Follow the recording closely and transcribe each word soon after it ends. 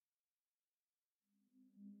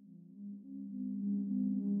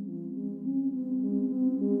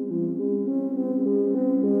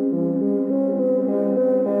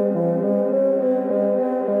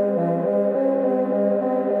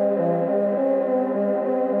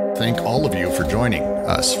thank all of you for joining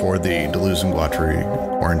us for the Deleuze and Guattari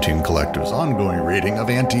Quarantine Collective's ongoing reading of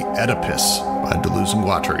Anti-Oedipus by Deleuze and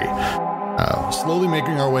Guattari. Slowly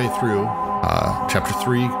making our way through Chapter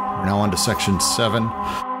 3, we're now on to Section 7,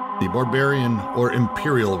 the Barbarian or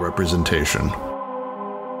Imperial Representation.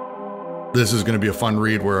 This is going to be a fun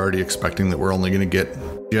read. We're already expecting that we're only going to get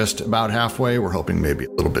just about halfway. We're hoping maybe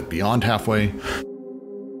a little bit beyond halfway.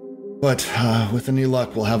 But with any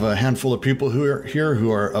luck, we'll have a handful of people who are here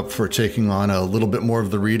who are up for taking on a little bit more of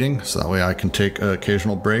the reading, so that way I can take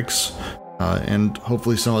occasional breaks, and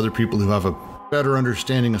hopefully some other people who have a better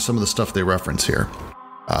understanding of some of the stuff they reference here.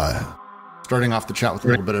 Starting off the chat with a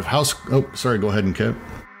little bit of house... Oh, sorry, go ahead and Kip.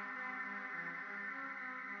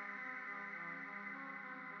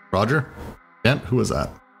 Roger? Kent? Who was that?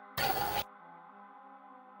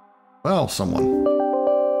 Well, someone.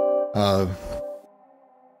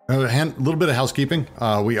 A little bit of housekeeping.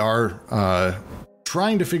 We are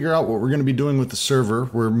trying to figure out what we're going to be doing with the server.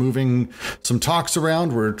 We're moving some talks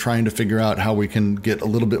around. We're trying to figure out how we can get a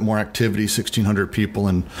little bit more activity, 1,600 people,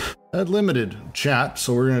 and a limited chat.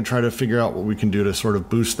 So we're going to try to figure out what we can do to sort of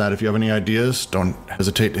boost that. If you have any ideas, don't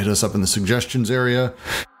hesitate to hit us up in the suggestions area.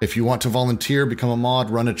 If you want to volunteer, become a mod,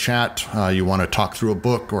 run a chat, you want to talk through a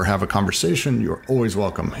book or have a conversation, you're always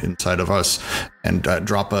welcome inside of us, and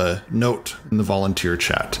drop a note in the volunteer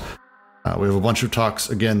chat. We have a bunch of talks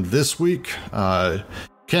again this week.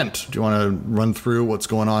 Kent, do you want to run through what's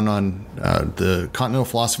going on the Continental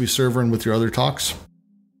Philosophy server and with your other talks?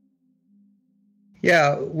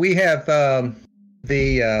 Yeah, we have on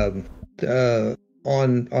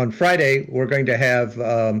Friday, we're going to have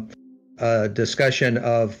a discussion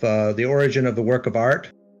of the origin of the work of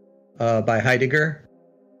art by Heidegger,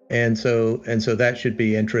 and so that should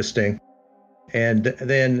be interesting. And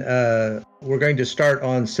then we're going to start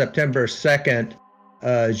on September 2nd,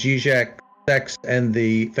 Zizek, Sex and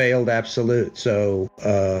the Failed Absolute. So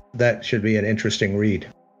that should be an interesting read.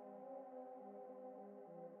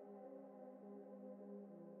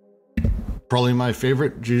 Probably my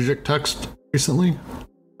favorite Zizek text recently.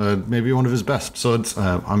 Maybe one of his best. So it's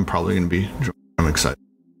I'm probably going to be... I'm excited.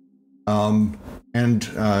 And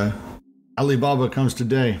Alibaba comes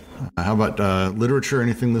today. How about literature?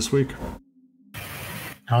 Anything this week?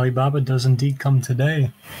 Alibaba does indeed come today,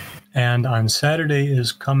 and on Saturday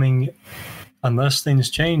is coming, unless things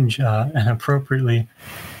change, and appropriately,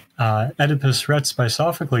 Oedipus Rex by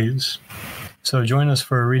Sophocles. So join us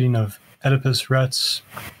for a reading of Oedipus Rex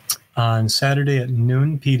on Saturday at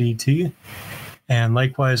noon PDT, and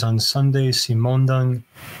likewise on Sunday, Simondon.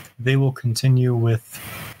 They will continue with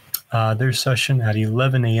their session at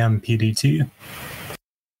 11 a.m. PDT.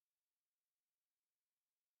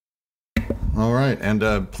 All right,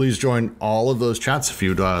 and please join all of those chats if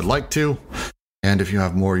you'd like to, and if you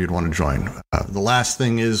have more you'd want to join. The last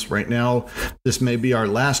thing is, right now, this may be our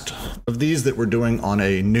last of these that we're doing on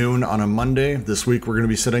a noon on a Monday. This week we're going to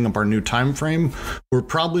be setting up our new time frame. We're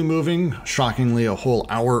probably moving, shockingly, a whole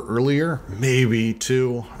hour earlier, maybe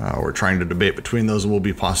two. We're trying to debate between those, and we'll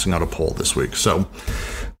be passing out a poll this week. So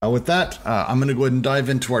with that, I'm going to go ahead and dive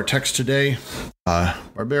into our text today,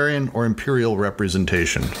 Barbarian or Imperial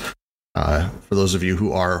Representation. For those of you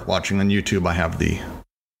who are watching on YouTube, I have the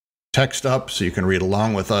text up so you can read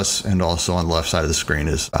along with us, and also on the left side of the screen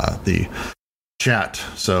is the chat,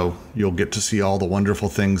 so you'll get to see all the wonderful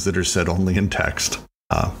things that are said only in text.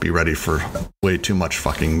 Be ready for way too much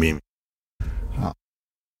fucking meme.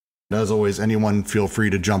 As always, anyone feel free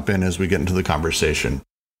to jump in as we get into the conversation.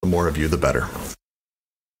 The more of you, the better.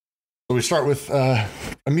 So we start with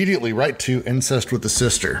immediately right to incest with the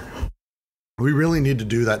sister. We really need to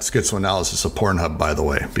do that schizoanalysis of Pornhub, by the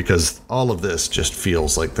way, because all of this just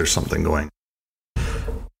feels like there's something going.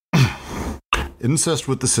 Incest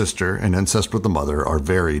with the sister and incest with the mother are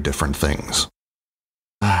very different things.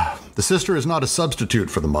 The sister is not a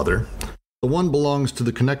substitute for the mother. The one belongs to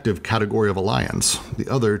the connective category of alliance, the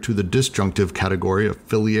other to the disjunctive category of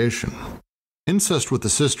filiation. Incest with the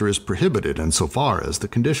sister is prohibited insofar as the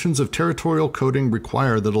conditions of territorial coding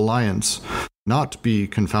require that alliance not be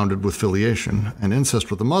confounded with filiation, and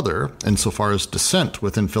incest with the mother, insofar as descent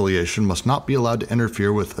within filiation, must not be allowed to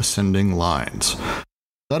interfere with ascending lines.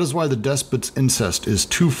 That is why the despot's incest is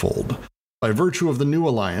twofold, by virtue of the new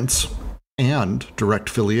alliance and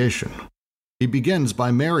direct filiation. He begins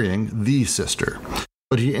by marrying the sister,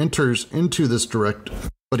 but he enters into this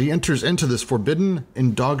forbidden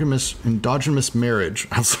endogamous marriage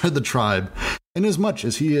outside the tribe, inasmuch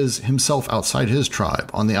as he is himself outside his tribe,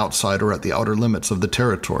 on the outside or at the outer limits of the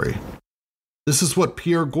territory. This is what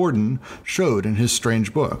Pierre Gordon showed in his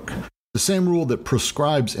strange book. The same rule that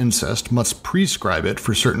proscribes incest must prescribe it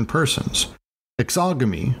for certain persons.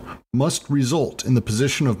 Exogamy must result in the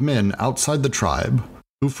position of men outside the tribe,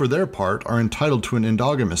 who for their part are entitled to an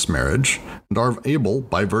endogamous marriage and are able,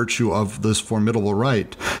 by virtue of this formidable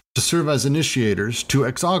right, to serve as initiators to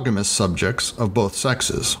exogamous subjects of both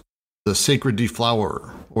sexes, the sacred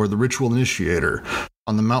deflowerer or the ritual initiator,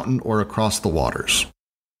 on the mountain or across the waters.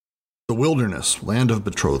 The wilderness, land of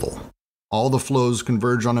betrothal. All the flows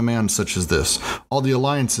converge on a man such as this. All the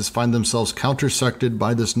alliances find themselves countersected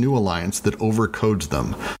by this new alliance that overcodes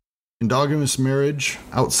them. Endogamous marriage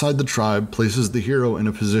outside the tribe places the hero in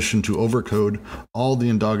a position to overcode all the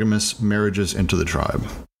endogamous marriages into the tribe.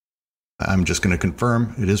 I'm just going to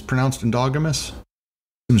confirm it is pronounced endogamous.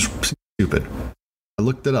 Seems stupid. I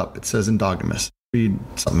looked it up. It says endogamous. Read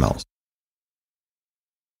something else.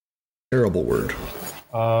 Terrible word.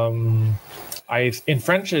 In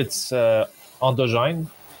French it's endogène,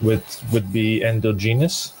 which would be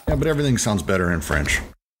endogenous. Yeah, but everything sounds better in French.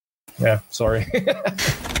 Yeah, sorry.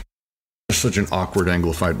 It's such an awkward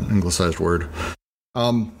anglicized word.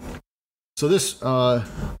 So this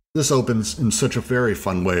opens in such a very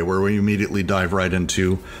fun way, where we immediately dive right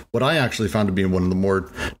into what I actually found to be one of the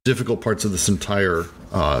more difficult parts of this entire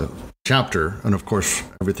chapter. And of course,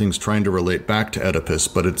 everything's trying to relate back to Oedipus,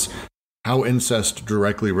 but it's how incest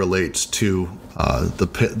directly relates to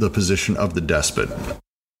the position of the despot.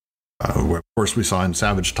 Where, of course, we saw in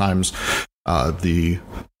Savage Times, the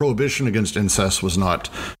prohibition against incest was not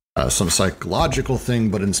some psychological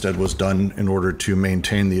thing, but instead was done in order to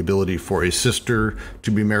maintain the ability for a sister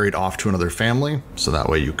to be married off to another family, so that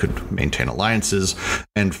way you could maintain alliances,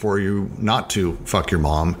 and for you not to fuck your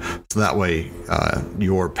mom, so that way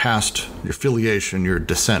your past, your filiation, your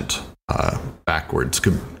descent backwards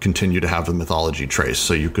could continue to have the mythology trace,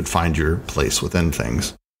 so you could find your place within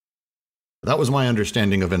things. That was my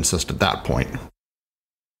understanding of incest at that point.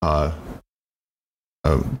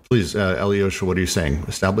 Please, Alyosha, what are you saying?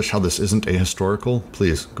 Establish how this isn't ahistorical.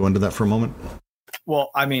 Please go into that for a moment.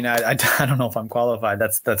 Well, I mean, I don't know if I'm qualified.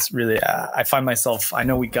 That's really. I find myself. I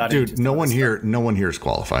know we got dude. No one here is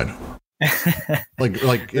qualified.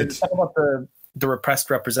 like it's talk about the repressed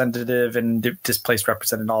representative and displaced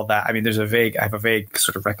representative and all that. I mean, I have a vague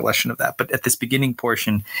sort of recollection of that. But at this beginning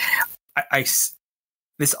portion,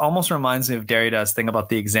 this almost reminds me of Derrida's thing about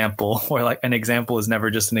the example, where like an example is never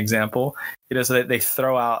just an example, so that they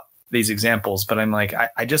throw out these examples. But I'm like,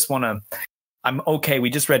 I just want to, I'm okay. We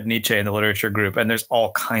just read Nietzsche in the literature group, and there's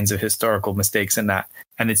all kinds of historical mistakes in that.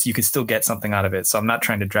 And you can still get something out of it. So I'm not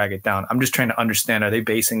trying to drag it down. I'm just trying to understand, are they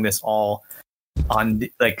basing this all on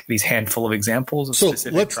like these handful of examples? Of so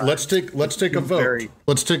let's take a vote.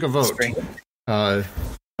 Let's take a vote.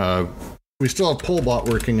 We still have Polbot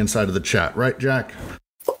working inside of the chat, right, Jack?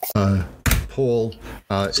 Poll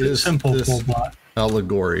is simple this Polbot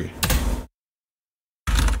allegory?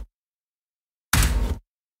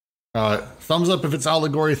 Thumbs up if it's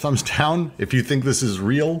allegory, thumbs down if you think this is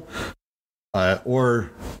real,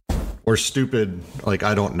 or stupid, like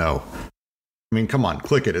I don't know. I mean, come on,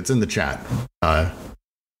 click it. It's in the chat.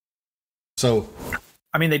 So,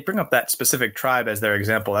 I mean, they bring up that specific tribe as their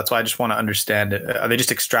example. That's why I just want to understand it. Are they just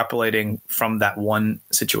extrapolating from that one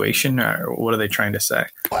situation, or what are they trying to say?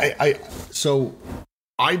 So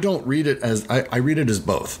I don't read it as, I read it as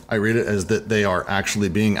both. I read it as that they are actually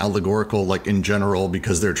being allegorical, like in general,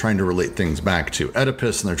 because they're trying to relate things back to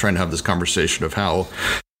Oedipus, and they're trying to have this conversation of how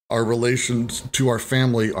our relations to our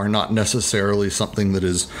family are not necessarily something that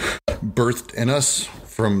is birthed in us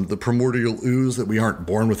from the primordial ooze, that we aren't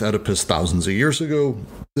born with Oedipus thousands of years ago,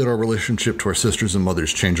 that our relationship to our sisters and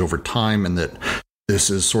mothers change over time, and that this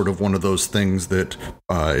is sort of one of those things that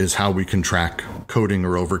is how we can track coding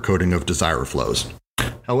or overcoding of desire flows.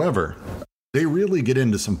 However, they really get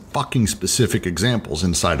into some fucking specific examples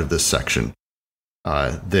inside of this section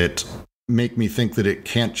that make me think that it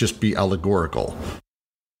can't just be allegorical.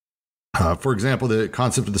 For example, the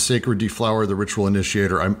concept of the sacred deflower, the ritual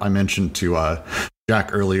initiator. I mentioned to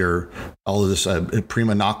Jack earlier all of this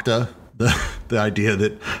prima nocta, the idea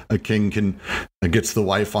that a king gets the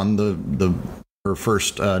wife on her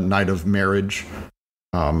first night of marriage.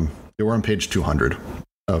 They were on page 200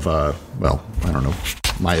 of I don't know,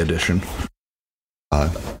 my edition.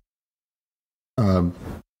 But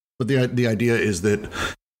the idea is that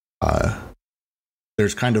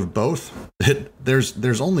there's kind of both. There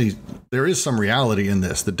is some reality in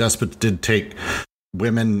this. The despots did take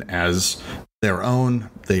women as their own.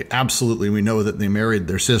 We know that they married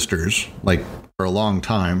their sisters, like, for a long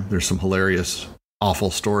time. There's some hilarious,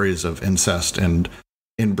 awful stories of incest and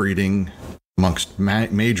inbreeding amongst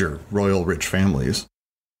major royal rich families.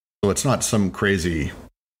 So it's not some crazy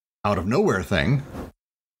out of nowhere thing.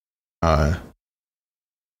 But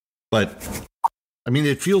I mean,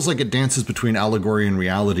 it feels like it dances between allegory and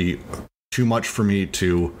reality too much for me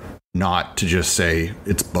to not to just say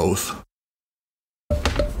it's both.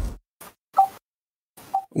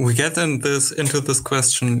 We get into this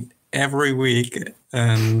question every week,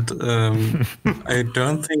 and I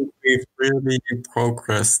don't think we've really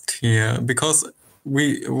progressed here, because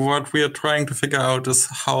what we are trying to figure out is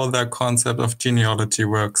how the concept of genealogy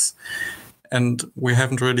works, and we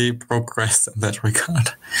haven't really progressed in that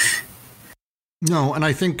regard. No, and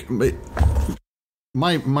I think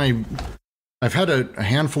I've had a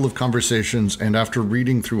handful of conversations, and after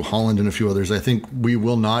reading through Holland and a few others, I think we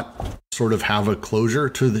will not sort of have a closure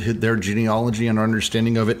to their genealogy and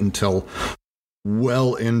understanding of it until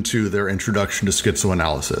well into their introduction to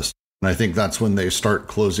schizoanalysis. And I think that's when they start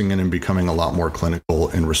closing in and becoming a lot more clinical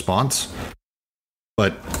in response.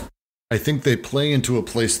 But I think they play into a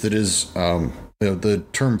place that is, the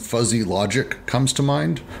term fuzzy logic comes to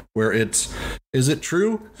mind, where is it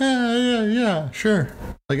true? Yeah, sure.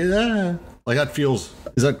 Like that feels,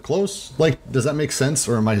 is that close? Like, does that make sense?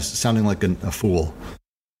 Or am I sounding like a fool?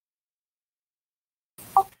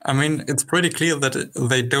 I mean, it's pretty clear that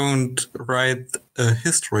they don't write a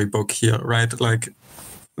history book here, right? Like,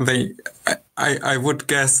 I would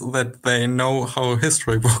guess that they know how a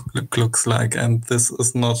history book looks like, and this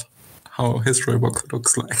is not how a history book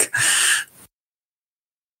looks like.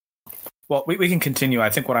 Well, we can continue. I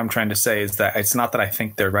think what I'm trying to say is that it's not that I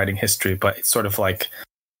think they're writing history, but it's sort of like,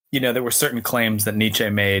 there were certain claims that Nietzsche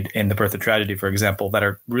made in The Birth of Tragedy, for example, that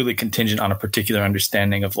are really contingent on a particular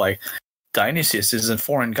understanding of, like, Dionysius is a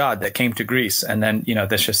foreign god that came to Greece. And then,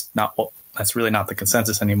 that's just not that's really not the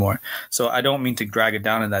consensus anymore. So I don't mean to drag it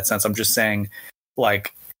down in that sense. I'm just saying,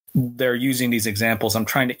 like, they're using these examples. I'm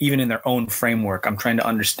trying to, even in their own framework, I'm trying to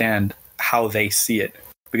understand how they see it,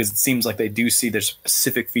 because it seems like they do see there's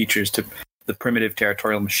specific features to the primitive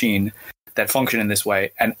territorial machine that function in this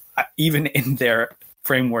way. And even in their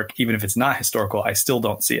framework, even if it's not historical, I still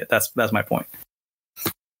don't see it. That's my point.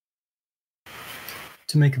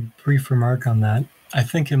 To make a brief remark on that, I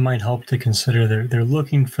think it might help to consider they're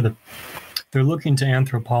looking to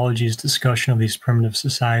anthropology's discussion of these primitive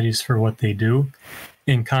societies for what they do,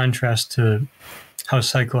 in contrast to how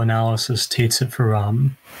psychoanalysis takes it for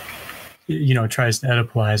tries to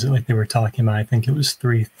Oedipalize it, like they were talking about. I think it was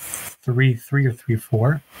 3 or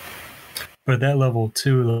 3-4. But at that level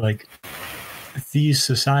too, like, these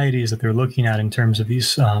societies that they're looking at in terms of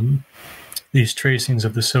these tracings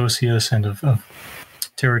of the socius and of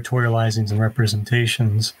territorializings and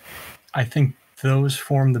representations, I think those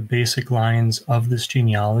form the basic lines of this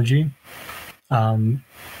genealogy. And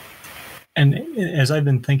as I've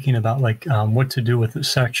been thinking about, like, what to do with this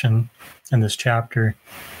section and this chapter,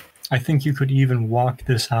 I think you could even walk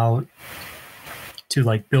this out to,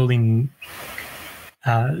 like, building,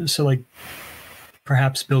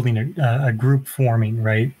 perhaps building a group forming,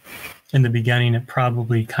 right? In the beginning, it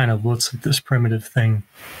probably kind of looks like this primitive thing,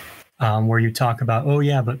 where you talk about, oh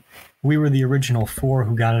yeah, but we were the original 4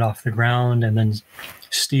 who got it off the ground, and then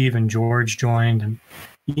Steve and George joined, and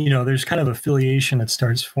there's kind of affiliation that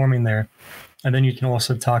starts forming there. And then you can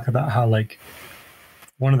also talk about how, like,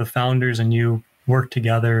 one of the founders and you work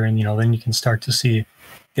together, and then you can start to see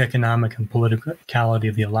the economic and politicality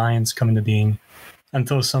of the alliance come into being,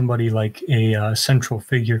 until somebody like a central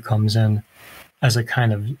figure comes in as a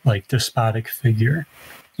kind of, like, despotic figure,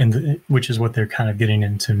 which is what they're kind of getting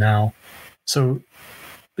into now. So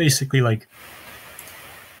basically, like,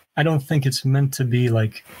 I don't think it's meant to be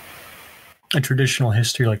like a traditional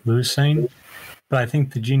history like Lou's saying, but I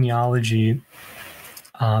think the genealogy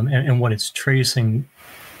and what it's tracing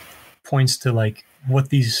points to, like, what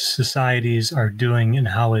these societies are doing and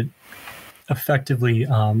how it effectively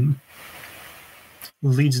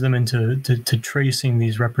leads them into tracing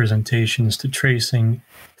these representations, to tracing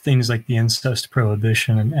things like the incest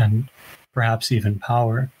prohibition and perhaps even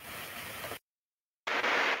power.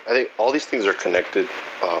 I think all these things are connected,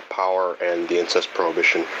 power and the incest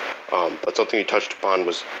prohibition. But something you touched upon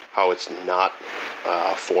was how it's not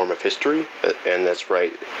a form of history, and that's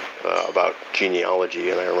right about genealogy.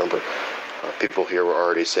 And I remember people here were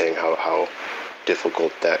already saying how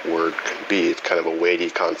difficult that word can be. It's kind of a weighty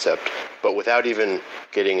concept. But without even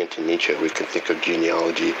getting into Nietzsche, we can think of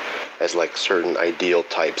genealogy as, like, certain ideal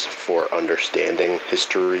types for understanding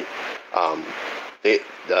history.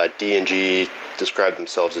 D&G describe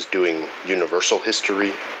themselves as doing universal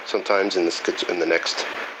history sometimes in the next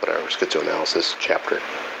schizoanalysis chapter.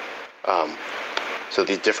 So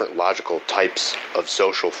these different logical types of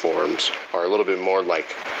social forms are a little bit more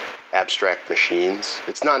like abstract machines.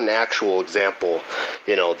 It's not an actual example,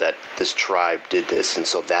 that this tribe did this and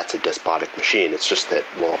so that's a despotic machine. It's just that,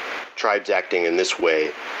 well, tribes acting in this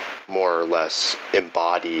way more or less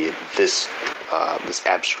embody this this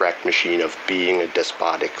abstract machine of being a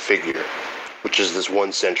despotic figure, which is this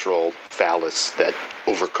one central phallus that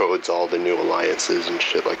overcodes all the new alliances and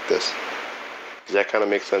shit like this. Does that kind of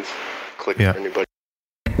make sense? Click for anybody?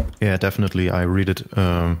 Yeah, definitely. I read it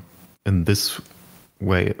in this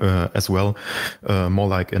way as well, more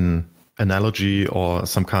like an analogy or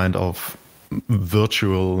some kind of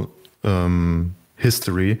virtual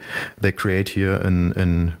history they create here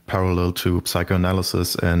in parallel to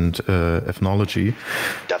psychoanalysis and ethnology.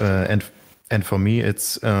 And for me,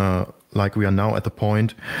 it's like we are now at the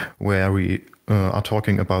point where we are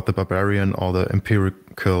talking about the barbarian or the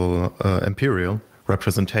imperial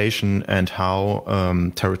representation and how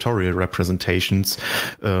territorial representations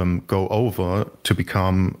go over to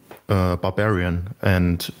become barbarian,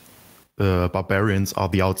 and barbarians are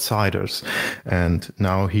the outsiders. And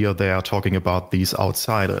now here they are talking about these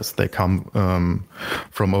outsiders. They come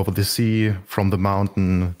from over the sea, from the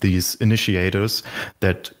mountain, these initiators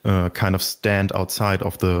that kind of stand outside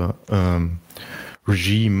of the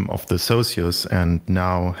regime of the socios and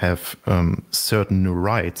now have certain new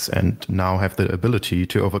rights and now have the ability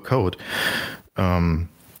to overcode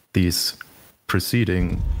these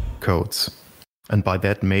preceding codes. And by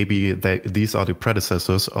that, maybe these are the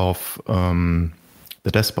predecessors of the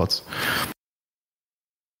despots.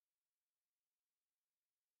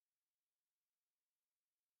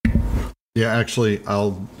 Yeah, actually,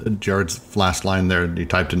 Jared's last line there, he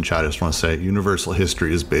typed in chat, I just want to say, universal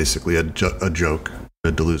history is basically a joke,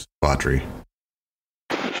 a delusive quadri.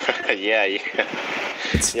 Yeah.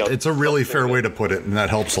 It's a really fair way to put it, and that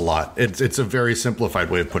helps a lot. It's a very simplified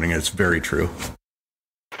way of putting it. It's very true.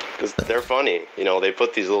 Because they're funny, they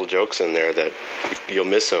put these little jokes in there that you'll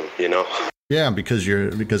miss them, Yeah, because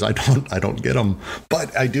I don't get them,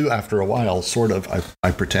 but I do after a while, sort of.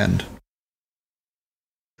 I pretend.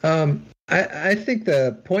 I think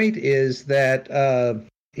the point is that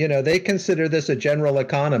they consider this a general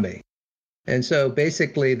economy, and so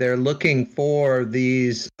basically they're looking for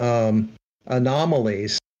these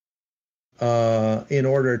anomalies in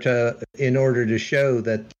order to show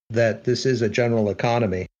that this is a general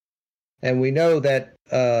economy. And we know that,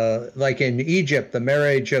 like in Egypt, the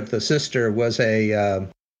marriage of the sister was a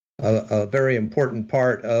very important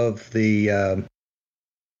part of the,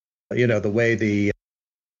 the way the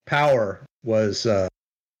power was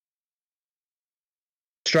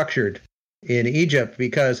structured in Egypt.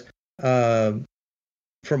 Because from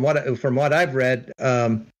what I've read,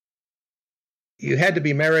 you had to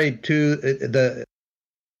be married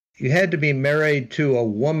to a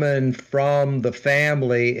woman from the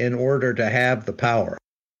family in order to have the power.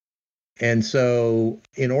 And so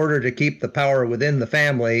in order to keep the power within the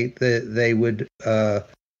family, they would,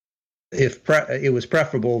 it was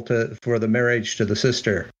preferable for the marriage to the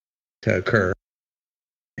sister to occur.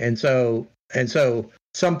 And so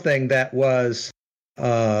something that was,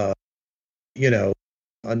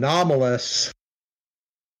 anomalous,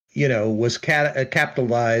 was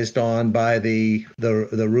capitalized on by the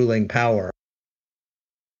ruling power.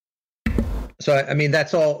 So I mean,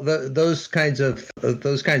 that's all. Those kinds of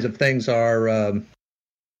things are,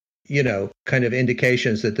 kind of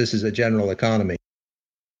indications that this is a general economy.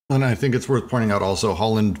 And I think it's worth pointing out also,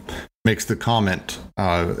 Holland makes the comment,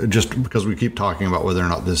 just because we keep talking about whether or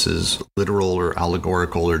not this is literal or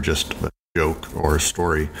allegorical or just a joke or a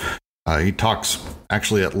story. He talks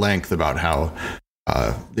actually at length about how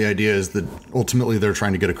the idea is that ultimately they're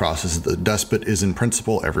trying to get across is that the despot is in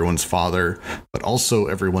principle everyone's father, but also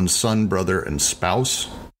everyone's son, brother, and spouse.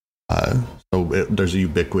 So there's a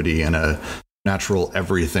ubiquity and a natural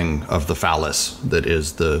everything of the phallus that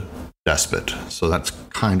is the despot. So that's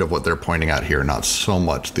kind of what they're pointing at here, not so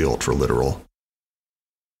much the ultra literal.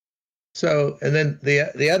 So, and then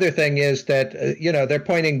the other thing is that, they're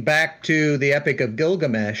pointing back to the Epic of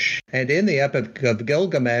Gilgamesh, and in the Epic of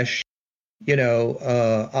Gilgamesh,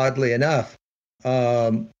 oddly enough,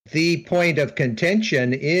 the point of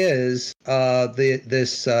contention is the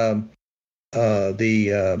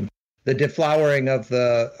deflowering of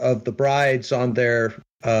the brides on their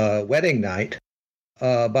wedding night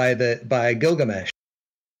by Gilgamesh,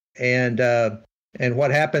 and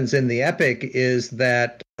what happens in the epic is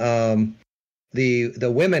that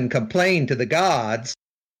the women complain to the gods,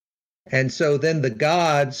 and so then the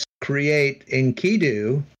gods create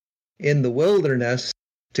Enkidu in the wilderness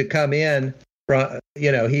to come in from,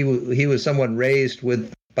 he was someone raised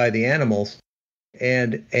by the animals,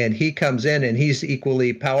 and he comes in and he's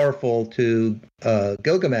equally powerful to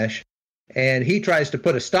Gilgamesh, and he tries to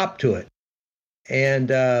put a stop to it. And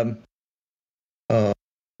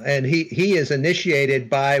And he is initiated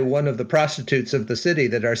by one of the prostitutes of the city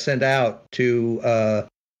that are sent out to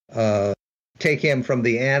take him from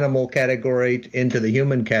the animal category into the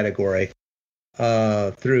human category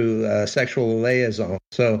through sexual liaison.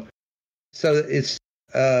 So it's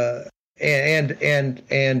and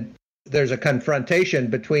there's a confrontation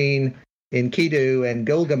between Enkidu and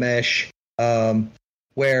Gilgamesh,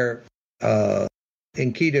 where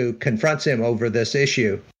Enkidu confronts him over this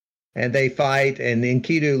issue. And they fight, and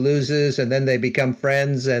Enkidu loses, and then they become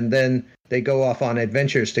friends, and then they go off on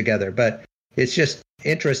adventures together. But it's just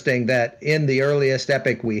interesting that in the earliest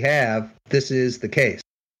epic we have, this is the case.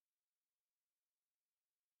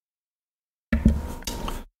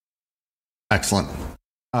 Excellent.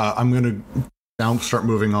 I'm going to now start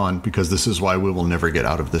moving on, because this is why we will never get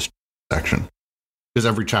out of this section. Because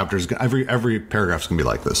every chapter is every paragraph is going to be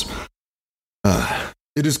like this.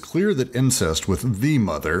 It is clear that incest with the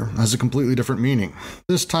mother has a completely different meaning.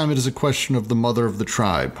 This time it is a question of the mother of the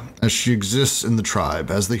tribe, as she exists in the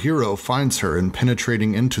tribe, as the hero finds her in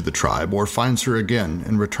penetrating into the tribe, or finds her again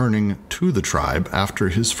in returning to the tribe after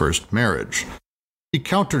his first marriage. He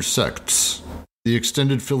countersects the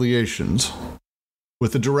extended filiations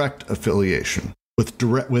with a direct affiliation.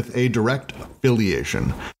 With a direct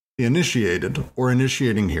affiliation, the initiated or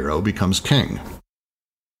initiating hero becomes king.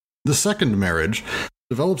 The second marriage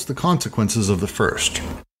develops the consequences of the first.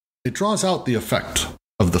 It draws out the effect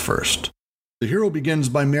of the first. The hero begins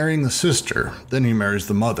by marrying the sister, then he marries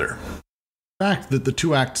the mother. The fact that the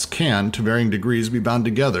two acts can, to varying degrees, be bound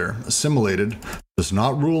together, assimilated, does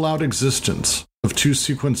not rule out existence of two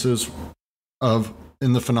sequences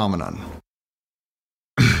in the phenomenon.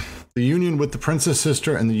 The union with the princess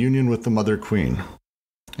sister and the union with the mother queen.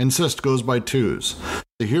 Incest goes by twos.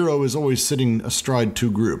 The hero is always sitting astride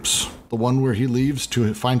two groups, the one where he leaves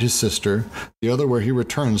to find his sister, the other where he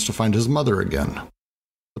returns to find his mother again.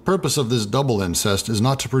 The purpose of this double incest is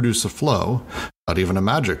not to produce a flow, not even a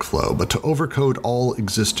magic flow, but to overcode all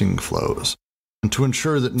existing flows, and to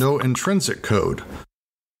ensure that no intrinsic code,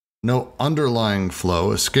 no underlying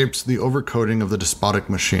flow escapes the overcoding of the despotic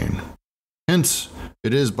machine. Hence,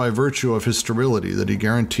 it is by virtue of his sterility that he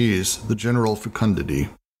guarantees the general fecundity.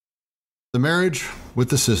 The marriage with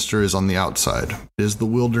the sister is on the outside. It is the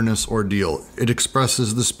wilderness ordeal. It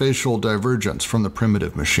expresses the spatial divergence from the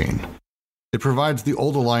primitive machine. It provides the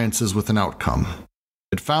old alliances with an outcome.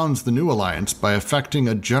 It founds the new alliance by effecting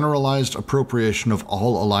a generalized appropriation of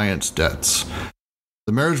all alliance debts.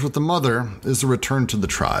 The marriage with the mother is the return to the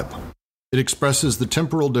tribe. It expresses the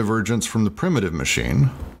temporal divergence from the primitive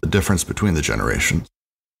machine, the difference between the generations.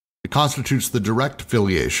 It constitutes the direct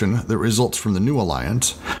filiation that results from the new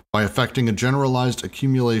alliance by effecting a generalized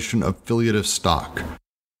accumulation of filiative stock.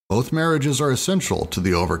 Both marriages are essential to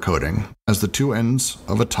the overcoding as the two ends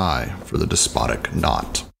of a tie for the despotic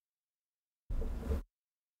knot.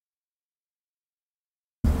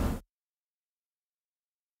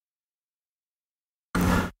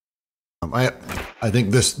 I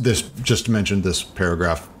think this just to mention this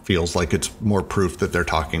paragraph feels like it's more proof that they're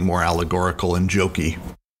talking more allegorical and jokey.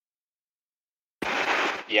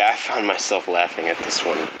 Yeah, I found myself laughing at this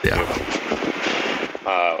one. Yeah.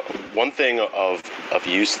 One thing of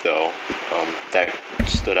use, though, that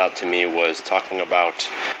stood out to me was talking about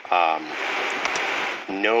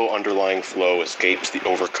no underlying flow escapes the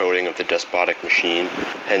overcoding of the despotic machine.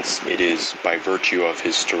 Hence, it is by virtue of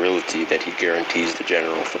his sterility that he guarantees the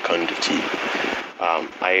general fecundity.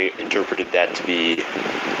 I interpreted that to be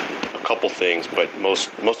a couple things, but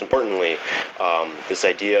most importantly, this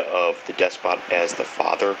idea of the despot as the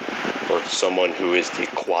father, or someone who is the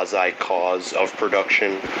quasi-cause of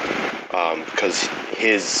production, because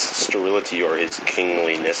his sterility, or his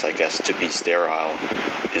kingliness, I guess, to be sterile,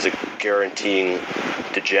 is guaranteeing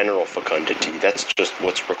the general fecundity. That's just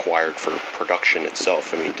what's required for production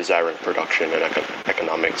itself. I mean, desiring production and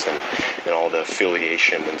economics and all the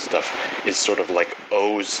affiliation and stuff is sort of like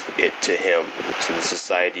owes it to him. So the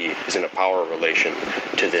society is in a power relation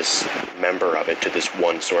to this member of it, to this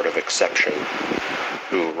one sort of exception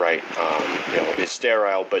who, right, is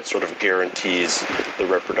sterile but sort of guarantees the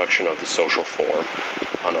reproduction of the social form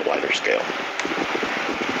on a wider scale.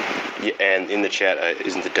 Yeah, and in the chat,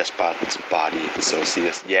 isn't the despot's body the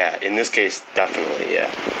socius? Yeah, in this case, definitely, yeah.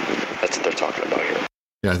 That's what they're talking about here.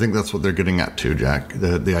 Yeah, I think that's what they're getting at too, Jack.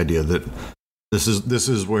 The idea that this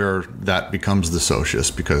is where that becomes the socius,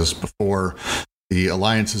 because before the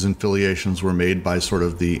alliances and filiations were made by sort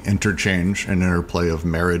of the interchange and interplay of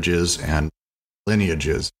marriages and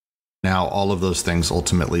lineages. Now all of those things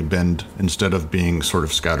ultimately bend, instead of being sort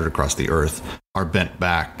of scattered across the earth, are bent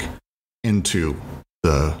back into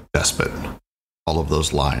the despot, all of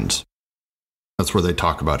those lines. That's where they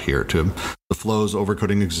talk about here, to the flows,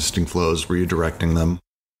 overcoding existing flows, redirecting them,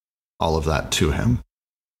 all of that to him.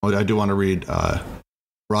 I do want to read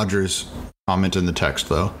Roger's comment in the text,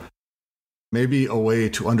 though. Maybe a way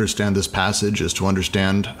to understand this passage is to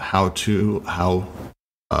understand how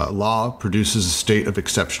law produces a state of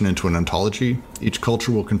exception into an ontology. Each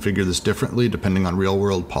culture will configure this differently depending on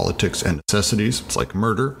real-world politics and necessities. It's like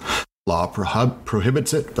murder. Law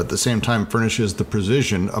prohibits it, but at the same time furnishes the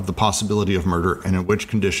precision of the possibility of murder and in which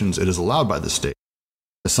conditions it is allowed by the state.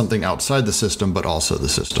 As something outside the system, but also the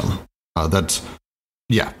system. The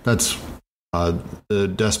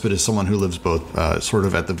despot is someone who lives both sort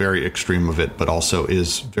of at the very extreme of it, but also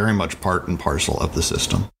is very much part and parcel of the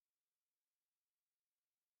system.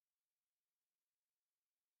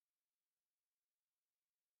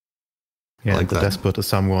 Yeah, like the that. despot is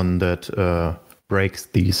someone that breaks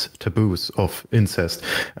these taboos of incest.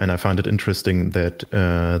 And I find it interesting that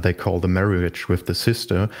they call the marriage with the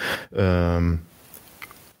sister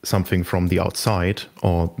something from the outside,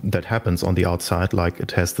 or that happens on the outside, like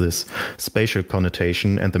it has this spatial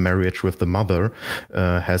connotation, and the marriage with the mother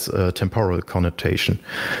has a temporal connotation.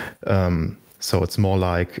 So it's more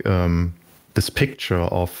like this picture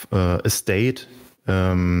of a state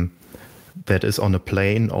that is on a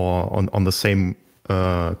plane or on the same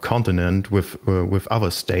continent with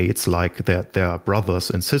other states, like they are brothers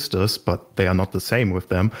and sisters, but they are not the same with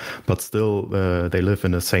them, but still they live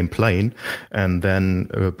in the same plane, and then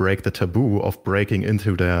break the taboo of breaking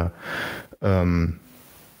into their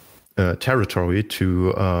territory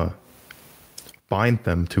to bind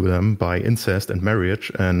them to them by incest and marriage,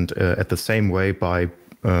 and at the same way by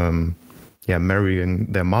marrying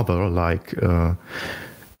their mother, like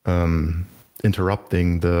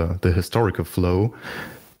interrupting the historical flow,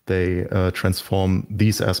 they transform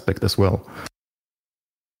these aspects as well.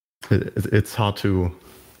 It's hard to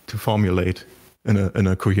formulate in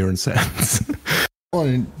a coherent sense.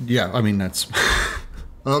 Well, yeah, I mean, that's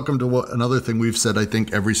welcome to another thing we've said, I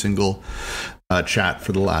think, every single chat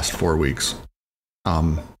for the last 4 weeks.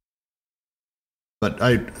 But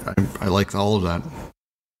I like all of that.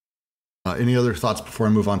 Any other thoughts before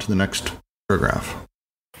I move on to the next paragraph?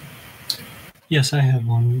 Yes, I have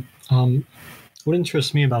one. What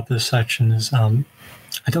interests me about this section is I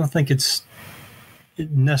don't think it's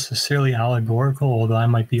necessarily allegorical, although I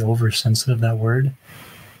might be oversensitive to that word.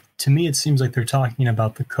 To me, it seems like they're talking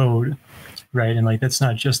about the code, right? And like that's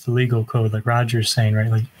not just the legal code, like Roger's saying, right?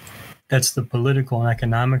 Like that's the political and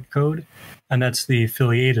economic code, and that's the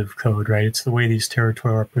affiliative code, right? It's the way these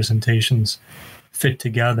territorial representations fit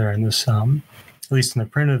together in this, at least in the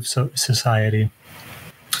primitive society.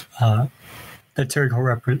 That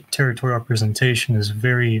territorial representation is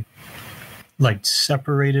very like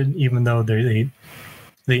separated, even though they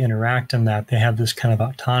interact in that they have this kind of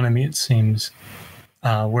autonomy, it seems.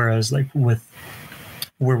 Whereas like with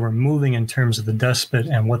where we're moving in terms of the despot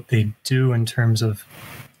and what they do in terms of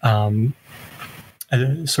sort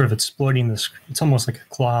of exploiting this, it's almost like a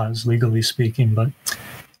clause, legally speaking, but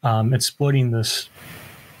exploiting this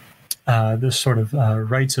sort of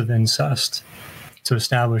rights of incest to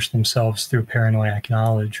establish themselves through paranoiac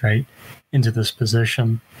knowledge, right, into this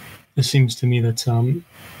position. It seems to me that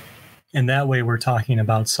in that way we're talking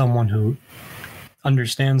about someone who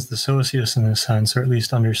understands the socius in a sense, or at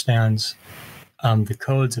least understands the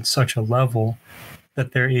codes at such a level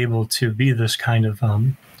that they're able to be this kind of,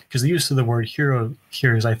 because the use of the word hero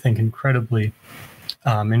here is, I think, incredibly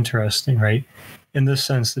interesting, right? In this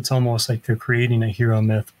sense, it's almost like they're creating a hero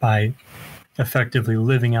myth by effectively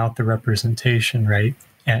living out the representation, right?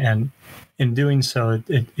 And in doing so,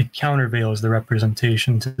 it countervails the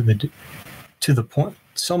representation to the point,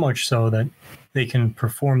 so much so that they can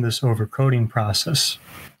perform this overcoding process,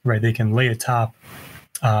 right? They can lay atop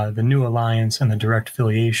the new alliance and the direct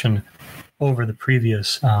affiliation over the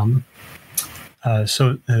previous, the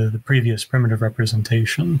previous primitive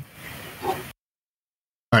representation. All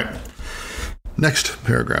right. Next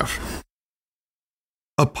paragraph.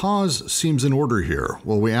 A pause seems in order here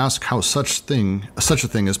while we ask how such a thing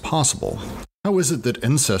is possible. How is it that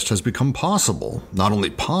incest has become possible? Not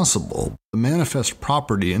only possible, the manifest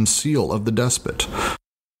property and seal of the despot.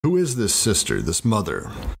 Who is this sister, this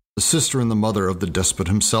mother? The sister and the mother of the despot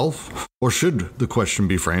himself? Or should the question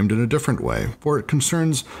be framed in a different way, for it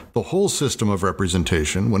concerns the whole system of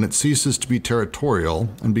representation when it ceases to be territorial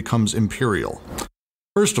and becomes imperial.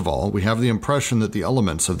 First of all, we have the impression that the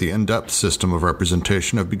elements of the in-depth system of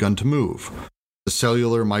representation have begun to move. The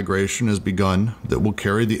cellular migration has begun that will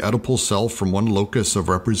carry the Oedipal self from one locus of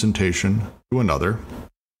representation to another.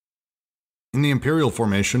 In the imperial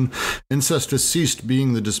formation, incest has ceased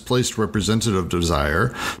being the displaced representative of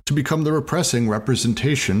desire to become the repressing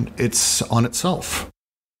representation on itself.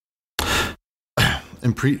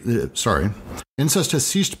 Incest has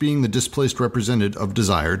ceased being the displaced representative of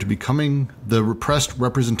desire to becoming the repressed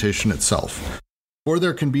representation itself. For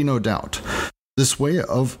there can be no doubt, this way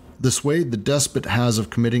the despot has of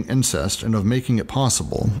committing incest and of making it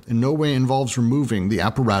possible in no way involves removing the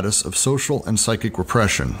apparatus of social and psychic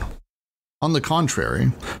repression. On the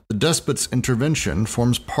contrary, the despot's intervention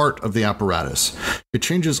forms part of the apparatus. It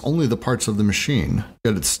changes only the parts of the machine,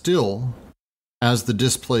 yet it still, as the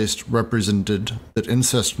displaced represented, that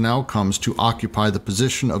incest now comes to occupy the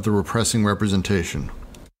position of the repressing representation.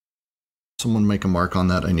 Someone make a mark on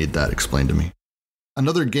that. I need that explained to me.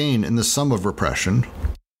 Another gain in the sum of repression,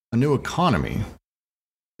 a new economy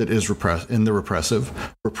that is in the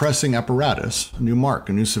repressing apparatus, a new mark,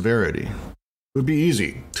 a new severity. It would be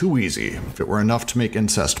easy, too easy, if it were enough to make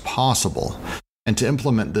incest possible, and to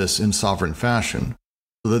implement this in sovereign fashion,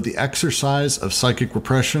 so that the exercise of psychic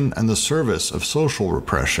repression and the service of social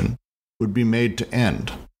repression would be made to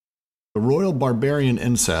end. The royal barbarian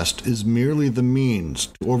incest is merely the means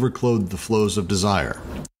to overcload the flows of desire,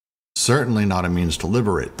 certainly not a means to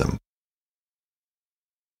liberate them.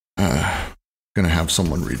 Gonna have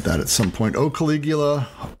someone read that at some point. O Caligula,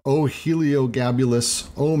 O Heliogabalus,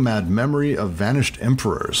 O mad memory of vanished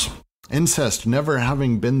emperors. Incest never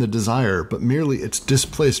having been the desire, but merely its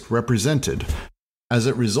displaced represented, as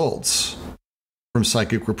it results from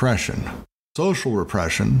psychic repression. Social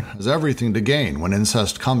repression has everything to gain when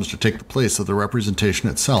incest comes to take the place of the representation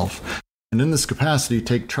itself, and in this capacity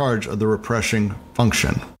take charge of the repressing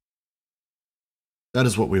function. That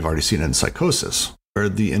is what we've already seen in psychosis, where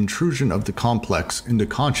the intrusion of the complex into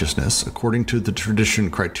consciousness, according to the tradition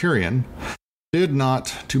criterion, did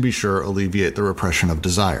not, to be sure, alleviate the repression of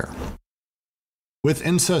desire. With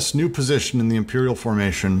incest's new position in the imperial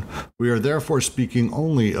formation, we are therefore speaking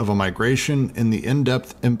only of a migration in the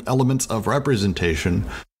in-depth elements of representation,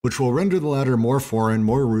 which will render the latter more foreign,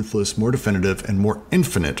 more ruthless, more definitive, and more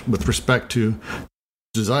infinite with respect to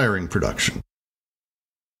desiring production.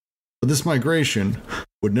 But this migration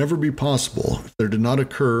would never be possible if there did not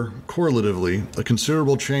occur, correlatively, a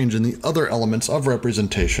considerable change in the other elements of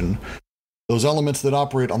representation, those elements that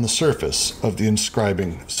operate on the surface of the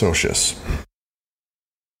inscribing socius.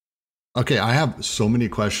 Okay, I have so many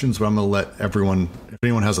questions, but I'm going to let everyone, if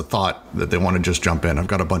anyone has a thought that they want to just jump in, I've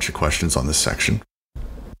got a bunch of questions on this section.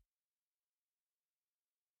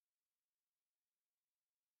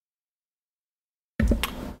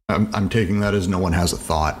 I'm taking that as no one has a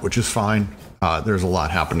thought, which is fine. There's a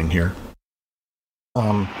lot happening here.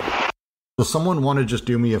 Does someone want to just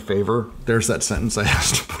do me a favor? There's that sentence I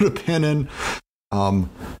asked to put a pin in.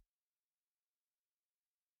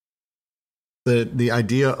 The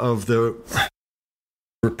idea of the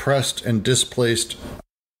repressed and displaced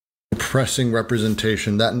repressing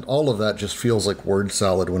representation, that and all of that just feels like word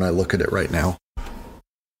salad when I look at it right now.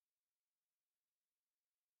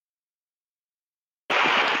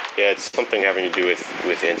 Yeah, it's something having to do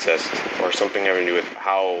with incest, or something having to do with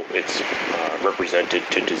how it's represented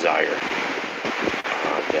to desire.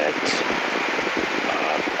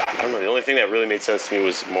 I don't know, the only thing that really made sense to me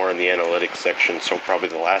was more in the analytics section, so probably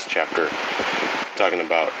the last chapter, talking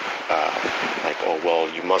about,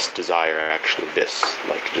 you must desire actually this,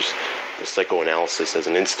 like just the psychoanalysis as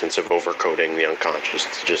an instance of overcoding the unconscious,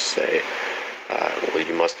 to just say,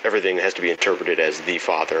 everything has to be interpreted as the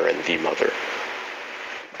father and the mother.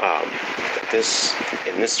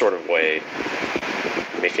 In this sort of way,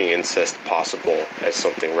 making incest possible as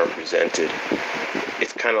something represented,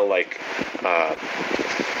 it's kind of like,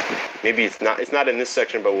 maybe it's not in this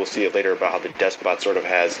section, but we'll see it later about how the despot sort of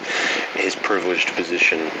has his privileged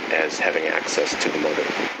position as having access to the mother.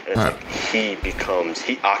 And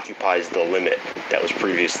he occupies the limit that was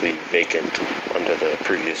previously vacant under the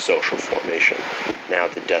previous social formation. Now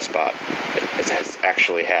the despot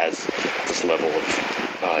actually has this level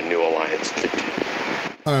of new alliance to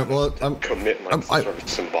commit sort of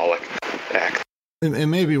symbolic act. It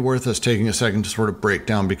may be worth us taking a second to sort of break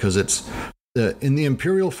down, because it's in the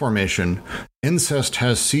imperial formation, incest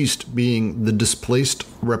has ceased being the displaced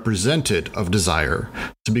represented of desire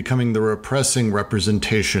to becoming the repressing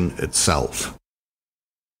representation itself.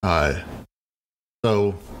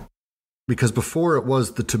 So, because before it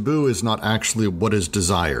was the taboo is not actually what is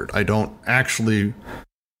desired. I don't actually,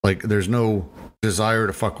 there's no desire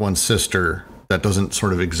to fuck one's sister that doesn't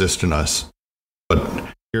sort of exist in us.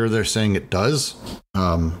 But here they're saying it does.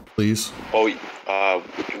 Please.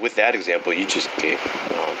 With that example you just gave,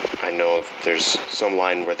 I know there's some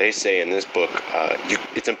line where they say in this book,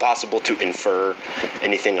 it's impossible to infer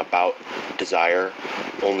anything about desire,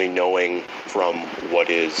 only knowing from what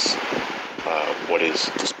is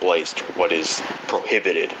displaced, what is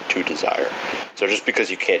prohibited to desire. So just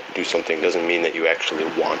because you can't do something doesn't mean that you actually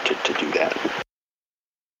wanted to do that.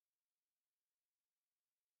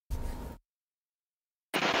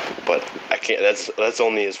 But I can't. That's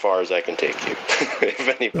only as far as I can take you. If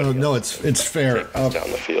anybody no, it's fair. Down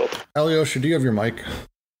the field. Alyosha, do you have your mic?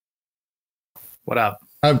 What up?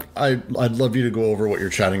 I'd love you to go over what you're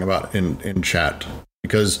chatting about in chat,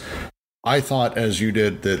 because I thought, as you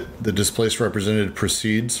did, that the displaced representative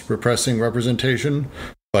precedes repressing representation,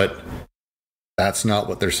 but that's not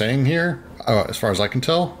what they're saying here, as far as I can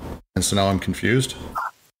tell. And so now I'm confused.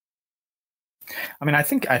 I mean, I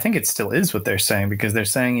think it still is what they're saying, because they're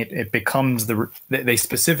saying it becomes they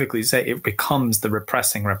specifically say it becomes the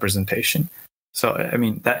repressing representation. So, I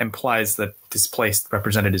mean, that implies that displaced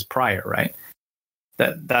represented is prior, right?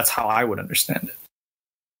 That's how I would understand it.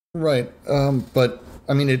 Right. But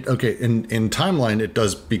I mean, in timeline,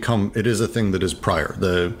 it is a thing that is prior.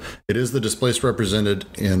 It is the displaced represented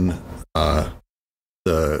in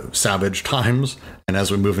the savage times, and as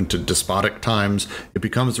we move into despotic times, it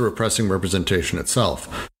becomes the repressing representation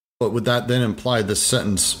itself. But would that then imply this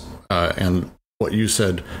sentence and what you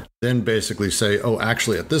said then basically say, oh,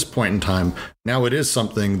 actually, at this point in time, now it is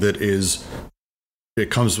something that it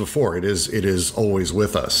comes before. It is always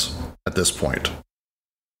with us at this point.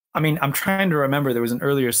 I mean, I'm trying to remember, there was an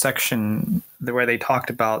earlier section where they talked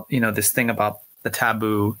about, this thing about the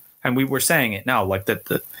taboo, and we were saying it now, like that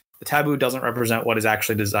the taboo doesn't represent what is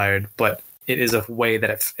actually desired, but it is a way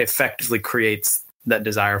that it effectively creates that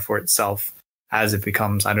desire for itself as it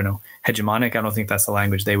becomes, I don't know, hegemonic. I don't think that's the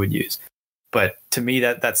language they would use. But to me,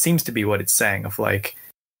 that seems to be what it's saying, of like,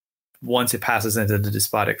 once it passes into the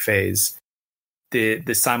despotic phase,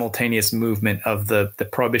 the simultaneous movement of the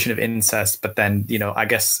prohibition of incest, but then, I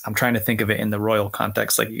guess I'm trying to think of it in the royal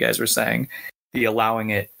context, like you guys were saying, the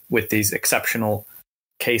allowing it with these exceptional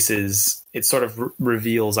cases, it sort of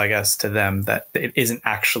reveals, I guess, to them that it isn't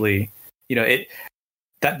actually,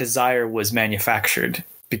 that desire was manufactured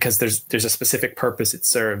because there's a specific purpose it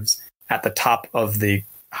serves at the top of the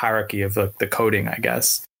hierarchy of the coding, I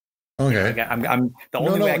guess. Okay. I'm the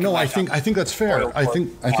only way. I think that's fair. I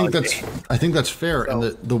think that's fair, and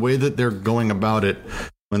the way that they're going about it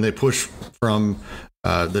when they push from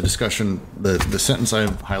the discussion, the sentence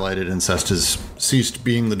I've highlighted, incest has ceased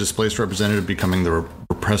being the displaced representative, becoming the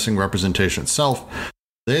repressing representation itself.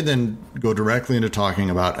 They then go directly into talking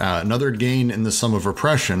about another gain in the sum of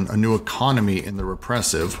repression, a new economy in the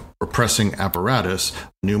repressing apparatus,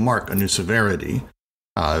 a new mark, a new severity,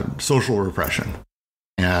 social repression.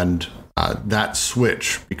 And that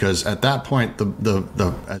switch, because at that point,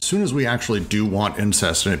 the as soon as we actually do want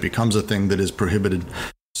incest and it becomes a thing that is prohibited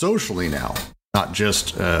socially now, not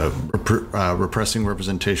just repressing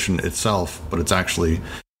representation itself, but it's actually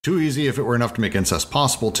too easy, if it were enough to make incest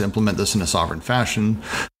possible, to implement this in a sovereign fashion,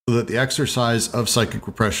 so that the exercise of psychic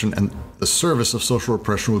repression and the service of social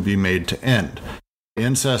repression would be made to end.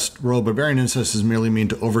 Incest, royal barbarian incest, is merely mean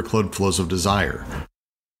to overcloud flows of desire.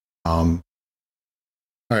 All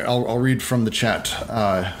right, I'll read from the chat.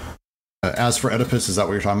 As for Oedipus, is that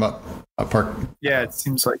what you're talking about, Park? Yeah, it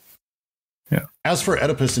seems like. Yeah. As for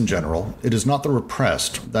Oedipus in general, it is not the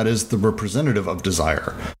repressed, that is, the representative of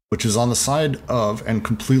desire, which is on the side of and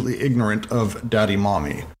completely ignorant of daddy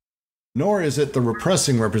mommy. Nor is it the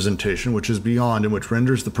repressing representation, which is beyond and which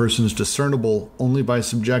renders the persons discernible only by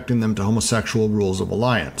subjecting them to homosexual rules of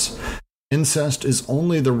alliance. Incest is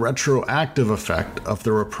only the retroactive effect of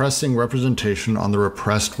the repressing representation on the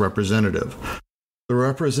repressed representative. The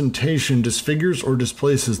representation disfigures or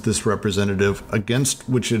displaces this representative against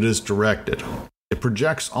which it is directed. It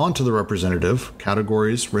projects onto the representative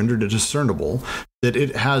categories rendered discernible that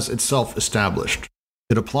it has itself established.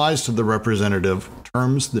 It applies to the representative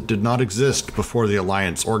terms that did not exist before the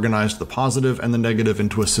alliance organized the positive and the negative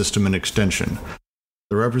into a system and extension.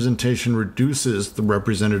 The representation reduces the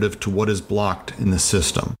representative to what is blocked in the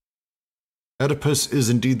system. Oedipus is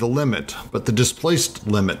indeed the limit, but the displaced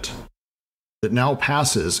limit that now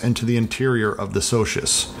passes into the interior of the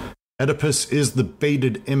socius. Oedipus is the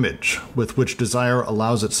baited image with which desire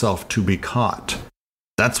allows itself to be caught.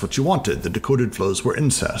 That's what you wanted. The decoded flows were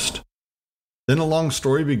incest. Then a long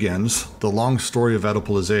story begins, the long story of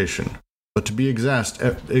Oedipalization. But to be exact,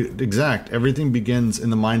 everything begins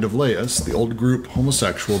in the mind of Laius, the old group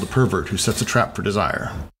homosexual, the pervert who sets a trap for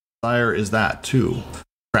desire. Desire is that, too.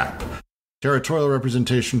 Trap. Territorial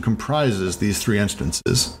representation comprises these three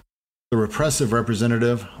instances. the repressive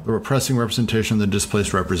representative, the repressing representation, the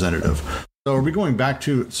displaced representative. So are we going back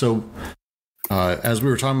to, as we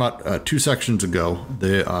were talking about 2 sections ago,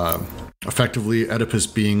 effectively Oedipus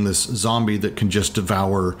being this zombie that can just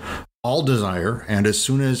devour all desire, and as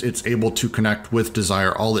soon as it's able to connect with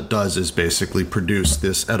desire, all it does is basically produce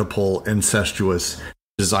this Oedipal incestuous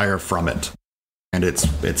desire from it, and it's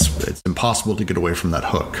impossible to get away from that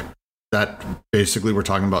hook. That basically we're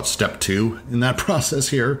talking about step 2 in that process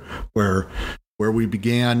here, where we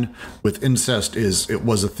began with incest is it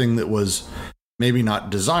was a thing that was maybe not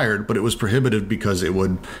desired, but it was prohibited because it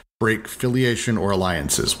would break filiation or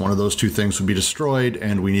alliances. One of those 2 things would be destroyed,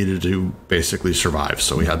 and we needed to basically survive.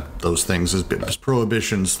 So we had those things as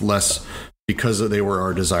prohibitions, less because they were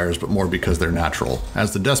our desires, but more because they're natural.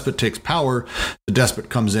 As the despot takes power, the despot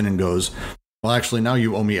comes in and goes, well, actually, now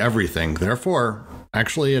you owe me everything. Therefore,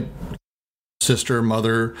 actually, sister,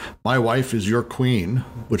 mother, my wife is your queen,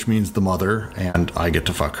 which means the mother, and I get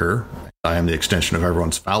to fuck her. I am the extension of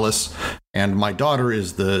everyone's phallus, and my daughter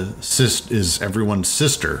is everyone's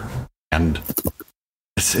sister, and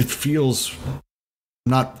it feels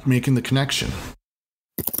not making the connection.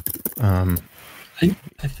 I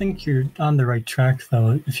think you're on the right track,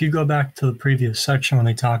 though. If you go back to the previous section when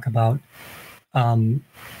they talk about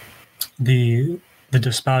the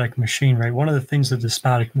despotic machine, right? One of the things the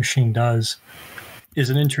despotic machine does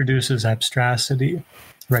is it introduces abstracity,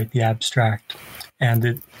 right? The abstract,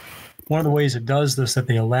 and one of the ways it does this that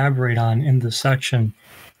they elaborate on in this section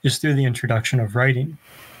is through the introduction of writing,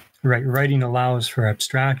 right? Writing allows for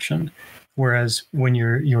abstraction, whereas when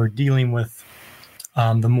you're dealing with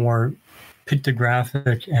the more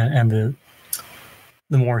pictographic and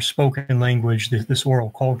the more spoken language, this oral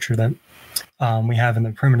culture that we have in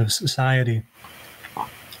the primitive society,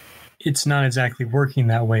 it's not exactly working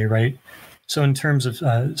that way, right? So in terms of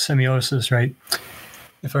semiosis, right,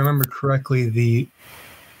 if I remember correctly, the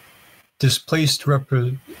displaced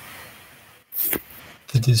represented,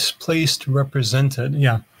 is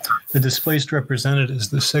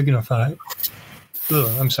the signified.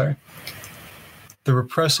 The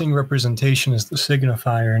repressing representation is the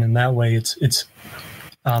signifier, and in that way, it's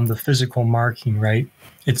the physical marking, right?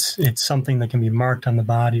 It's something that can be marked on the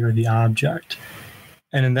body or the object,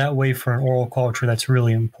 and in that way, for an oral culture, that's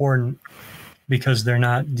really important because they're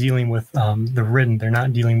not dealing with the written, they're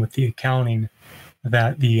not dealing with the accounting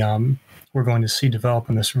that we're going to see develop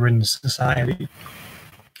in this written society.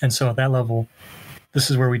 And so at that level, this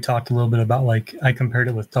is where we talked a little bit about, like, I compared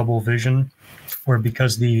it with double vision, where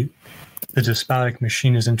because the despotic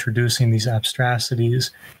machine is introducing these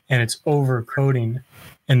abstracities and it's over-coding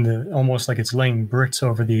and almost like it's laying bricks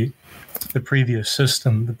over the previous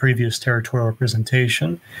system, the previous territorial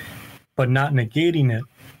representation, but not negating it,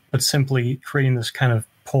 but simply creating this kind of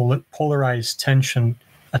polarized tension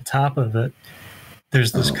atop of it.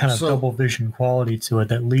 There's this kind of double vision quality to it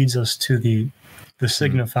that leads us to the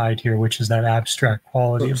signified here, which is that abstract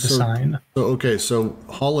quality of the sign. So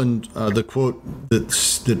Holland, the quote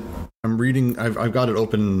that I'm reading, I've got it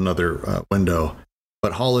open in another window,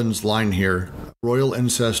 but Holland's line here: royal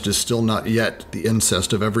incest is still not yet the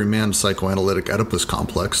incest of every man's psychoanalytic Oedipus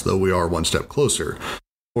complex, though we are one step closer.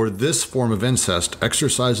 For this form of incest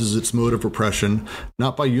exercises its mode of repression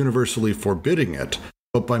not by universally forbidding it,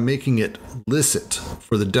 but by making it licit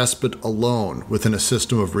for the despot alone within a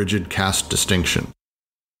system of rigid caste distinction.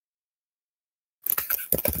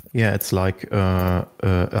 Yeah, it's like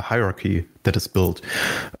a hierarchy that is built.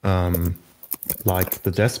 Like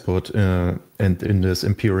the despot, and in this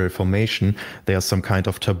imperial formation, there's some kind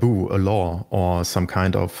of taboo, a law, or some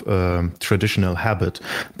kind of traditional habit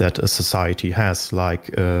that a society has, like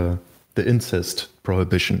the incest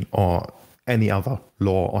prohibition, or any other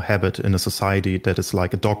law or habit in a society that is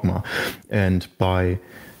like a dogma. And by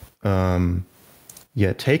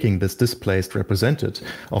taking this displaced representative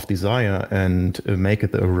of desire and make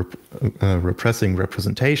it a repressing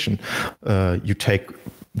representation, you take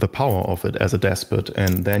the power of it as a despot,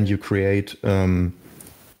 and then you create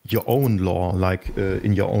your own law, like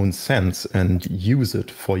in your own sense, and use it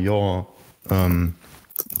for your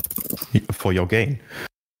gain.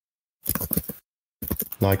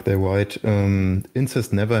 Like they write,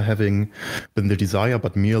 incest never having been the desire,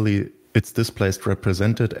 but merely its displaced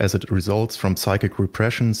represented as it results from psychic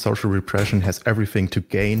repression. Social repression has everything to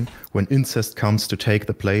gain when incest comes to take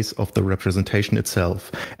the place of the representation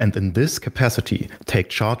itself, and in this capacity take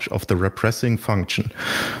charge of the repressing function.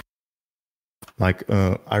 Like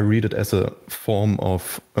I read it as a form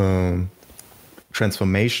of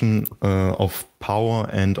transformation of power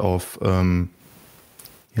and of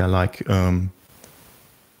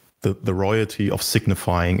the royalty of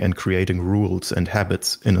signifying and creating rules and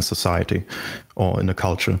habits in a society or in a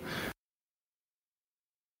culture.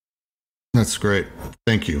 That's great.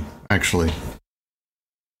 Thank you. Actually,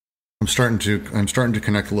 I'm starting to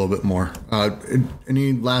connect a little bit more.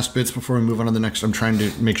 Any last bits before we move on to the next? I'm trying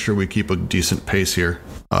to make sure we keep a decent pace here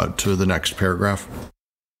to the next paragraph.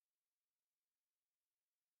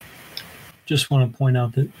 Just want to point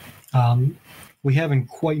out that we haven't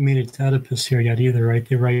quite made it to Oedipus here yet either, right?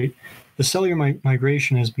 They write, the cellular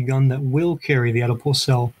migration has begun that will carry the Oedipal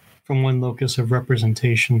cell from one locus of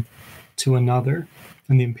representation to another.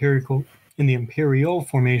 In the imperial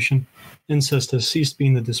formation, incest has ceased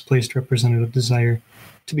being the displaced representative desire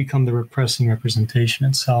to become the repressing representation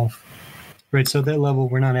itself. Right, so at that level,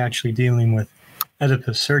 we're not actually dealing with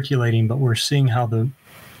Oedipus circulating, but we're seeing how the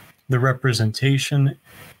representation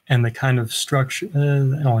and the kind of structure, I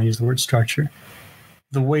don't want to use the word structure,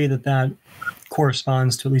 the way that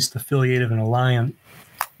corresponds to at least the filiative and alliant,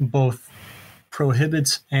 both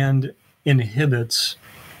prohibits and inhibits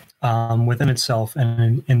within itself,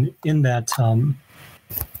 and in that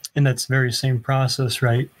very same process,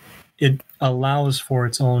 right? It allows for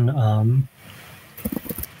its own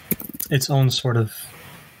sort of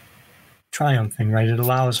triumphing, right? It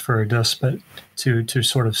allows for a despot to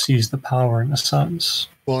sort of seize the power in a sense.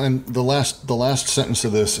 Well, and the last sentence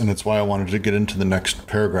of this, and it's why I wanted to get into the next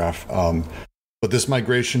paragraph. But this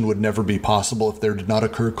migration would never be possible if there did not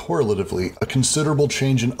occur correlatively a considerable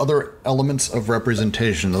change in other elements of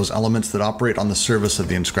representation, those elements that operate on the service of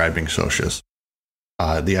the inscribing socius.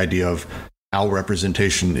 The idea of how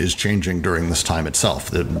representation is changing during this time itself,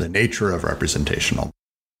 the nature of representation.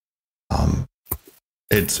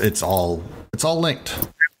 It's all linked.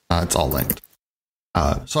 It's all linked.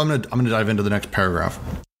 So I'm gonna dive into the next paragraph.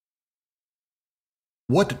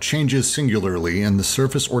 What changes singularly in the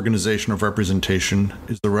surface organization of representation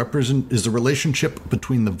is the relationship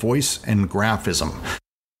between the voice and graphism.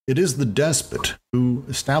 It is the despot who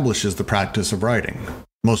establishes the practice of writing.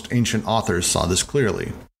 Most ancient authors saw this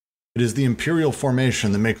clearly. It is the imperial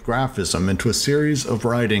formation that makes graphism into a series of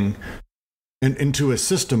writing and into a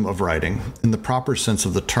system of writing in the proper sense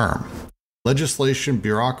of the term. Legislation,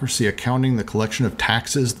 bureaucracy, accounting, the collection of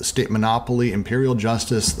taxes, the state monopoly, imperial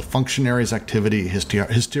justice, the functionary's activity,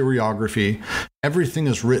 historiography, everything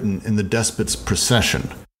is written in the despot's procession.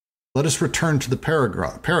 Let us return to the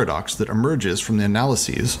paradox that emerges from the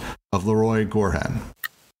analyses of Leroi-Gourhan.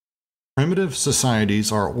 Primitive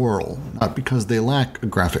societies are oral, not because they lack a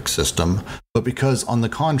graphic system, but because, on the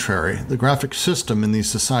contrary, the graphic system in these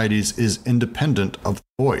societies is independent of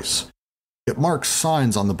the voice. It marks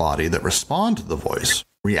signs on the body that respond to the voice,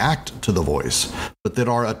 react to the voice, but that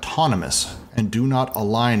are autonomous and do not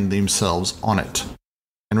align themselves on it.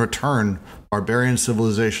 In return, barbarian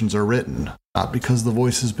civilizations are written, not because the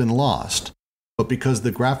voice has been lost, but because the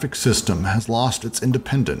graphic system has lost its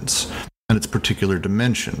independence and its particular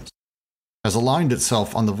dimensions, has aligned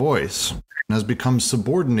itself on the voice, and has become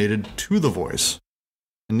subordinated to the voice,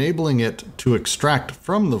 enabling it to extract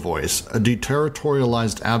from the voice a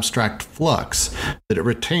deterritorialized abstract flux that it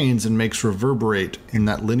retains and makes reverberate in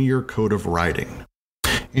that linear code of writing.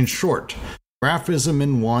 In short, graphism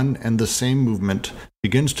in one and the same movement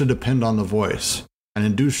begins to depend on the voice, and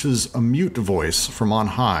induces a mute voice from on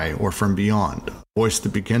high or from beyond, a voice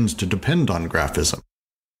that begins to depend on graphism.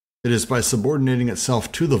 It is by subordinating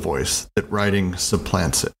itself to the voice that writing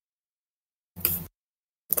supplants it.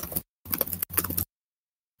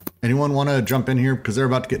 Anyone want to jump in here? Because they're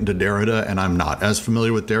about to get into Derrida, and I'm not as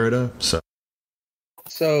familiar with Derrida.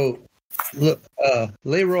 So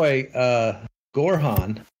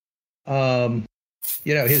Leroi-Gourhan,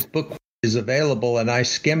 his book is available, and I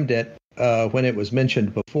skimmed it when it was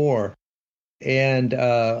mentioned before. And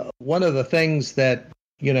one of the things that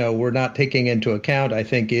we're not taking into account, I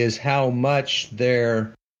think, is how much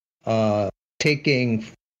they're taking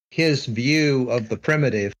his view of the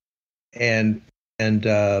primitive and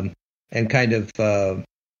kind of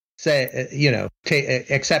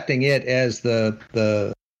accepting it as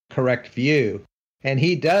the correct view. And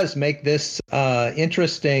he does make this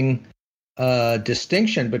interesting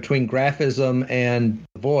distinction between graphism and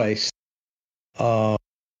voice, and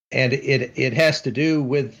it has to do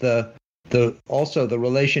with also the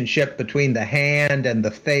relationship between the hand and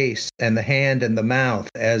the face, and the hand and the mouth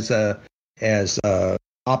as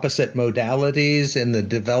opposite modalities in the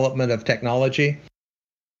development of technology.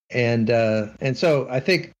 And so I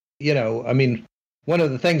think, one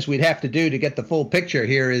of the things we'd have to do to get the full picture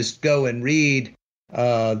here is go and read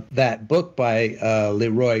that book by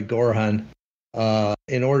Leroi-Gourhan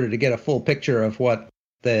in order to get a full picture of what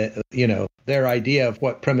their idea of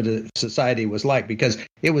what primitive society was like, because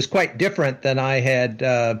it was quite different than I had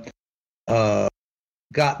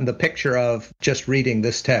gotten the picture of just reading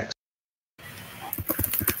this text.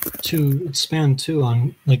 To expand too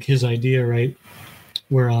on like his idea, right?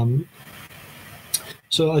 Where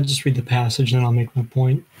so I'll just read the passage and then I'll make my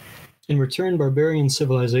point. In return, barbarian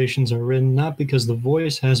civilizations are written not because the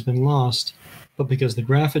voice has been lost, but because the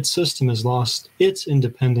graphic system has lost its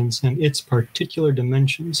independence and its particular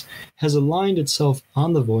dimensions, has aligned itself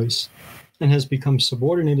on the voice, and has become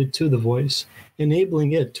subordinated to the voice,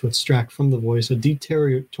 enabling it to extract from the voice a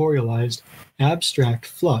deterritorialized, abstract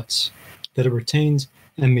flux that it retains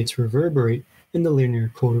and makes reverberate in the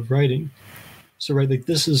linear code of writing. So, right, like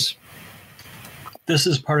this is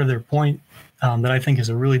part of their point that I think is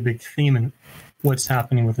a really big theme in what's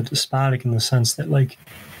happening with the despotic, in the sense that, like,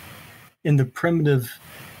 in the primitive,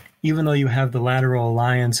 even though you have the lateral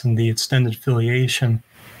alliance and the extended filiation,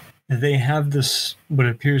 they have this, what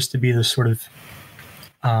appears to be this sort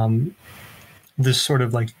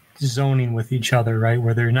of like zoning with each other, right,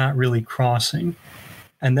 where they're not really crossing.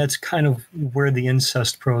 And that's kind of where the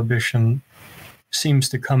incest prohibition seems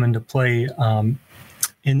to come into play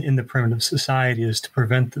in the primitive society, is to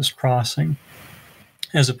prevent this crossing,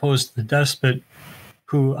 as opposed to the despot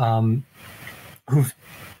who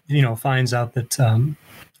finds out that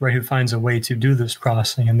who finds a way to do this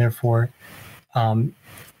crossing, and therefore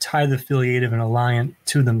tie the filiative and alliant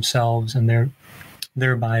to themselves, and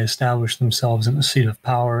thereby establish themselves in a seat of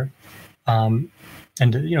power, and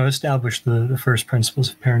establish the first principles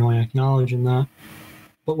of paranoiac knowledge in that.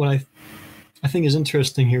 But what I think is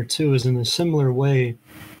interesting here too is, in a similar way,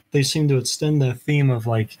 they seem to extend that theme of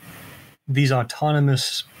like these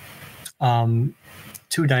autonomous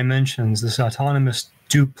two dimensions, this autonomous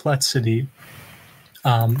duplexity,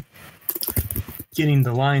 getting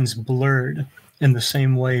the lines blurred in the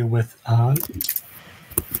same way with the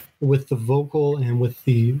vocal and with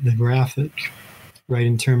the graphic, right?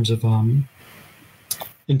 In terms of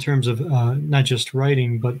not just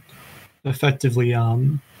writing, but effectively,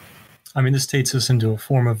 this takes us into a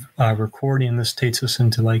form of recording. This takes us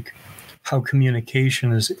into like how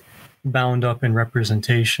communication is bound up in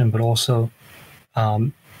representation, but also,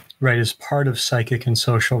 right, as part of psychic and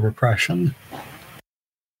social repression.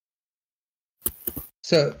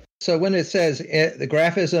 So when it says the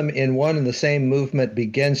graphism in one and the same movement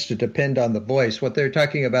begins to depend on the voice, what they're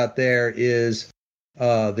talking about there is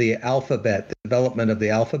the alphabet, the development of the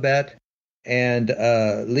alphabet. And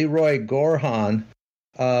Leroy Gorhan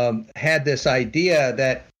had this idea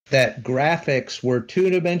that graphics were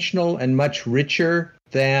two-dimensional and much richer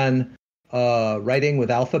than writing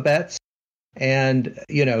with alphabets. And,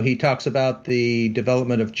 he talks about the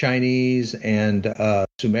development of Chinese and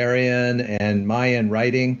Sumerian and Mayan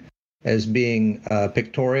writing as being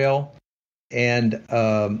pictorial. And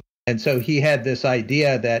so he had this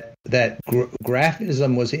idea that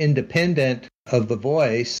graphism was independent of the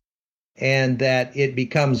voice, and that it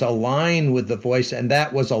becomes aligned with the voice, and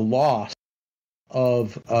that was a loss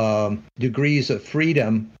of degrees of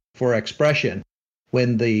freedom for expression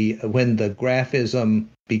when the graphism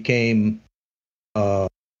became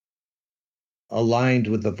aligned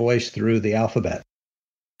with the voice through the alphabet.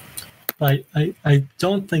 I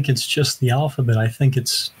don't think it's just the alphabet. I think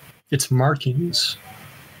it's markings.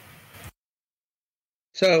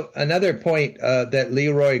 So another point that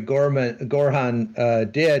Leroy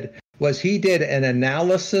Gorhan did was he did an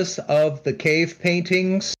analysis of the cave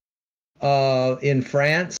paintings in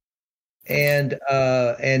France, and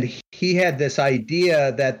he had this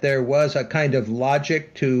idea that there was a kind of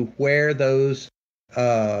logic to where those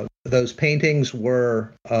paintings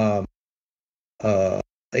were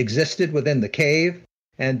existed within the cave,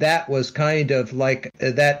 and that was kind of like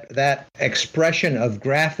that expression of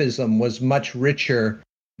graphism was much richer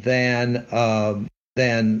than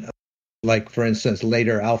like, for instance,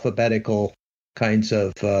 later alphabetical kinds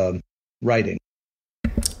of writing.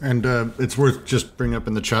 And it's worth just bringing up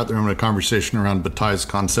in the chat, they're having a conversation around Bataille's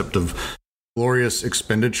concept of glorious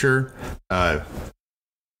expenditure.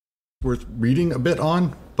 Worth reading a bit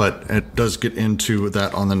on, but it does get into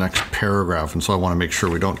that on the next paragraph. And so I want to make sure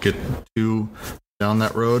we don't get too down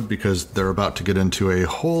that road, because they're about to get into a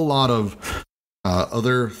whole lot of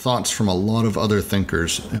other thoughts from a lot of other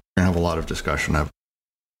thinkers. We're going to have a lot of discussion.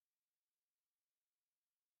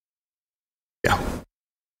 Yeah.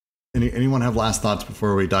 Anyone have last thoughts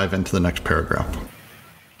before we dive into the next paragraph?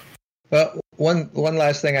 Well, one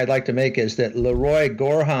last thing I'd like to make is that Leroy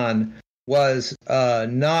Gorhan was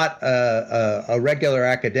not a regular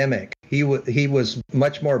academic. He was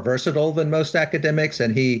much more versatile than most academics,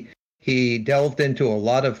 and he delved into a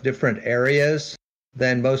lot of different areas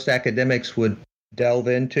than most academics would delve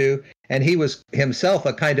into. And he was himself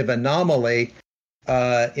a kind of anomaly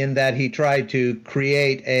in that he tried to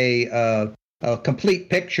create a complete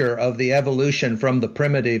picture of the evolution from the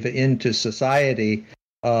primitive into society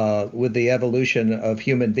with the evolution of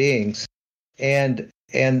human beings. And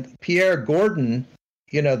Pierre Gordon,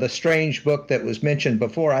 the strange book that was mentioned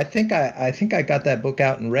before, I think I got that book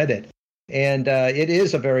out and read it. And it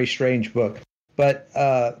is a very strange book. But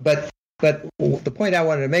the point I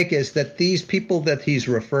wanted to make is that these people that he's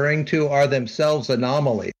referring to are themselves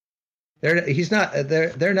anomalies.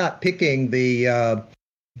 They're not picking the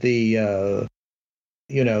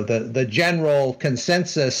general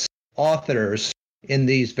consensus authors in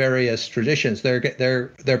these various traditions.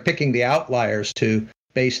 They're picking the outliers to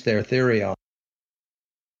base their theory on.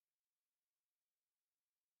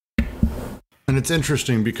 And it's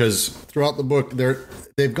interesting because throughout the book,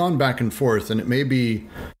 they've gone back and forth, and it may be.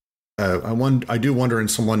 I do wonder, and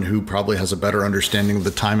someone who probably has a better understanding of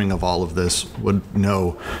the timing of all of this would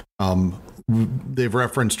know. They've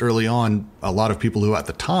referenced early on a lot of people who at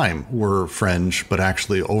the time were fringe, but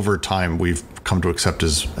actually over time we've come to accept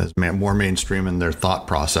as more mainstream in their thought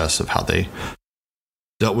process of how they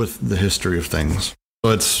dealt with the history of things.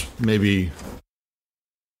 So it's maybe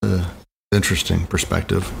an interesting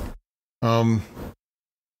perspective. All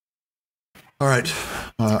right.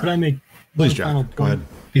 Could I make please, Jack, go ahead.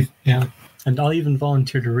 Yeah. And I'll even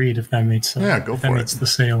volunteer to read if that makes sense. Yeah, go for it. That makes the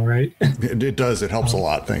sale, right? It does. It helps a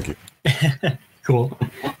lot. Thank you. Cool.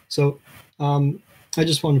 So I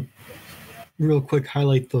just want to real quick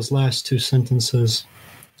highlight those last two sentences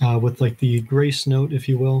with like the grace note, if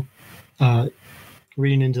you will,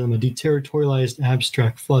 reading into them. A deterritorialized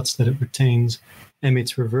abstract flux that it retains and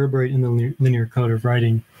makes reverberate in the linear code of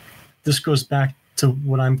writing. This goes back to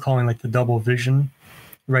what I'm calling like the double vision,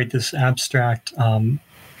 right? This abstract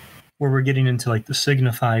where we're getting into like the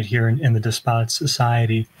signified here in the despotic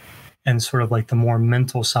society and sort of like the more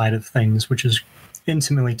mental side of things, which is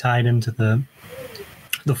intimately tied into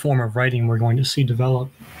the form of writing we're going to see develop.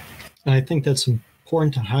 And I think that's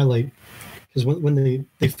important to highlight because when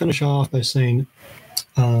they finish off by saying,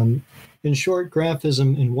 in short,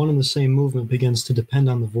 graphism in one and the same movement begins to depend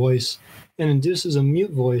on the voice and induces a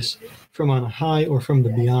mute voice from on high or from the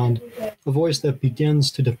beyond, a voice that begins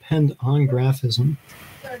to depend on graphism.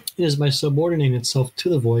 It is by subordinating itself to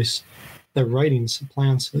the voice that writing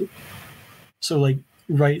supplants it. So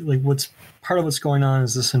what's part of what's going on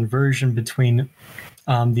is this inversion between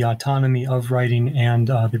the autonomy of writing and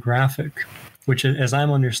the graphic, which, as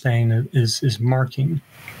I'm understanding, is marking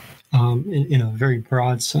in a very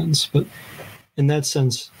broad sense. But in that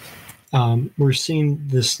sense, we're seeing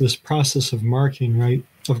this process of marking, right,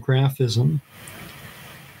 of graphism.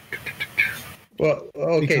 Well,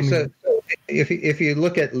 okay, so if you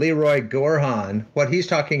look at Leroy Gourhan, what he's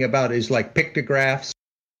talking about is like pictographs,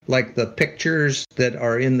 like the pictures that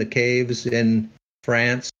are in the caves in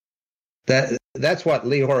France. That's what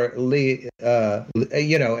and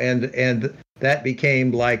that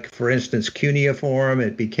became, like, for instance, cuneiform.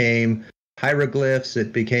 It became hieroglyphs.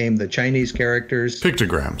 It became the Chinese characters.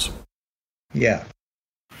 Pictograms. Yeah.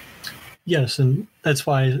 Yes, and that's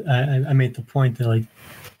why I made the point that, like,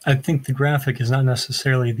 I think the graphic is not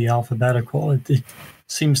necessarily the alphabetical. It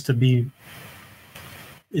seems to be.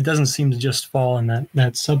 It doesn't seem to just fall in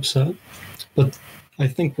that subset. But I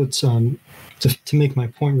think what's to make my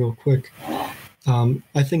point real quick,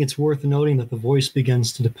 I think it's worth noting that the voice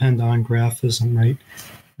begins to depend on graphism, right?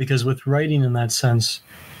 Because with writing in that sense,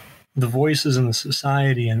 the voices in the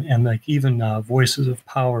society and like even voices of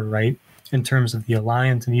power, right, in terms of the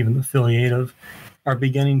alliance and even the affiliative, are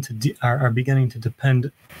beginning to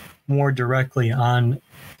depend more directly on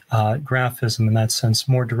graphism in that sense,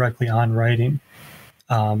 more directly on writing,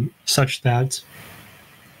 such that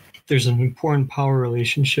there's an important power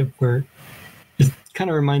relationship where it kind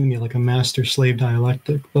of reminded me of like a master-slave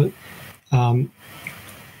dialectic, but it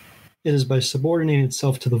is by subordinating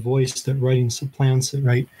itself to the voice that writing supplants it,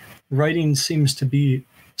 right? Writing seems to be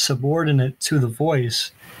subordinate to the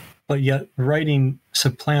voice, but yet writing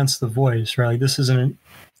supplants the voice, right? Like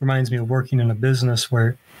reminds me of working in a business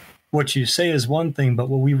where what you say is one thing, but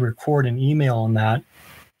what we record and email on that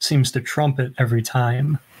seems to trump it every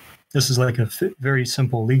time. This is like a very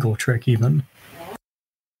simple legal trick even.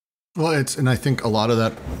 Well, and I think a lot of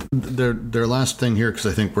that, their last thing here, because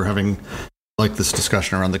I think we're having like this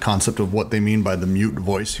discussion around the concept of what they mean by the mute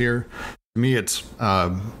voice here. To me, it's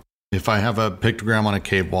if I have a pictogram on a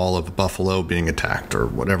cave wall of a buffalo being attacked or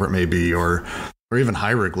whatever it may be, or even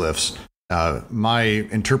hieroglyphs, my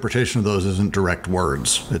interpretation of those isn't direct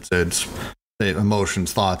words. It's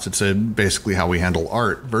emotions, thoughts. It's basically how we handle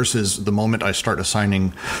art, versus the moment I start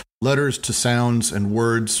assigning letters to sounds and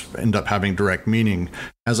words end up having direct meaning.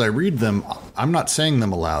 As I read them, I'm not saying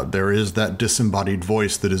them aloud. There is that disembodied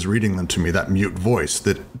voice that is reading them to me, that mute voice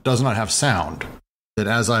that does not have sound. That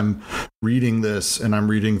as I'm reading this, and I'm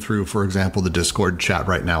reading through, for example, the Discord chat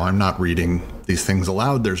right now, I'm not reading these things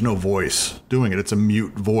aloud. There's no voice doing it. It's a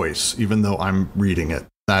mute voice, even though I'm reading it.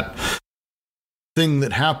 That thing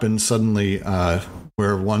that happened suddenly,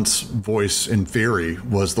 where once voice in theory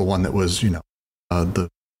was the one that was, the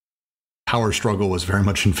power struggle was very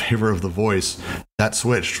much in favor of the voice, that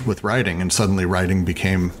switched with writing, and suddenly writing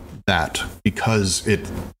became that because it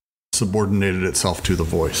subordinated itself to the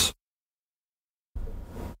voice.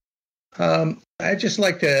 I'd just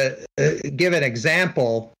like to give an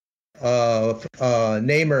example of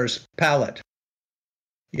Namer's palette.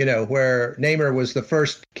 Where Namer was the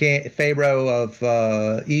first pharaoh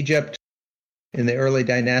of Egypt in the early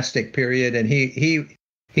dynastic period, and he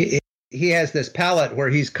has this palette where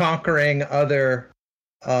he's conquering other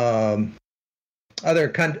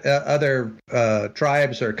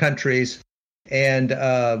tribes or countries, and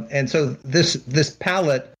so this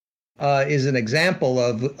palette is an example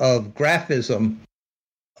of graphism,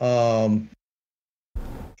 of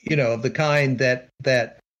the kind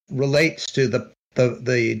that relates to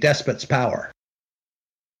the despot's power.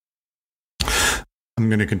 I'm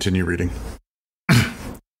going to continue reading.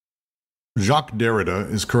 Jacques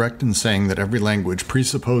Derrida is correct in saying that every language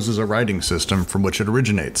presupposes a writing system from which it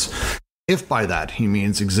originates, if by that he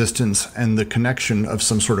means existence and the connection of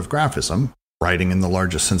some sort of graphism, writing in the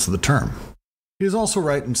largest sense of the term. He is also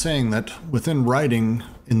right in saying that, within writing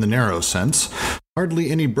in the narrow sense, hardly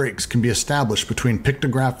any breaks can be established between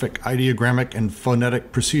pictographic, ideogrammic, and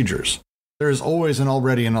phonetic procedures. There is always and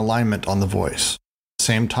already an alignment on the voice, at the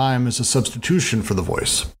same time as a substitution for the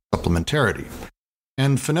voice, supplementarity.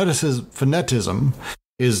 And phonetism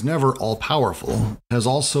is never all-powerful, it has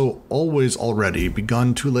also always already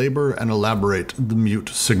begun to labor and elaborate the mute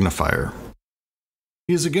signifier.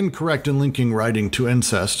 He is again correct in linking writing to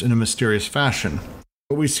incest in a mysterious fashion,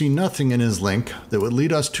 but we see nothing in his link that would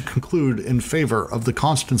lead us to conclude in favor of the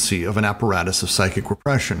constancy of an apparatus of psychic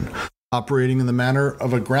repression, operating in the manner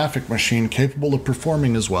of a graphic machine capable of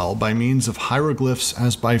performing as well by means of hieroglyphs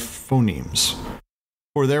as by phonemes.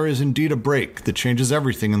 For there is indeed a break that changes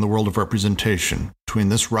everything in the world of representation, between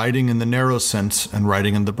this writing in the narrow sense and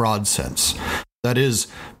writing in the broad sense. That is,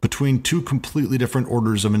 between two completely different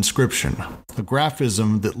orders of inscription. A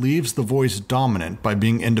graphism that leaves the voice dominant by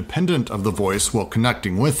being independent of the voice while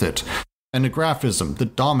connecting with it, and a graphism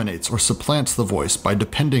that dominates or supplants the voice by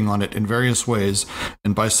depending on it in various ways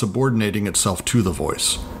and by subordinating itself to the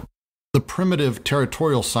voice. The primitive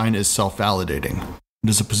territorial sign is self-validating. It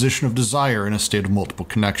is a position of desire in a state of multiple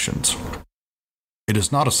connections. It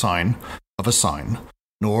is not a sign of a sign,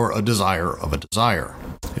 nor a desire of a desire.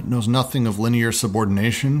 It knows nothing of linear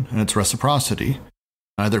subordination and its reciprocity,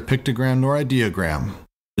 neither pictogram nor ideogram.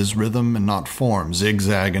 It is rhythm and not form,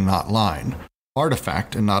 zigzag and not line,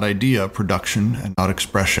 artifact and not idea, production and not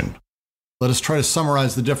expression. Let us try to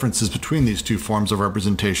summarize the differences between these two forms of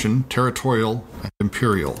representation, territorial and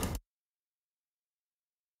imperial.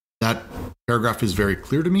 That paragraph is very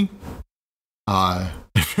clear to me.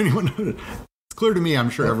 If anyone, it's clear to me,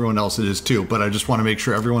 I'm sure everyone else it is too, but I just want to make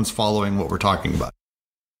sure everyone's following what we're talking about.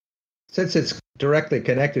 Since it's directly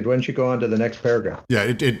connected, why don't you go on to the next paragraph? Yeah,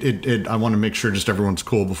 I want to make sure just everyone's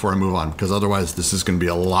cool before I move on, because otherwise this is going to be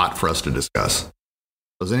a lot for us to discuss.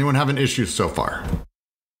 Does anyone have an issue so far?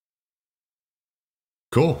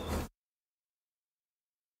 Cool.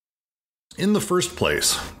 In the first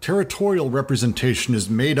place, territorial representation is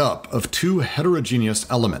made up of two heterogeneous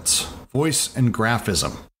elements, voice and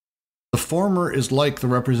graphism. The former is like the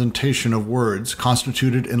representation of words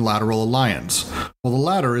constituted in lateral alliance, while the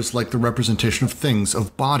latter is like the representation of things,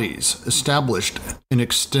 of bodies, established in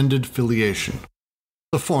extended filiation.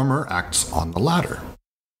 The former acts on the latter,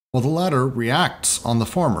 while the latter reacts on the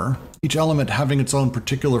former, each element having its own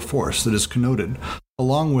particular force that is connoted,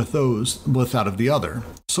 along with that of the other,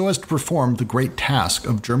 so as to perform the great task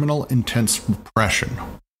of germinal intense repression.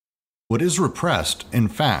 What is repressed, in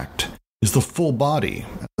fact, is the full body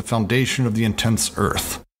at the foundation of the intense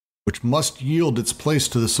earth, which must yield its place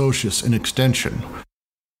to the socius in extension,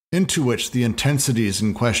 into which the intensities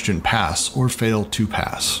in question pass or fail to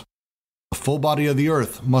pass. The full body of the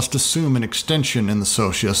earth must assume an extension in the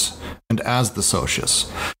socius and as the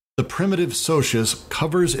socius. The primitive socius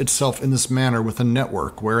covers itself in this manner with a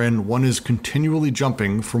network wherein one is continually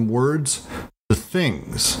jumping from words to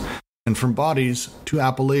things and from bodies to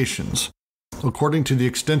appellations, according to the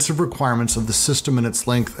extensive requirements of the system in its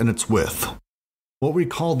length and its width. What we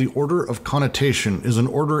call the order of connotation is an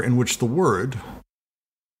order in which the word,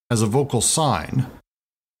 as a vocal sign,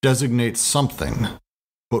 designates something,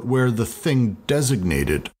 but where the thing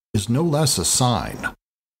designated is no less a sign,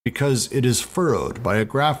 because it is furrowed by a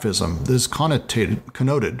graphism that is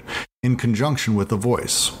connoted in conjunction with the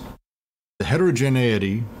voice. The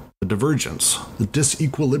heterogeneity, the divergence, the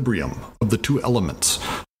disequilibrium of the two elements,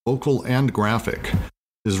 vocal and graphic,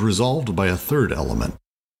 is resolved by a third element,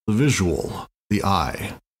 the visual, the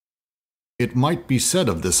eye. It might be said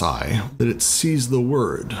of this eye that it sees the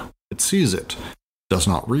word, it sees it, does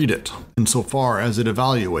not read it, insofar as it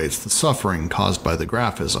evaluates the suffering caused by the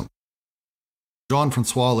graphism.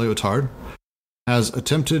 Jean-Francois Lyotard has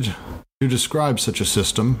attempted to describe such a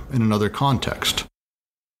system in another context,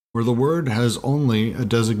 where the word has only a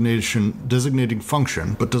designating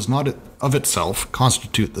function, but does not of itself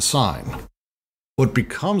constitute the sign. What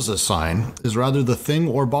becomes a sign is rather the thing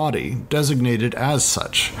or body designated as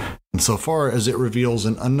such, insofar as it reveals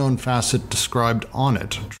an unknown facet described on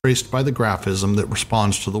it, traced by the graphism that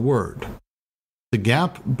responds to the word. The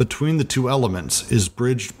gap between the two elements is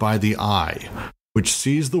bridged by the eye, which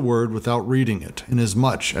sees the word without reading it,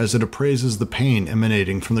 inasmuch as it appraises the pain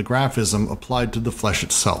emanating from the graphism applied to the flesh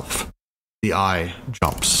itself. The eye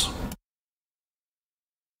jumps.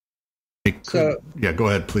 Yeah, go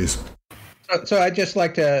ahead, please. So I'd just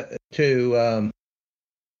like to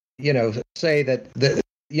say that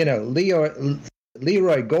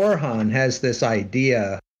Leroy Gorhan has this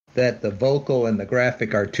idea that the vocal and the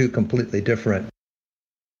graphic are two completely different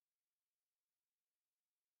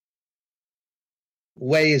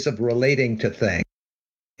ways of relating to things.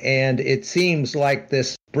 And it seems like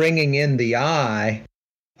this bringing in the eye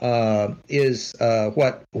is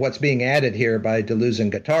what's being added here by Deleuze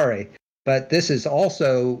and Guattari. But this is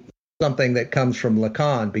also something that comes from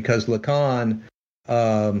Lacan, because Lacan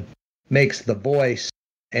makes the voice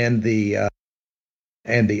and the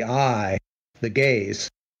eye, the gaze,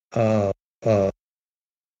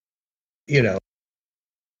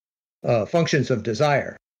 functions of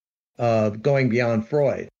desire, going beyond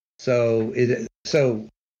Freud. So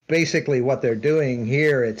basically what they're doing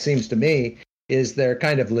here, it seems to me, is they're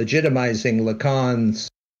kind of legitimizing Lacan's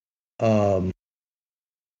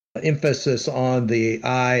emphasis on the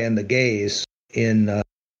eye and the gaze in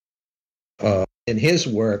his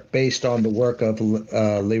work, based on the work of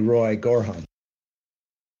Leroy Gorhan.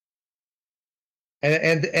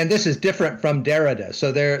 And this is different from Derrida.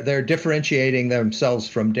 So they're differentiating themselves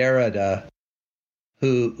from Derrida,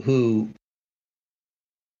 who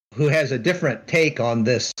has a different take on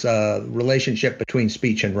this relationship between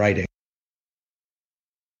speech and writing.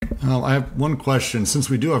 I have one question, since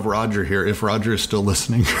we do have Roger here, if Roger is still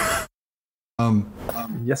listening.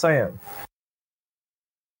 Yes, I am.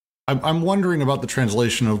 I'm wondering about the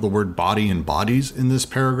translation of the word body and bodies in this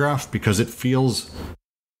paragraph, because it feels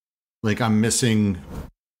like I'm missing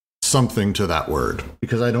something to that word,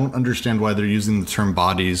 because I don't understand why they're using the term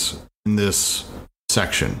bodies in this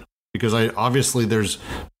section. Because obviously there's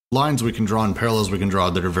lines we can draw and parallels we can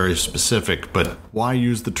draw that are very specific, but why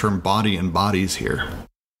use the term body and bodies here?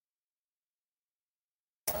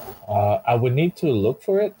 I would need to look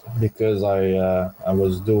for it, because I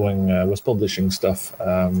was publishing stuff.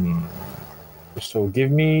 So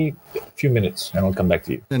give me a few minutes and I'll come back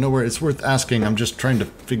to you. No worries, it's worth asking. I'm just trying to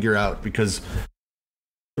figure out, because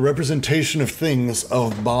the representation of things,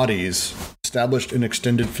 of bodies, established in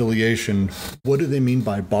extended filiation, what do they mean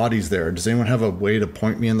by bodies there? Does anyone have a way to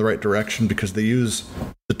point me in the right direction? Because they use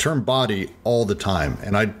the term body all the time,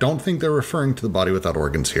 and I don't think they're referring to the body without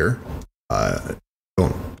organs here. I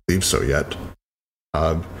don't believe so yet.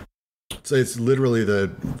 So it's literally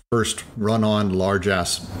the first run-on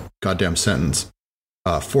large-ass goddamn sentence.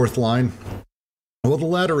 Fourth line. Well, the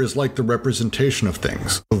latter is like the representation of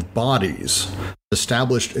things, of bodies,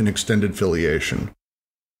 established in extended filiation.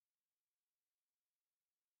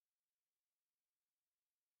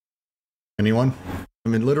 Anyone? I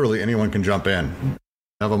mean, literally anyone can jump in.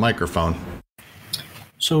 Have a microphone.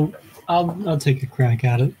 So I'll take a crack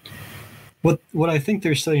at it. What I think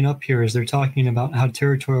they're setting up here is they're talking about how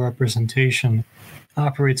territorial representation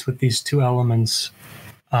operates with these two elements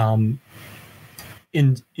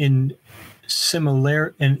in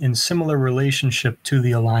similar relationship to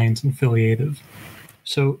the alliance and filiative.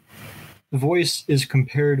 So the voice is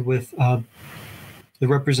compared with the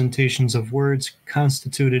representations of words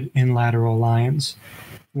constituted in lateral alliance,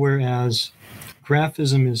 whereas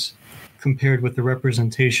graphism is compared with the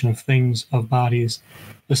representation of things, of bodies,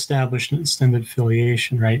 established in extended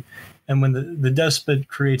filiation, right? And when the despot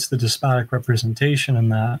creates the despotic representation in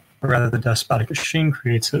that, or rather the despotic machine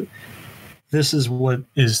creates it, this is what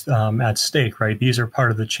is at stake, right? These are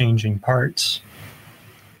part of the changing parts.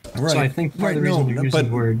 Right. So I think part of the reason you're using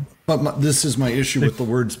the word... But this is my issue with the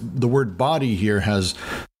words. The word body here has...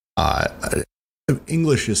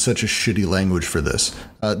 English is such a shitty language for this.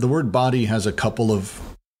 The word body has a couple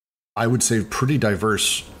of, I would say, pretty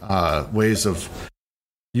diverse ways of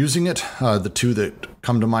using it. The two that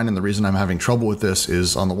come to mind, and the reason I'm having trouble with this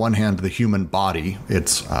is, on the one hand, the human body.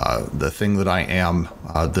 It's the thing that I am,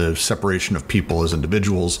 the separation of people as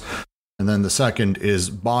individuals. And then the second is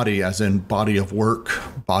body, as in body of work,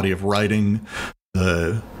 body of writing,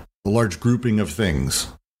 the large grouping of things.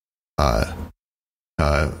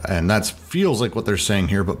 And that feels like what they're saying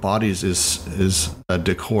here, but bodies is a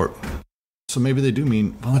decor. So maybe they do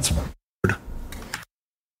mean, well, that's weird.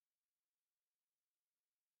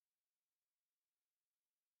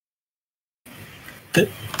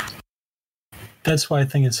 That's why I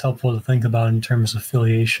think it's helpful to think about in terms of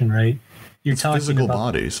affiliation, right? You're It's talking physical about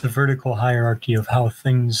bodies. the vertical hierarchy of how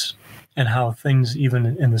things, even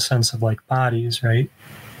in the sense of like bodies, right,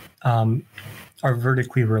 are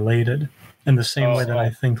vertically related. In the same way that I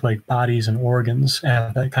think like bodies and organs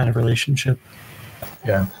have that kind of relationship.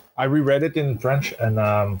 Yeah, I reread it in French, and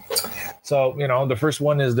so the first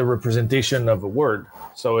one is the representation of a word,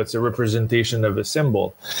 so it's a representation of a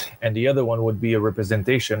symbol, and the other one would be a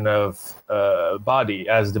representation of body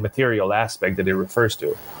as the material aspect that it refers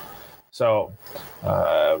to. So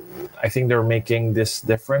I think they're making this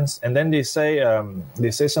difference, and then they say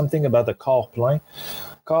something about the corps plein.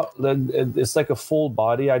 It's like a full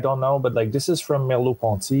body. I don't know, but like this is from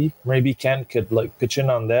Merleau-Ponty. Maybe Ken could like pitch in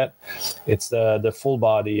on that. It's the full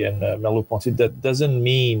body, and Merleau-Ponty, that doesn't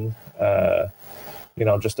mean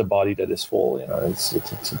just a body that is full.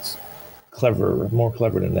 It's clever, more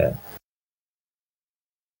clever than that.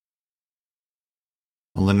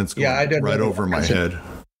 Well, then it's going right over my head.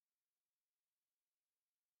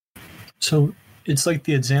 So it's like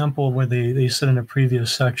the example where they said in a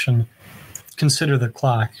previous section, consider the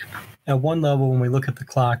clock. At one level, when we look at the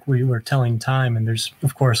clock, we were telling time, and there's,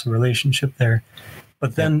 of course, a relationship there.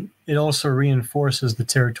 But then it also reinforces the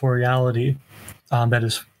territoriality that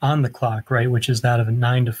is on the clock, right, which is that of a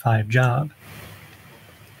 9-to-5 job.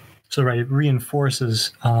 So, right, it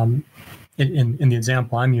reinforces, in the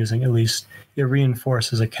example I'm using at least, it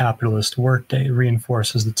reinforces a capitalist workday. It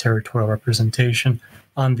reinforces the territorial representation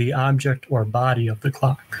on the object or body of the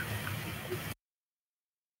clock.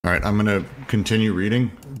 All right, I'm going to continue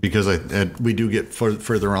reading because we do get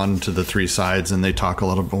further on to the three sides, and they talk a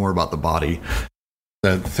little more about the body.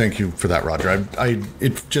 Thank you for that, Roger.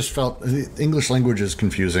 It just felt the English language is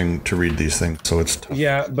confusing to read these things, so it's tough.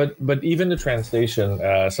 Yeah, but even the translation,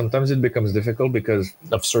 sometimes it becomes difficult because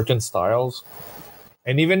of certain styles.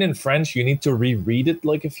 And even in French, you need to reread it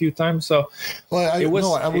like a few times. So, I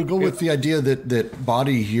would go with the idea that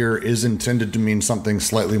body here is intended to mean something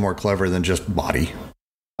slightly more clever than just body.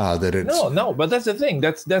 That it's no, but that's the thing.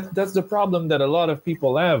 That's the problem that a lot of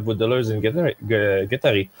people have with Deleuze and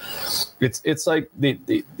Guattari. It's like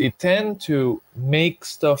they tend to make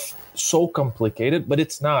stuff so complicated, but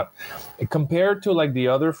it's not. Compared to like the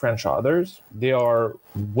other French authors, they are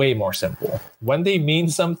way more simple. When they mean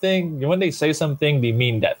something, when they say something, they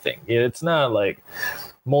mean that thing. It's not like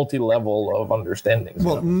multi-level of understanding.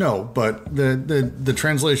 Well, no, but the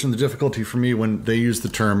translation, the difficulty for me when they use the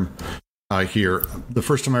term here, the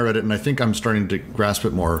first time I read it, and I think I'm starting to grasp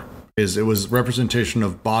it more, is it was representation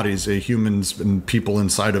of bodies, humans and people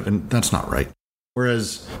inside of, and that's not right.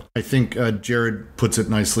 Whereas I think Jared puts it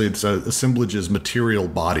nicely, it's assemblages, material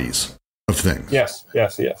bodies of things. Yes.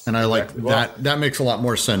 And I like that. That makes a lot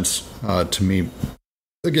more sense to me.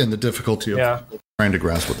 Again, the difficulty of trying to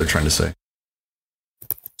grasp what they're trying to say.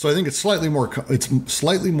 So I think it's slightly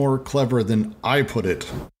more clever than I put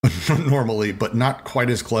it normally, but not quite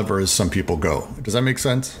as clever as some people go. Does that make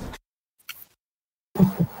sense?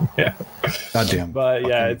 Yeah. Goddamn. But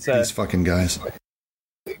yeah, it's these fucking guys.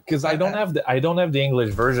 Because I don't have the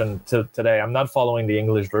English version today. I'm not following the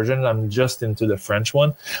English version. I'm just into the French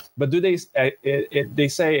one. But do they say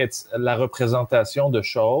it's la représentation de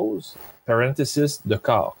choses, parenthesis, de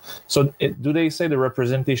corps. So do they say the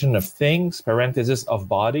representation of things, parenthesis, of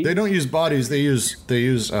body? They don't use bodies. They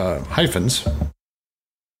use hyphens,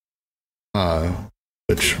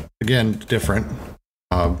 which again different.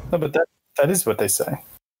 No, but that is what they say.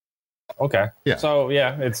 Okay. Yeah. So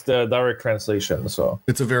yeah, it's the direct translation. So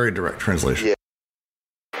it's a very direct translation. Yeah.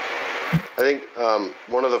 I think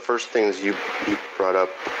one of the first things you brought up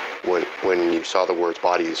when you saw the words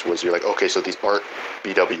bodies was you're like, okay, so these aren't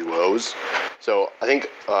BWOs. So I think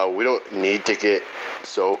we don't need to get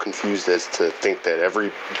so confused as to think that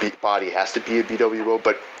every body has to be a BWO.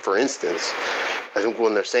 But for instance, I think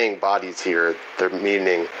when they're saying bodies here, they're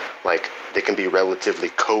meaning like they can be relatively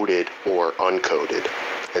coded or uncoded.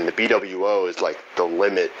 And the BWO is like the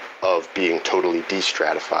limit of being totally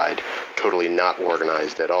destratified, totally not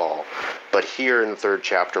organized at all. But here in the third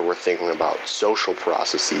chapter, we're thinking about social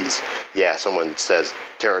processes. Yeah, someone says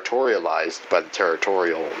territorialized by the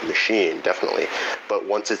territorial machine, definitely. But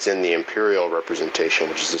once it's in the imperial representation,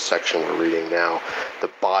 which is the section we're reading now, the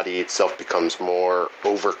body itself becomes more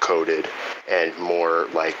overcoded and more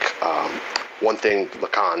like one thing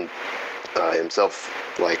Lacan himself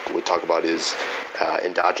would talk about is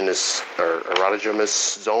endogenous or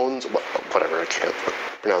erogenous zones, whatever, I can't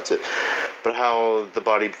pronounce it, but how the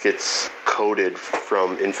body gets coded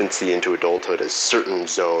from infancy into adulthood as certain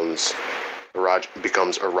zones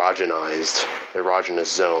becomes erogenous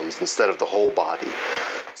zones instead of the whole body.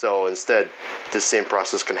 So instead, this same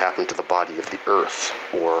process can happen to the body of the earth,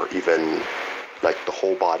 or even like the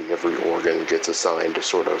whole body, every organ gets assigned to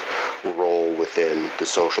sort of role within the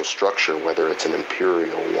social structure, whether it's an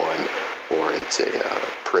imperial one or it's a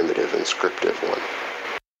primitive inscriptive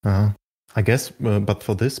one. I guess, but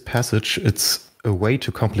for this passage, it's a way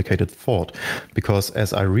too complicated thought, because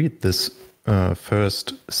as I read this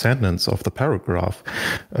first sentence of the paragraph,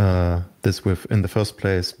 this with in the first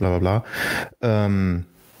place, blah, blah, blah,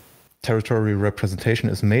 territory representation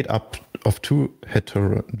is made up of two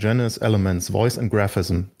heterogeneous elements, voice and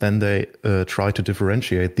graphism. Then they try to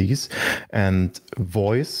differentiate these, and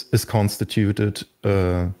voice is constituted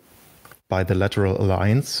by the lateral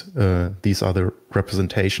alliance. These are the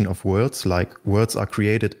representation of words, like words are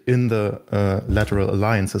created in the lateral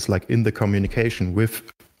alliances, like in the communication with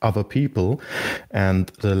other people, and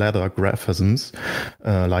the latter graphisms,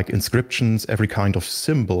 like inscriptions, every kind of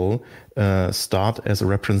symbol, start as a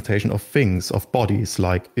representation of things, of bodies,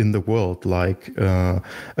 like in the world, like a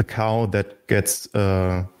cow that gets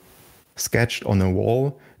sketched on a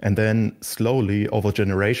wall and then slowly over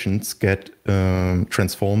generations get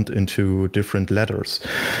transformed into different letters.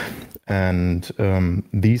 And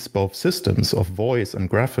these both systems of voice and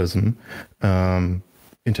graphism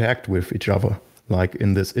interact with each other, like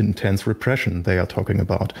in this intense repression they are talking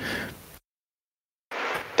about.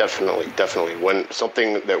 Definitely. When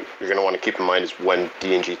something that you're going to want to keep in mind is when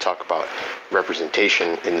D&G talk about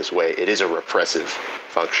representation in this way, it is a repressive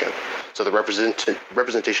function. So the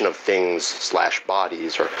representation of things /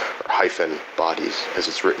 bodies or hyphen bodies, as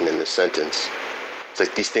it's written in this sentence, it's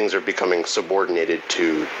like these things are becoming subordinated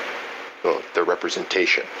to their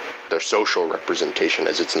representation, their social representation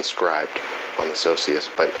as it's inscribed on the socius.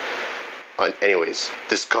 But anyways,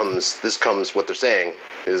 this comes what they're saying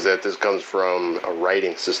is that this comes from a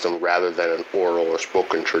writing system rather than an oral or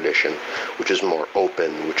spoken tradition, which is more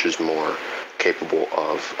open, which is more capable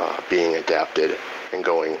of being adapted and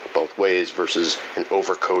going both ways, versus an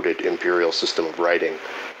overcoded imperial system of writing,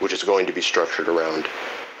 which is going to be structured around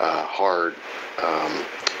hard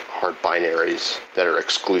binaries that are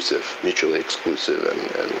exclusive, mutually exclusive,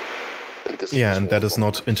 and this. Yeah, and that is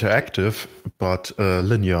not interactive, but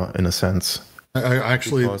linear in a sense. I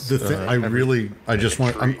actually, because, I'm going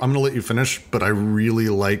to let you finish, but I really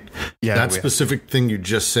like that specific thing you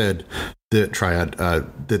just said, that Triad,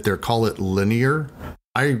 that they call it linear.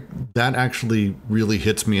 That actually really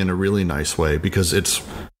hits me in a really nice way, because it's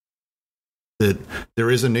that there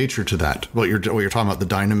is a nature to that. What you're talking about, the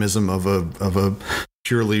dynamism of a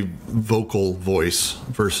purely vocal voice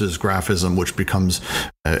versus graphism, which becomes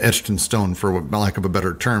etched in stone, for lack of a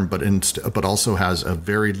better term, but also has a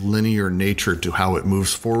very linear nature to how it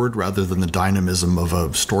moves forward, rather than the dynamism of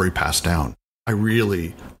a story passed down. I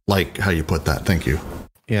really like how you put that. Thank you.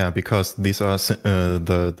 Yeah, because these are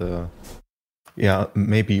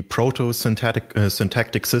maybe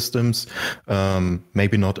syntactic systems,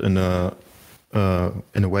 maybe not in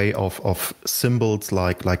a way of symbols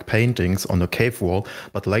like paintings on a cave wall,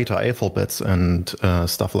 but later alphabets and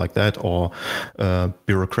stuff like that, or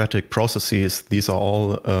bureaucratic processes. These are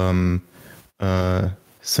all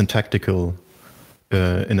syntactical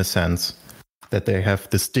in a sense, that they have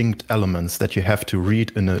distinct elements that you have to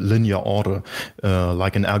read in a linear order,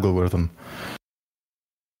 like an algorithm.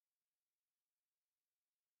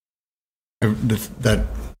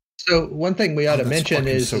 So one thing we ought to mention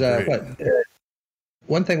is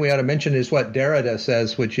what Derrida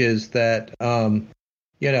says, which is that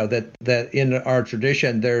that in our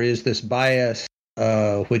tradition there is this bias,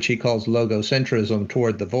 which he calls logocentrism,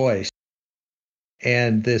 toward the voice,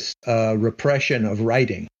 and this repression of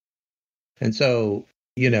writing. And so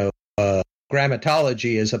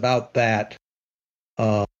grammatology is about that.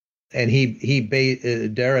 And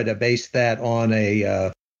Derrida based that on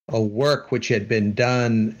a work which had been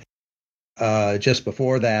done just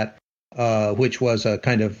before that, which was a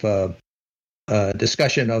kind of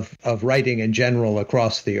discussion of writing in general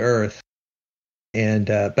across the earth. And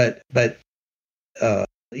but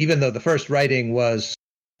even though the first writing was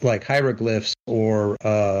like hieroglyphs or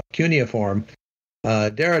cuneiform,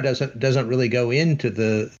 Derrida doesn't really go into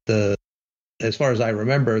the as far as I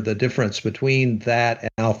remember, the difference between that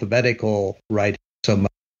and alphabetical writing so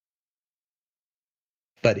much.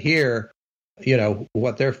 But here,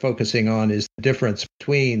 what they're focusing on is the difference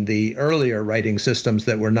between the earlier writing systems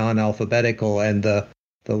that were non-alphabetical and the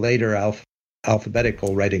later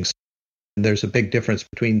alphabetical writing systems. And there's a big difference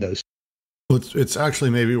between those. Well, it's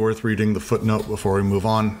actually maybe worth reading the footnote before we move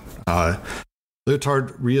on.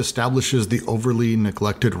 Lyotard reestablishes the overly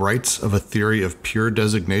neglected rights of a theory of pure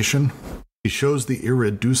designation. He shows the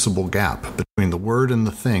irreducible gap between the word and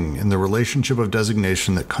the thing in the relationship of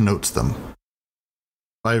designation that connotes them.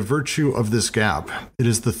 By virtue of this gap, it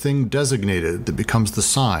is the thing designated that becomes the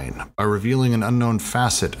sign by revealing an unknown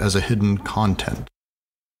facet as a hidden content.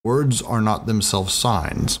 Words are not themselves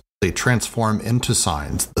signs. They transform into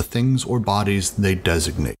signs the things or bodies they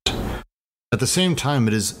designate. At the same time,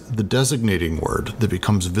 it is the designating word that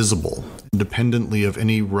becomes visible, independently of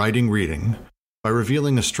any writing reading, by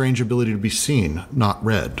revealing a strange ability to be seen, not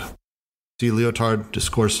read. See Lyotard,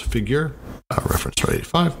 Discourse Figure, reference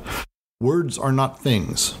 85. Words are not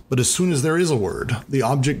things, but as soon as there is a word, the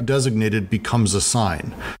object designated becomes a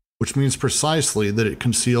sign, which means precisely that it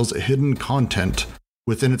conceals a hidden content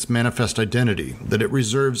within its manifest identity, that it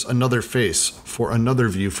reserves another face for another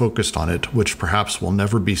view focused on it, which perhaps will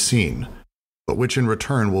never be seen, but which in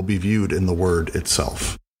return will be viewed in the word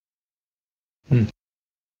itself.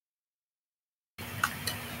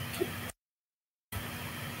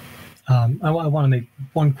 I want to make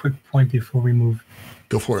one quick point before we move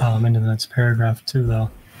Go for it. Into the next paragraph too,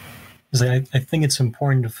 though. Is I think it's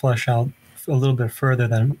important to flesh out a little bit further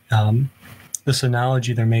that this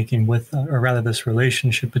analogy they're making with, or rather this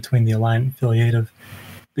relationship between the aligned and affiliative,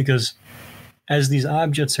 because as these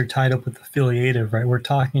objects are tied up with affiliative, right, we're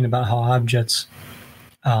talking about how objects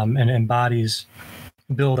and bodies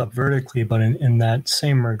build up vertically, but in that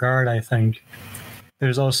same regard, I think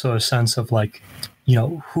there's also a sense of like,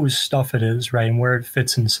 whose stuff it is, right, and where it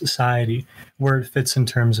fits in society, where it fits in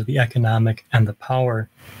terms of the economic and the power,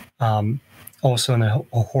 also in a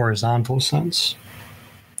horizontal sense.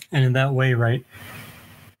 And in that way, right,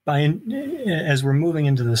 as we're moving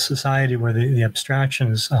into the society where the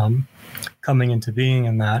abstraction is coming into being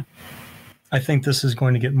in that, I think this is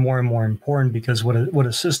going to get more and more important, because what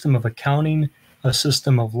a system of accounting, a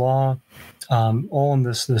system of law, all in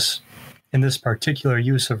this particular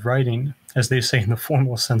use of writing, as they say in the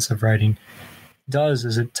formal sense of writing, does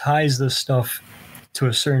is it ties this stuff to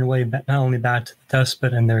a certain way, not only back to the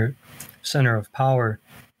despot and their center of power,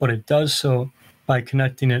 but it does so by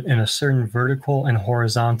connecting it in a certain vertical and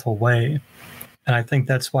horizontal way. And I think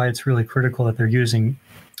that's why it's really critical that they're using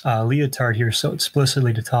Lyotard here so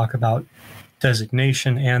explicitly to talk about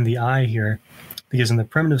designation and the I here, because in the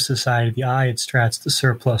primitive society, the I extracts the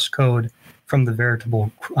surplus code from the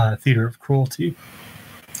veritable theater of cruelty.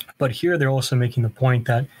 But here they're also making the point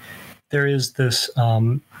that there is this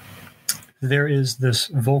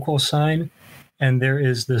vocal sign and there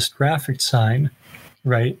is this graphic sign,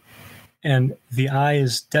 right? And the I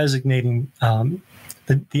is designating,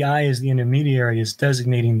 the I as the intermediary is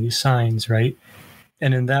designating these signs, right?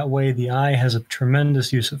 And in that way, the I has a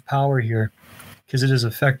tremendous use of power here, because it is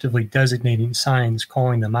effectively designating signs,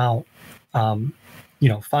 calling them out,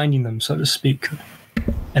 finding them, so to speak.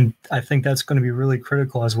 And I think that's going to be really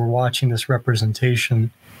critical as we're watching this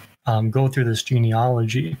representation go through this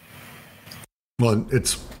genealogy. Well,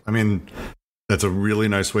 that's a really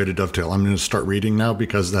nice way to dovetail. I'm going to start reading now,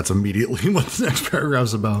 because that's immediately what the next paragraph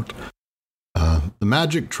is about. The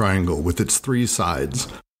magic triangle with its three sides,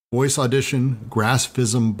 voice audition,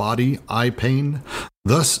 graphism, body, eye pain,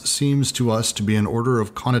 thus seems to us to be an order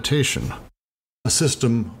of connotation. A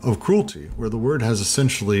system of cruelty, where the word has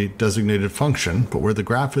essentially designated function, but where the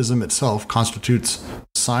graphism itself constitutes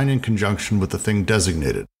sign in conjunction with the thing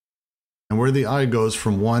designated, and where the eye goes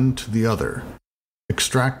from one to the other,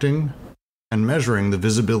 extracting and measuring the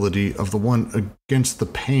visibility of the one against the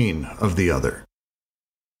pain of the other.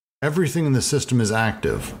 Everything in the system is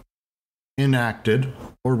active, enacted,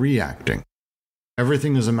 or reacting.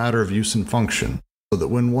 Everything is a matter of use and function, so that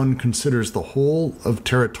when one considers the whole of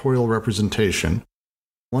territorial representation,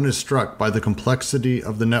 one is struck by the complexity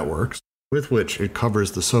of the networks with which it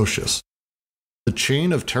covers the socius. The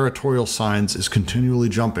chain of territorial signs is continually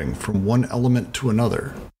jumping from one element to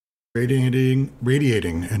another, radiating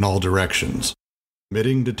in all directions,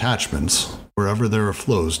 emitting detachments wherever there are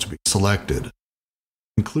flows to be selected,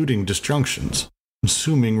 including disjunctions,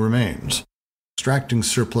 consuming remains, extracting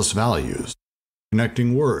surplus values,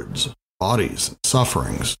 connecting words, bodies,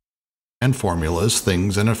 sufferings, and formulas,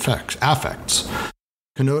 things, and affects,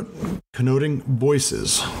 connoting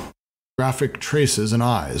voices, graphic traces, and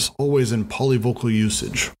eyes, always in polyvocal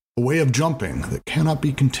usage, a way of jumping that cannot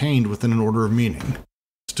be contained within an order of meaning,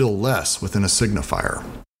 still less within a signifier.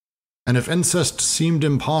 And if incest seemed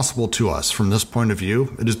impossible to us from this point of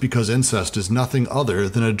view, it is because incest is nothing other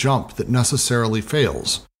than a jump that necessarily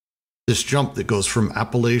fails. This jump that goes from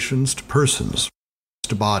appellations to persons,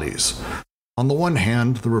 to bodies. On the one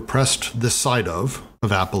hand, the repressed this side of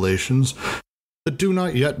appellations that do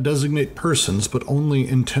not yet designate persons, but only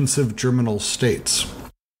intensive germinal states.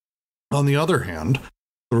 On the other hand,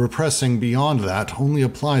 the repressing beyond that only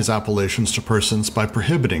applies appellations to persons by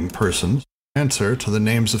prohibiting persons answer to the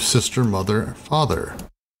names of sister, mother, father.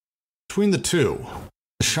 Between the two,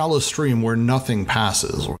 the shallow stream where nothing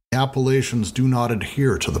passes, where the appellations do not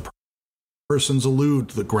adhere to the persons elude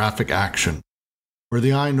the graphic action, where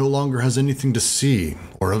the eye no longer has anything to see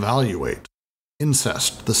or evaluate.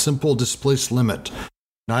 Incest, the simple displaced limit,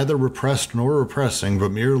 neither repressed nor repressing,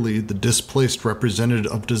 but merely the displaced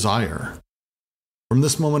representative of desire. From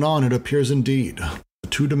this moment on, it appears indeed, the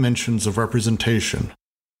two dimensions of representation,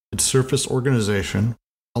 its surface organization,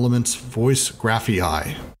 elements voice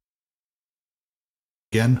graphii.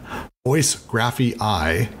 Again, voice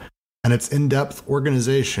graphii, and its in-depth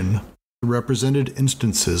organization, the represented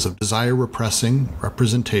instances of desire repressing,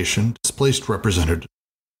 representation, displaced representative,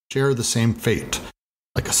 share the same fate,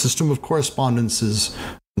 like a system of correspondences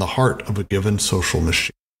in the heart of a given social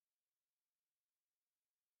machine.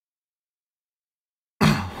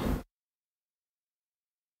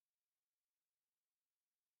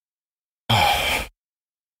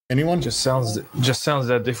 Anyone? Just sounds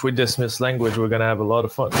that if we dismiss language, we're gonna have a lot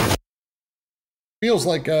of fun. Feels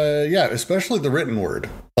like, yeah, especially the written word.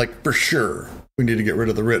 Like, for sure, we need to get rid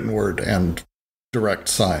of the written word and direct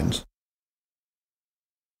signs.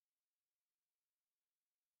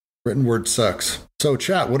 Written word sucks. So,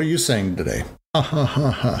 chat, what are you saying today?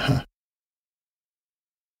 I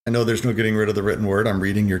know there's no getting rid of the written word. I'm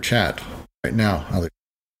reading your chat right now.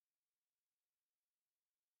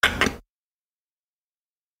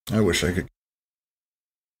 I wish I could.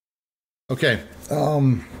 Okay,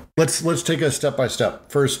 let's take a step by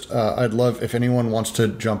step. First, I'd love if anyone wants to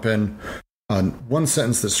jump in on one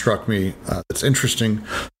sentence that struck me that's interesting,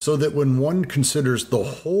 so that when one considers the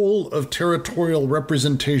whole of territorial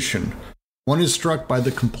representation, one is struck by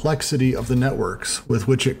the complexity of the networks with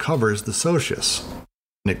which it covers the socius.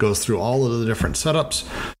 And it goes through all of the different setups.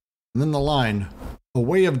 And then the line, a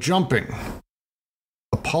way of jumping,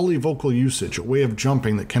 a polyvocal usage, a way of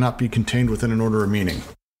jumping that cannot be contained within an order of meaning.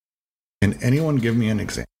 Can anyone give me an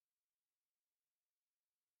example?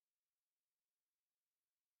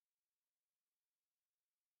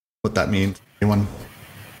 What that means? Anyone?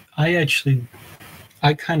 I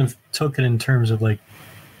kind of took it in terms of like,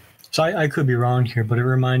 so I could be wrong here, but it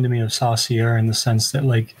reminded me of Saussure in the sense that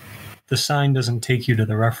like the sign doesn't take you to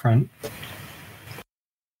the referent.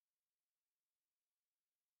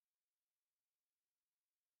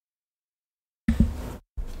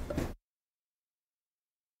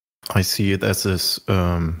 I see it as this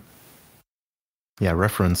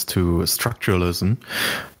reference to structuralism,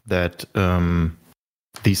 that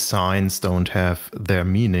these signs don't have their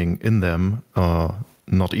meaning in them,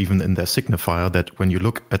 not even in their signifier, that when you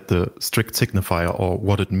look at the strict signifier or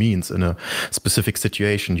what it means in a specific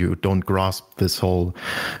situation, you don't grasp this whole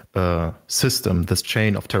system, this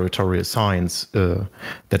chain of territorial signs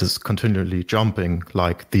that is continually jumping,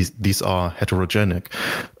 like these are heterogenic.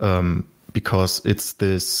 Because it's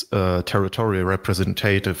this territorial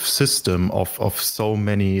representative system of so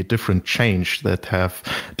many different chains that have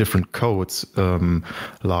different codes, they're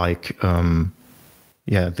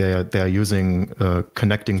using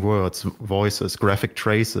connecting words, voices, graphic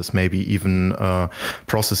traces, maybe even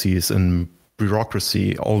processes in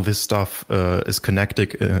bureaucracy. All this stuff is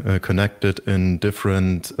connected in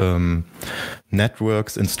different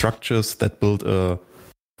networks and structures that build a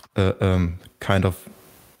kind of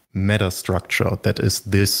meta structure that is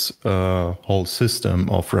this whole system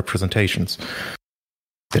of representations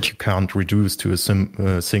that you can't reduce to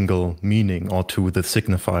a single meaning or to the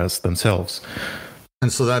signifiers themselves.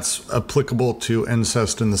 And so that's applicable to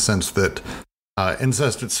incest in the sense that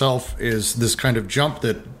incest itself is this kind of jump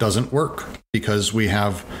that doesn't work because we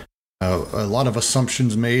have a lot of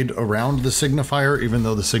assumptions made around the signifier, even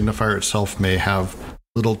though the signifier itself may have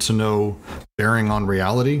little to no bearing on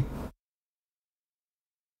reality.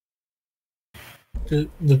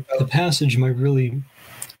 The passage might really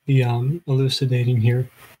be elucidating here.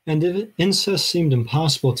 And if incest seemed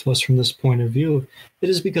impossible to us from this point of view, it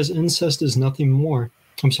is because incest is nothing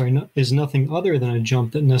other than a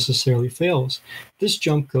jump that necessarily fails. This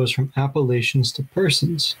jump goes from appellations to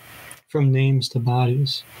persons, from names to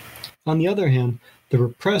bodies. On the other hand, the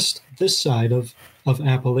repressed this side of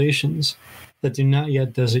appellations that do not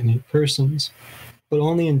yet designate persons, but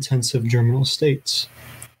only intensive germinal states.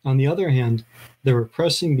 On the other hand, the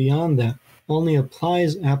repressing beyond that only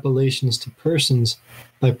applies appellations to persons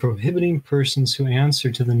by prohibiting persons who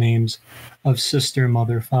answer to the names of sister,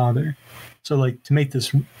 mother, father. So, like,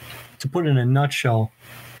 to put it in a nutshell,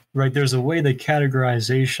 right, there's a way that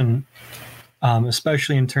categorization,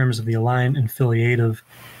 especially in terms of the aligned and filiative,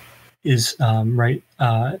 is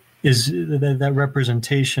that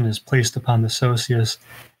representation is placed upon the socius,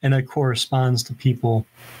 and that corresponds to people,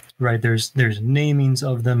 right? There's namings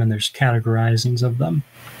of them and there's categorizings of them,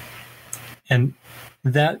 and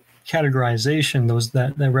that categorization,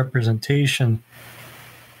 that representation,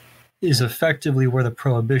 is effectively where the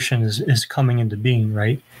prohibition is coming into being,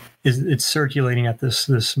 right? It's circulating at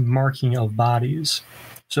this marking of bodies.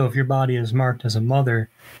 So if your body is marked as a mother,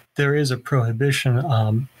 there is a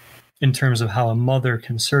prohibition in terms of how a mother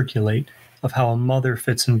can circulate, of how a mother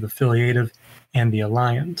fits into the filiative and the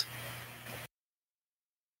alliant.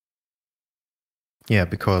 Yeah,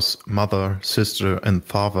 because mother, sister, and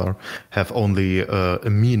father have only a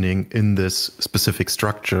meaning in this specific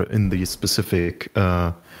structure, in the specific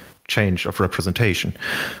change of representation.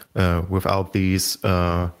 Without these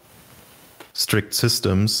strict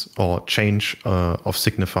systems or change of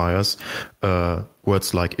signifiers,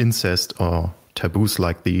 words like incest or taboos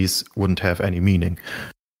like these wouldn't have any meaning.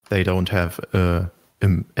 They don't have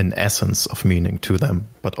an essence of meaning to them,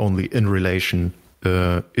 but only in relation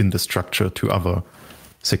in the structure to other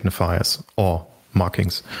signifiers or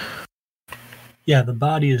markings. Yeah, the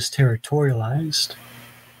body is territorialized,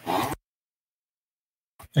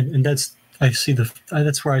 and that's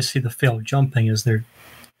where I see the failed jumping. Is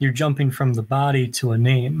you're jumping from the body to a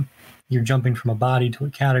name, you're jumping from a body to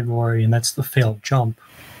a category, and that's the failed jump.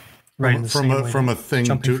 Right, from a thing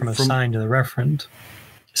jumping from a sign to the referent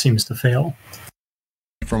seems to fail.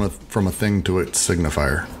 From a thing to its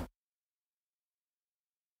signifier.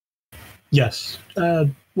 Yes.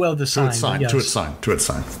 Well, the sign. To its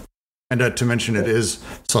sign. And to mention, it is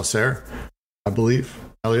saucer, I believe.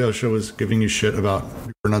 Alyosha was giving you shit about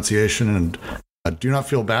pronunciation, and do not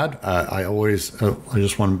feel bad. I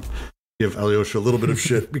just want to give Alyosha a little bit of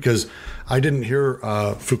shit because I didn't hear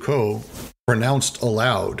Foucault pronounced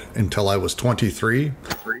aloud until I was 23.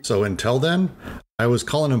 So until then, I was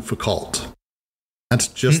calling him Foucault. That's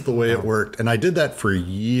just the way it worked. And I did that for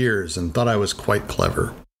years and thought I was quite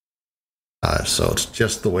clever. So it's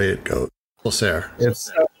just the way it goes. Saucer.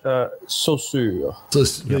 It's saussure.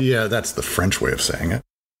 Yeah, that's the French way of saying it.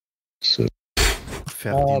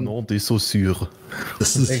 Ferdinand de Saussure.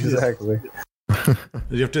 Exactly.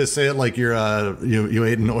 You have to say it like you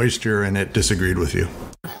ate an oyster and it disagreed with you.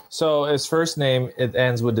 So his first name, it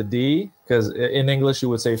ends with a D, because in English you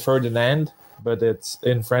would say Ferdinand, but it's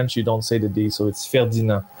in French you don't say the D, so it's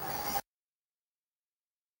Ferdinand.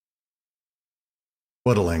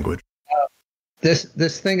 What a language.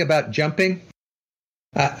 This thing about jumping,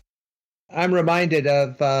 I'm reminded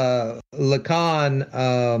of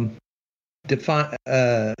Lacan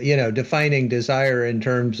defining desire in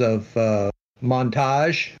terms of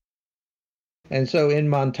montage. And so in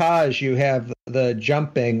montage, you have the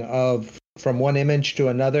jumping from one image to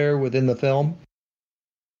another within the film.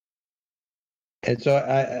 And so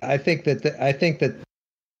I think that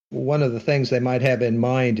one of the things they might have in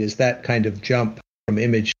mind is that kind of jump from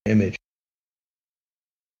image to image.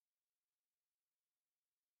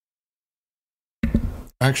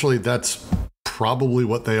 Actually, that's probably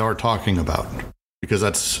what they are talking about, because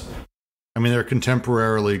they're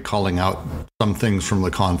contemporarily calling out some things from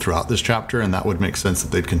Lacan throughout this chapter, and that would make sense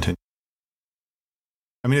that they'd continue.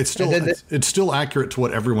 I mean, it's still accurate to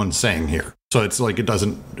what everyone's saying here. So it's like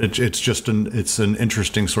it's an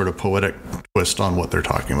interesting sort of poetic twist on what they're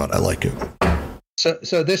talking about. I like it.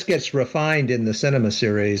 So this gets refined in the cinema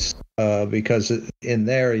series because in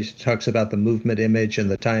there he talks about the movement image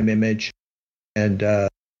and the time image, and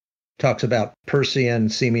talks about Persian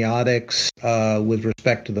semiotics with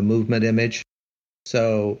respect to the movement image.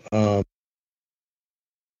 So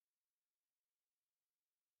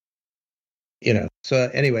so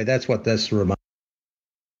anyway, that's what this reminds.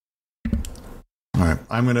 All right.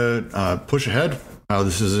 I'm going to push ahead.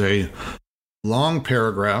 This is a long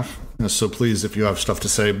paragraph, so please, if you have stuff to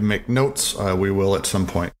say, make notes. We will at some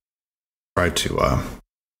point try to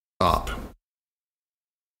stop.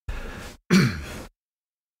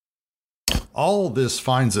 All this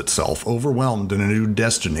finds itself overwhelmed in a new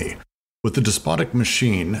destiny, with the despotic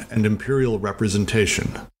machine and imperial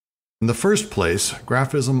representation. In the first place,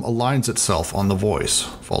 graphism aligns itself on the voice,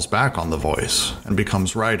 falls back on the voice, and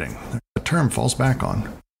becomes writing. The term falls back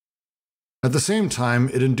on. At the same time,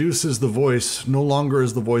 it induces the voice no longer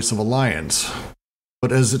as the voice of alliance,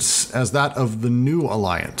 but as that of the new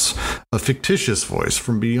alliance, a fictitious voice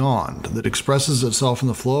from beyond that expresses itself in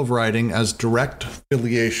the flow of writing as direct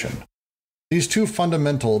filiation. These two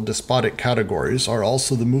fundamental despotic categories are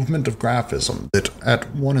also the movement of graphism that,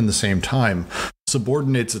 at one and the same time,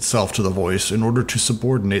 subordinates itself to the voice in order to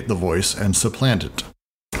subordinate the voice and supplant it.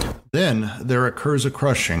 Then there occurs a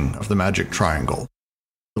crushing of the magic triangle.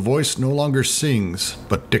 The voice no longer sings,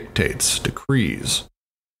 but dictates, decrees.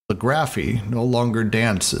 The graphy no longer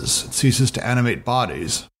dances, it ceases to animate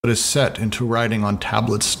bodies, but is set into writing on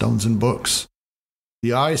tablets, stones, and books.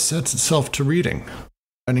 The eye sets itself to reading.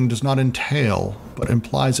 Writing does not entail, but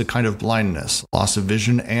implies a kind of blindness, loss of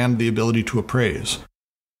vision, and the ability to appraise.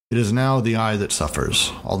 It is now the eye that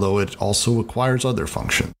suffers, although it also acquires other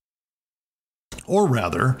functions. Or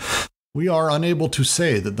rather, we are unable to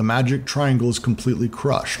say that the magic triangle is completely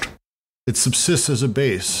crushed. It subsists as a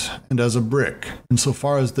base and as a brick,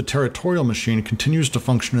 insofar as the territorial machine continues to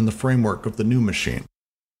function in the framework of the new machine.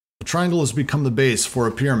 The triangle has become the base for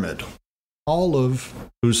a pyramid, all of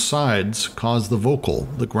whose sides cause the vocal,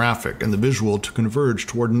 the graphic, and the visual to converge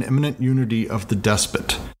toward an imminent unity of the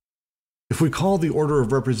despot. If we call the order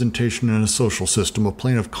of representation in a social system a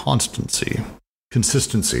plane of consistency,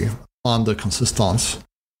 on the consistance,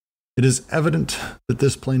 it is evident that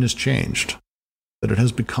this plane has changed, that it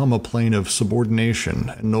has become a plane of subordination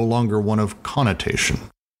and no longer one of connotation.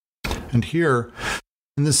 And here,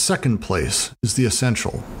 in this second place, is the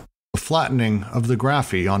essential. The flattening of the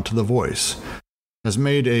graphy onto the voice has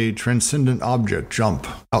made a transcendent object jump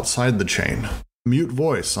outside the chain, a mute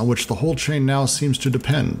voice on which the whole chain now seems to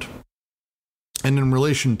depend, and in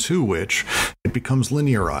relation to which it becomes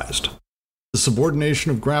linearized. The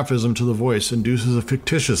subordination of graphism to the voice induces a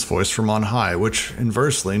fictitious voice from on high, which,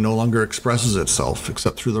 inversely, no longer expresses itself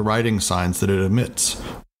except through the writing signs that it emits,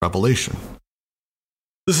 revelation.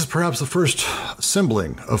 This is perhaps the first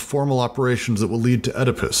assembling of formal operations that will lead to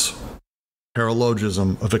Oedipus,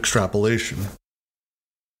 paralogism of extrapolation,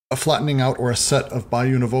 a flattening out or a set of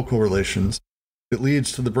biunivocal relations that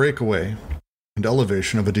leads to the breakaway and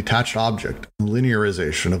elevation of a detached object and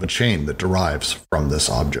linearization of a chain that derives from this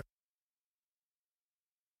object.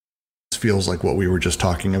 Feels like what we were just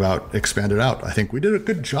talking about expanded out. I think we did a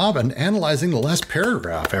good job in analyzing the last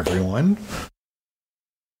paragraph, everyone.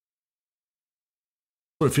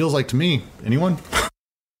 What it feels like to me. Anyone?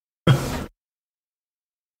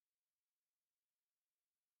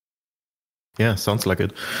 Yeah, sounds like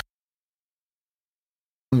it.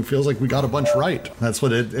 It feels like we got a bunch right. That's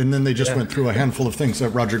what it, and then they just went through a handful of things.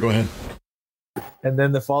 Roger, go ahead. And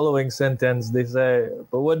then the following sentence, they say,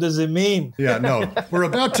 "But what does it mean?" Yeah, no, we're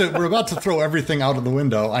about to throw everything out of the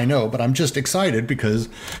window. I know, but I'm just excited because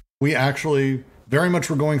we actually very much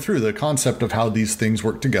were going through the concept of how these things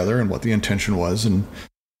work together and what the intention was, and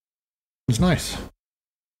it was nice.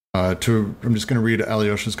 I'm just going to read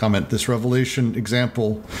Alyosha's comment. This revelation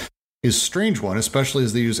example is a strange one, especially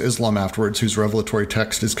as they use Islam afterwards, whose revelatory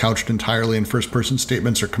text is couched entirely in first-person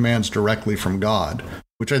statements or commands directly from God,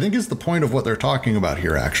 which I think is the point of what they're talking about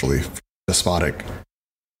here, actually, despotic,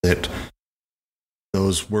 that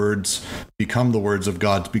those words become the words of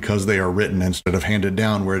God because they are written instead of handed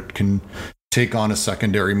down, where it can take on a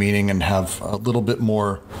secondary meaning and have a little bit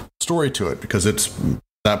more story to it, because at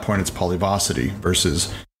that point it's polyvocity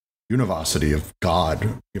versus univocity of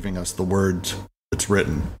God giving us the words that's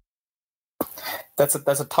written. That's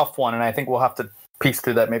a tough one, and I think we'll have to piece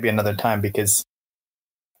through that maybe another time, because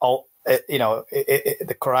the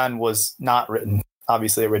Quran was not written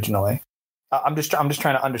obviously originally. I'm just trying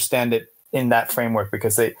to understand it in that framework,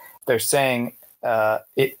 because they're saying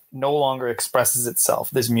it no longer expresses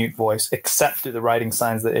itself, this mute voice, except through the writing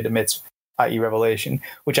signs that it emits, i.e. revelation,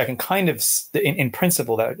 which I can kind of, in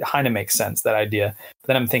principle, that kind of makes sense, that idea. But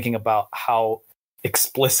then I'm thinking about how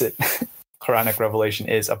explicit Quranic revelation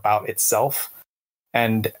is about itself.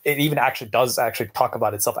 And it even does talk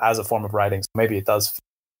about itself as a form of writing. So maybe it does.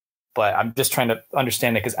 But I'm just trying to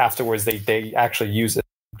understand it, because afterwards they actually use it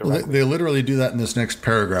directly. They literally do that in this next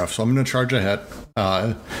paragraph. So I'm going to charge ahead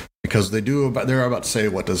because they're about to say,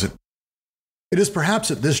 what does it It is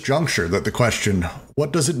perhaps at this juncture that the question,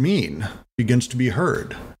 what does it mean, begins to be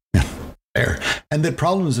heard. There. And that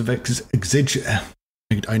problems of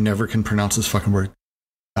I never can pronounce this fucking word.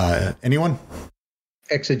 Anyone?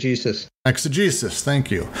 Exegesis. Exegesis, thank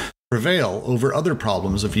you. Prevail over other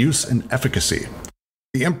problems of use and efficacy.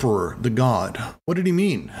 The emperor, the god, what did he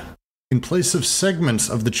mean? In place of segments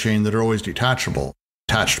of the chain that are always detachable,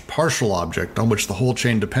 attached partial object on which the whole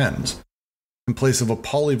chain depends. In place of a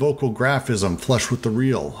polyvocal graphism flush with the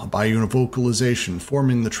real, a biunivocalization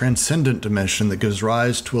forming the transcendent dimension that gives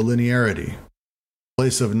rise to a linearity. In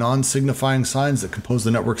place of non-signifying signs that compose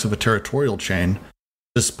the networks of a territorial chain,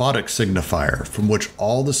 despotic signifier from which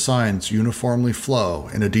all the signs uniformly flow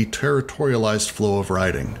in a deterritorialized flow of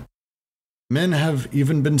writing. Men have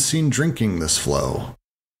even been seen drinking this flow.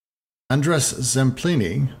 Andres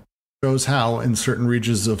Zemplini shows how, in certain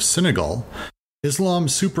regions of Senegal, Islam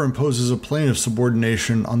superimposes a plane of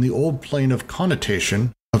subordination on the old plane of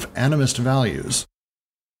connotation of animist values.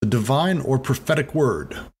 The divine or prophetic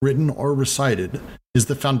word, written or recited, is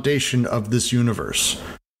the foundation of this universe.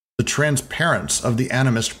 The transparence of the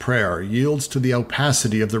animist prayer yields to the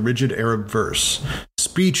opacity of the rigid Arab verse.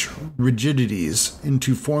 Speech rigidities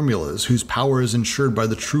into formulas whose power is ensured by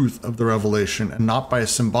the truth of the revelation and not by a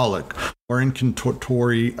symbolic or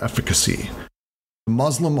incantory efficacy. The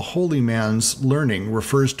Muslim holy man's learning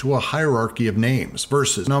refers to a hierarchy of names,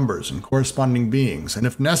 verses, numbers, and corresponding beings, and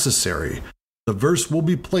if necessary, the verse will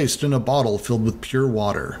be placed in a bottle filled with pure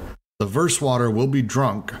water. The verse water will be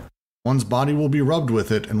drunk. One's body will be rubbed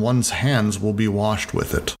with it, and one's hands will be washed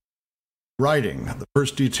with it. Writing, the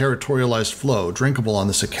first deterritorialized flow, drinkable on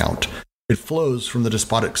this account. It flows from the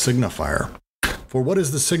despotic signifier. For what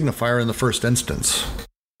is the signifier in the first instance?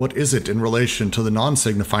 What is it in relation to the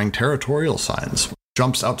non-signifying territorial signs, which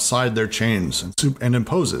jumps outside their chains and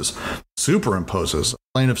superimposes a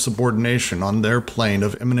plane of subordination on their plane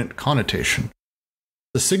of immanent connotation?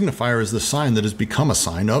 The signifier is the sign that has become a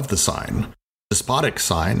sign of the sign. Despotic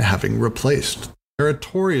sign having replaced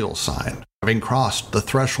territorial sign, having crossed the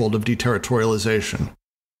threshold of deterritorialization.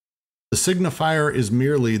 The signifier is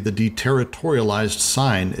merely the deterritorialized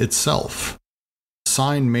sign itself.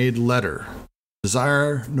 Sign made letter.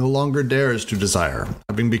 Desire no longer dares to desire,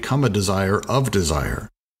 having become a desire of desire,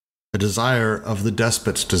 a desire of the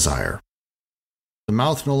despot's desire. The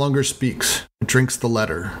mouth no longer speaks, it drinks the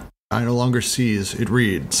letter. The eye no longer sees, it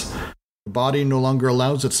reads. The body no longer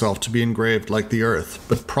allows itself to be engraved like the earth,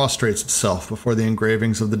 but prostrates itself before the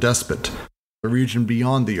engravings of the despot, the region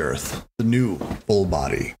beyond the earth, the new full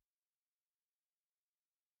body.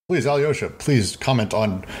 Please, Alyosha, please comment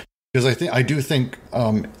on, because I do think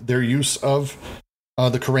their use of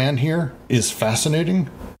the Quran here is fascinating,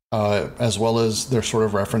 as well as their sort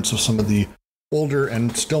of reference of some of the older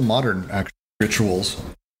and still modern rituals.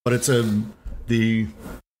 But it's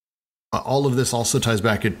all of this also ties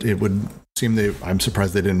back. It would seem I'm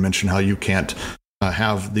surprised they didn't mention how you can't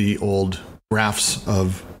have the old graphs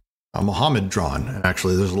of Muhammad drawn. And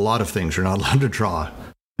actually, there's a lot of things you're not allowed to draw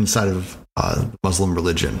inside of the Muslim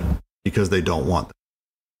religion because they don't want them.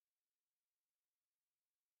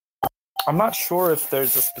 I'm not sure if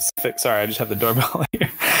there's a specific. Sorry, I just have the doorbell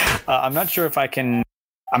here. I'm not sure if I can.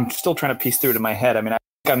 I'm still trying to piece through it in my head. I mean,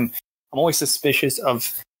 I'm always suspicious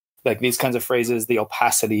of like these kinds of phrases, the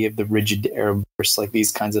opacity of the rigid Arab verse, like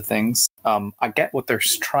these kinds of things. I get what they're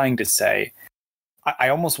trying to say. I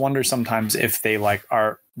almost wonder sometimes if they like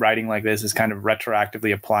are writing like this is kind of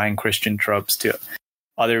retroactively applying Christian tropes to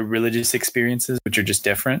other religious experiences, which are just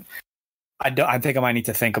different. I think I might need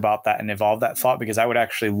to think about that and evolve that thought, because I would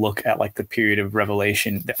actually look at like the period of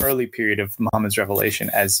revelation, the early period of Muhammad's revelation,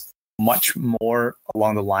 as much more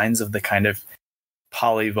along the lines of the kind of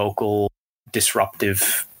polyvocal,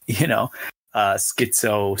 disruptive,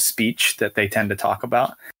 schizo speech that they tend to talk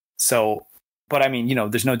about. So, but I mean,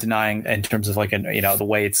 there's no denying in terms of like, the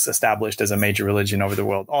way it's established as a major religion over the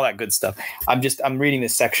world, all that good stuff. I'm reading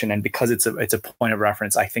this section, and because it's a point of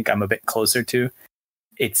reference, I think I'm a bit closer to.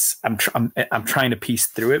 I'm trying to piece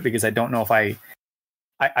through it, because I don't know if I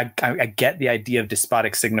get the idea of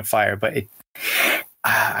despotic signifier, but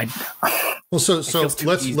I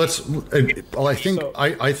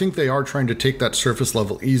think they are trying to take that surface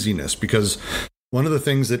level easiness, because one of the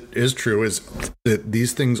things that is true is that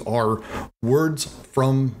these things are words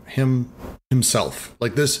from him himself.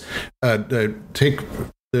 Like this, take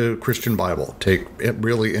the Christian Bible, take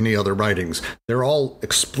really any other writings. They're all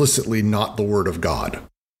explicitly not the word of God.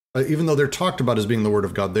 Even though they're talked about as being the word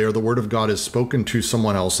of God, they are the word of God is spoken to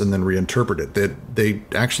someone else and then reinterpreted. They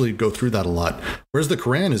actually go through that a lot. Whereas the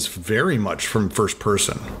Quran is very much from first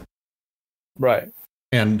person. Right.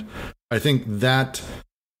 And I think that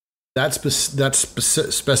that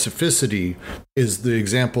specificity is the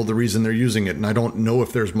example, the reason they're using it. And I don't know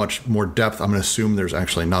if there's much more depth. I'm going to assume there's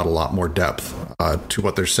actually not a lot more depth to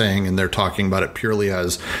what they're saying. And they're talking about it purely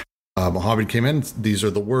as Muhammad came in. These are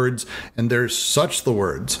the words, and they're such the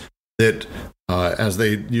words that as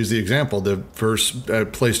they use the example, the verse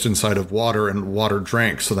placed inside of water and water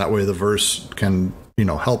drank. So that way the verse can,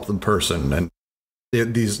 help the person. And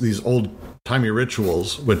these old timey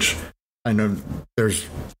rituals, which I know there's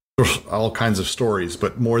all kinds of stories,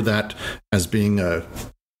 but more that as being a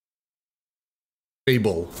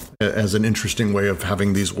fable, as an interesting way of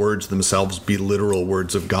having these words themselves be literal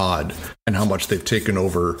words of God, and how much they've taken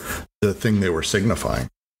over the thing they were signifying.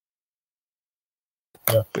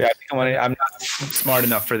 Yeah, I think I'm not smart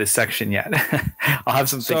enough for this section yet. I'll have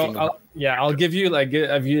some thinking. I'll give you like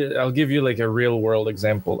a real world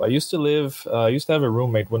example. I used to have a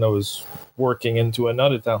roommate when I was working into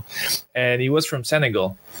another town, and he was from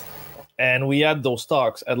Senegal. And we had those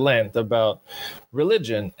talks at length about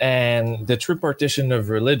religion and the tripartition of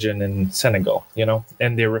religion in Senegal,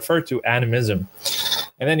 and they refer to animism.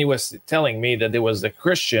 And then he was telling me that there was the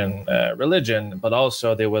Christian religion, but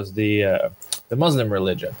also there was the Muslim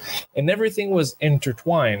religion, and everything was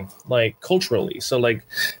intertwined, like culturally. So like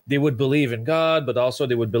they would believe in God, but also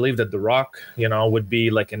they would believe that the rock, would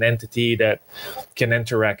be like an entity that can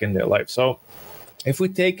interact in their life. So if we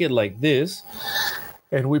take it like this,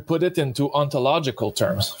 and we put it into ontological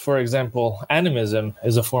terms. For example, animism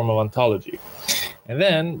is a form of ontology. And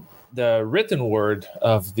then the written word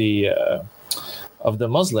of the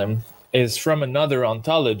Muslim is from another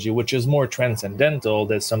ontology, which is more transcendental.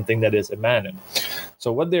 That's something that is immanent.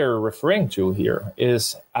 So what they're referring to here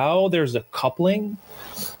is how there's a coupling,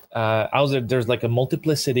 how there's like a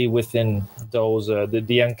multiplicity within those,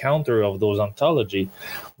 the encounter of those ontology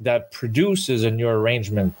that produces a new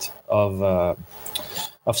arrangement of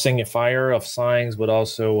signifier, of signs, but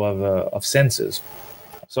also of senses.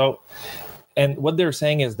 So, and what they're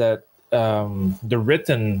saying is that the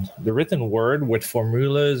written word with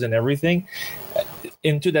formulas and everything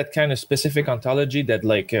into that kind of specific ontology that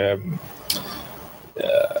like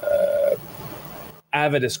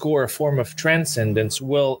have at its core a form of transcendence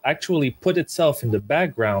will actually put itself in the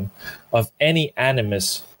background of any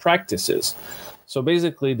animist practices. So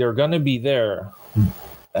basically, they're going to be there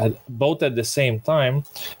both at the same time,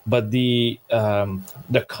 but the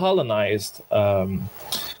colonized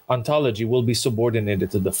ontology will be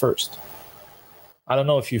subordinated to the first. I don't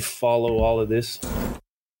know if you follow all of this.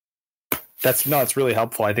 It's really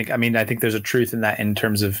helpful. I think there's a truth in that, in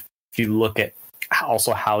terms of if you look at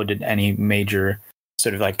also how did any major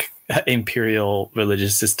sort of like imperial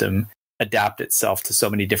religious system adapt itself to so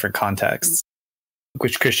many different contexts,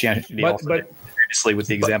 which Christianity also did previously with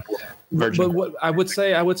the example of virgin. But what I would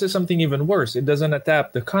say something even worse. It doesn't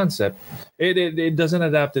adapt the concept. It doesn't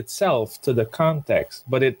adapt itself to the context,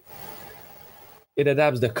 but it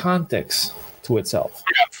adapts the context to itself.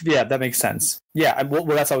 Yeah, that makes sense. Yeah, well,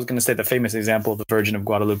 that's what I was going to say. The famous example of the Virgin of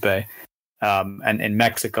Guadalupe, and in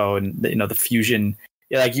Mexico, and the fusion.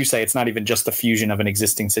 Yeah, like you say, it's not even just the fusion of an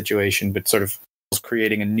existing situation, but sort of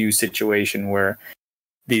creating a new situation where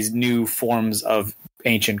these new forms of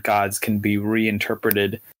ancient gods can be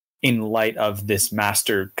reinterpreted in light of this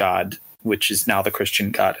master god, which is now the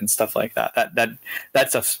Christian God, and stuff like that. That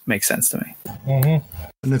stuff makes sense to me. Mm-hmm.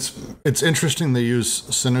 And it's interesting they use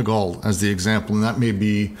Senegal as the example, and that may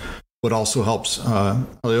be what also helps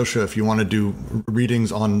Alyosha if you want to do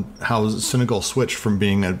readings on how Senegal switched from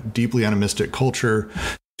being a deeply animistic culture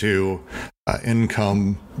to in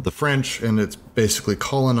come the French, and it's basically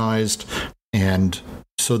colonized. And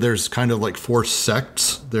so there's kind of like four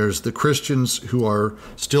sects. There's the Christians who are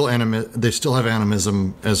still they still have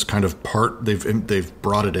animism as kind of part. They've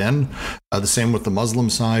brought it in. The same with the Muslim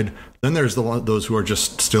side. Then there's those who are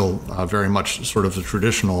just still very much sort of the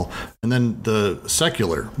traditional, and then the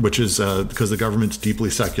secular, which is because the government's deeply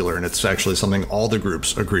secular, and it's actually something all the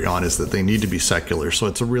groups agree on, is that they need to be secular. So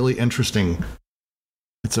it's a really interesting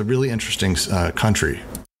country.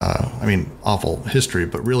 I mean, awful history,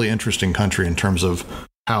 but really interesting country in terms of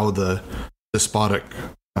how the despotic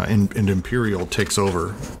and imperial takes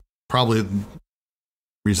over. Probably the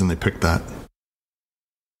reason they picked that.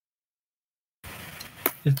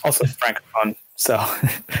 Also Francophone, so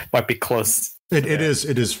might be close. It is.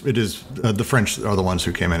 The French are the ones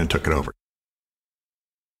who came in and took it over.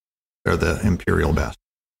 They're the imperial bastards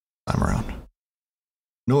this time around.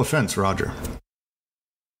 No offense, Roger.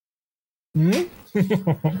 Hmm?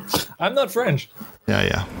 I'm not French.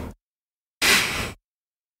 Yeah.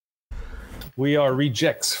 We are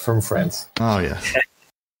rejects from France. Oh, yeah.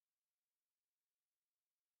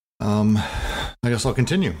 I guess I'll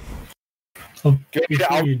continue. Well,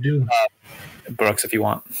 before you do, Brooks, if you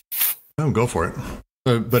want. Oh, go for it.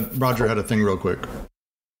 But Roger had a thing real quick.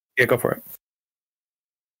 Yeah, go for it.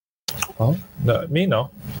 Oh, no, me no.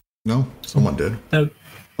 No, someone did. that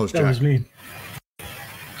Jack. was me.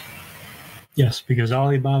 Yes, because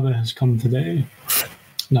Alibaba has come today.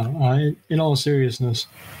 No, in all seriousness,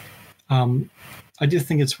 I do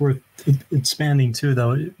think it's worth expanding too,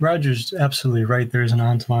 though. Roger's absolutely right. There's an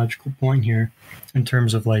ontological point here in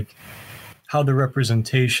terms of like how the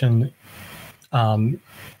representation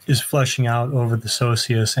is fleshing out over the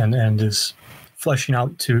socius and is fleshing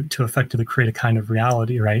out to effectively create a kind of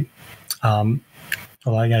reality, right?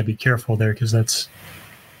 Well, I got to be careful there because that's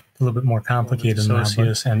a little bit more complicated than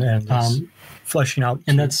socius and fleshing out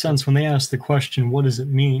in that sense. When they ask the question, what does it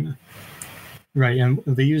mean? Right, and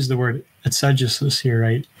they use the word exegesis here,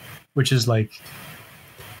 right, which is like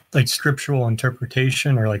scriptural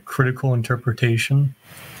interpretation or like critical interpretation.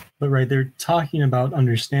 But right, they're talking about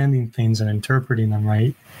understanding things and interpreting them,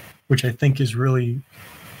 right, which I think is really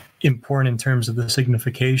important in terms of the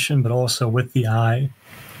signification, but also with the eye,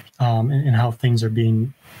 and how things are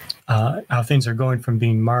being, how things are going from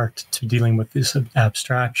being marked to dealing with this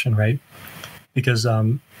abstraction, right? Because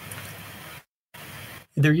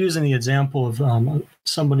they're using the example of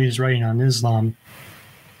somebody who's writing on Islam,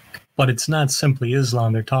 but it's not simply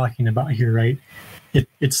Islam they're talking about here, right?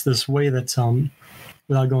 It's this way that's,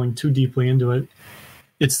 without going too deeply into it,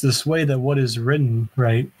 it's this way that what is written,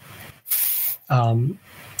 right,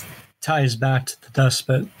 ties back to the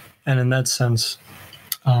despot. And in that sense,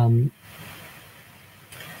 the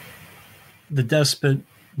despot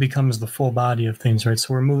becomes the full body of things, right?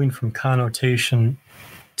 So we're moving from connotation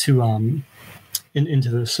to into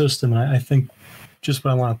the system. And I think just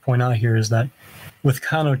what I want to point out here is that with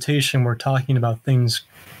connotation, we're talking about things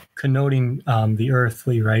connoting the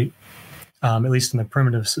earthly, right? At least in the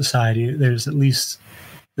primitive society, there's at least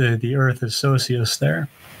the earth is socius there.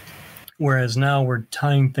 Whereas now we're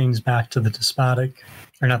tying things back to the despotic,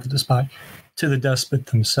 or not the despotic, to the despot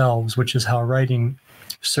themselves, which is how writing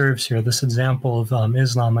serves here. This example of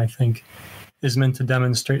Islam, I think, is meant to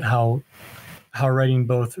demonstrate how writing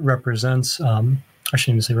both represents, I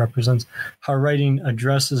shouldn't even say represents, how writing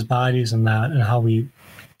addresses bodies in that, and how we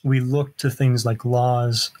look to things like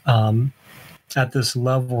laws at this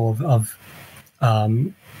level of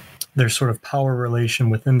their sort of power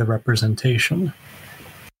relation within the representation.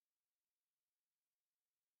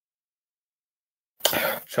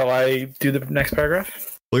 Shall I do the next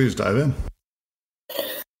paragraph? Please dive in.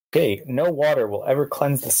 Okay, no water will ever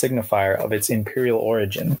cleanse the signifier of its imperial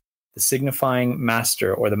origin, the signifying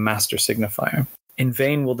master or the master signifier. In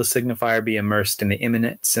vain will the signifier be immersed in the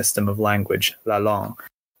immanent system of language, la langue,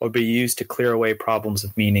 or be used to clear away problems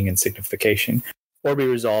of meaning and signification, or be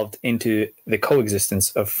resolved into the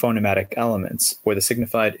coexistence of phonematic elements, where the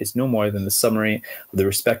signified is no more than the summary of the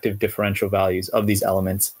respective differential values of these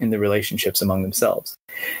elements in the relationships among themselves.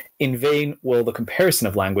 In vain will the comparison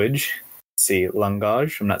of language, see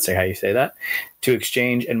langage, I'm not saying how you say that, to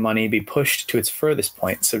exchange and money be pushed to its furthest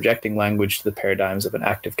point, subjecting language to the paradigms of an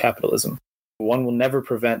active capitalism. One will never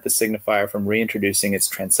prevent the signifier from reintroducing its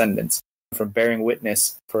transcendence, from bearing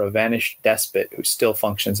witness for a vanished despot who still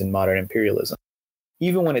functions in modern imperialism.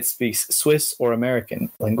 Even when it speaks Swiss or American,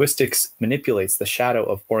 linguistics manipulates the shadow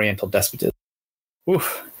of Oriental despotism.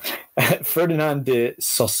 Ferdinand de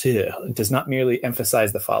Saussure does not merely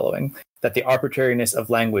emphasize the following, that the arbitrariness of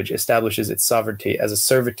language establishes its sovereignty as a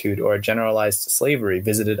servitude or a generalized slavery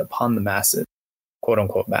visited upon the masses,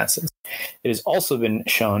 quote-unquote masses. It has also been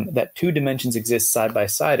shown that two dimensions exist side by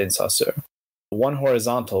side in Saussure. One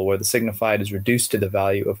horizontal, where the signified is reduced to the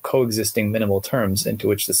value of coexisting minimal terms into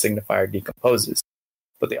which the signifier decomposes,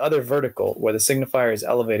 but the other vertical, where the signifier is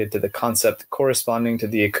elevated to the concept corresponding to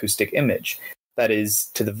the acoustic image, that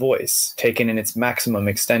is, to the voice, taken in its maximum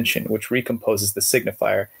extension, which recomposes the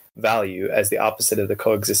signifier value as the opposite of the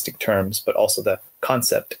coexisting terms, but also the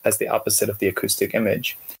concept as the opposite of the acoustic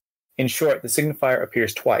image. In short, the signifier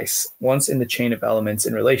appears twice, once in the chain of elements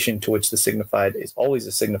in relation to which the signified is always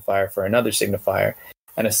a signifier for another signifier,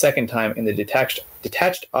 and a second time in the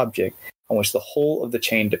detached object on which the whole of the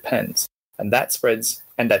chain depends, and that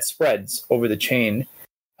spreads over the chain,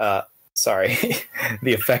 the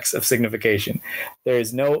effects of signification. There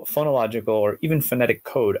is no phonological or even phonetic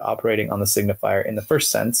code operating on the signifier in the first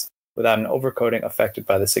sense, without an overcoding affected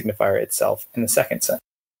by the signifier itself in the second sense.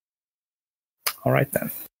 All right, then.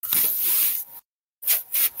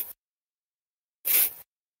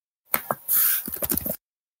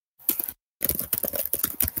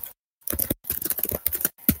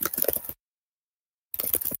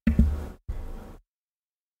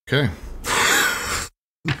 Okay.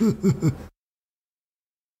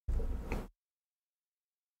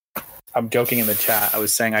 I'm joking in the chat. I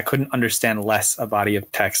was saying I couldn't understand less a body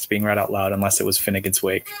of text being read out loud unless it was Finnegan's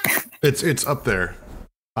Wake. It's up there.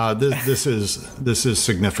 This is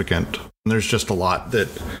significant. And there's just a lot that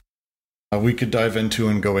we could dive into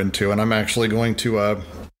and go into. And I'm actually going to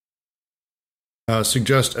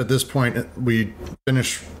suggest at this point we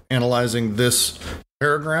finish analyzing this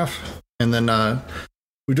paragraph, and then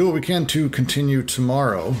we do what we can to continue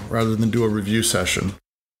tomorrow rather than do a review session.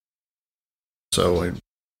 So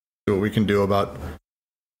do what we can do about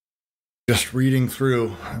just reading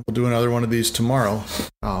through. We'll do another one of these tomorrow.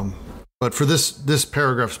 But for this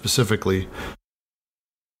paragraph specifically,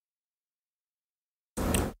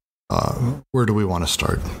 where do we want to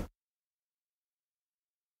start?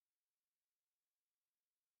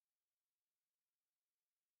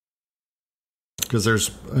 Because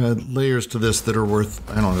there's layers to this that are worth,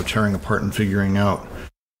 I don't know, tearing apart and figuring out.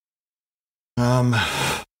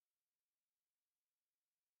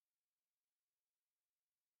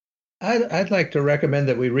 I'd like to recommend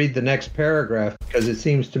that we read the next paragraph, because it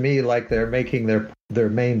seems to me like they're making their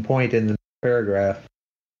main point in the paragraph.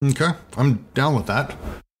 Okay, I'm down with that.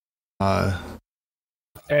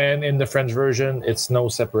 And in the French version, it's no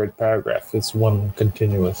separate paragraph. It's one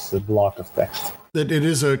continuous block of text. It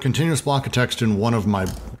is a continuous block of text in one of my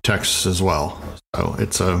texts as well. So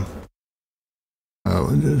it's a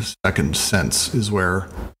second sense is where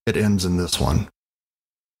it ends in this one.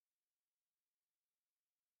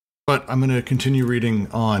 But I'm going to continue reading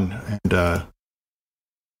on, and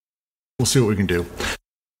we'll see what we can do.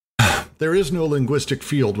 There is no linguistic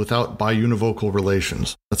field without biunivocal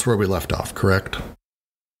relations. That's where we left off, correct?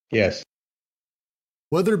 Yes.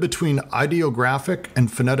 Whether between ideographic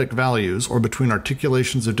and phonetic values or between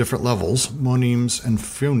articulations of different levels, monemes and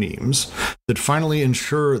phonemes, that finally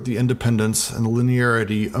ensure the independence and the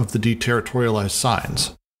linearity of the deterritorialized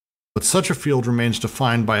signs. But such a field remains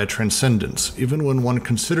defined by a transcendence, even when one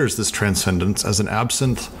considers this transcendence as an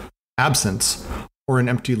absence or an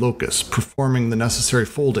empty locus, performing the necessary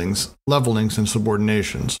foldings, levelings, and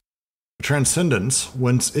subordinations. A transcendence,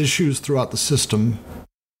 whence issues throughout the system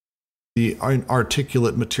the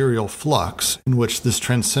inarticulate material flux in which this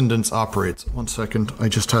transcendence operates. 1 second, I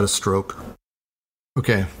just had a stroke.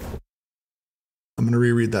 Okay. I'm going to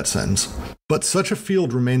reread that sentence. But such a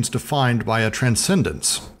field remains defined by a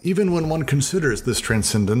transcendence, even when one considers this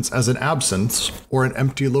transcendence as an absence or an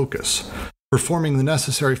empty locus, performing the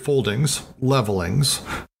necessary foldings, levelings,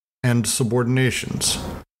 and subordinations.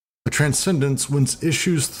 A transcendence whence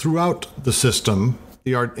issues throughout the system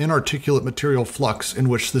the inarticulate material flux in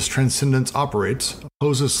which this transcendence operates,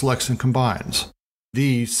 opposes, selects, and combines.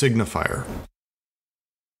 The signifier.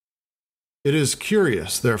 It is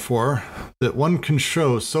curious, therefore, that one can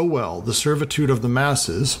show so well the servitude of the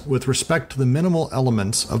masses with respect to the minimal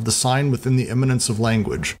elements of the sign within the immanence of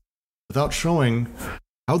language, without showing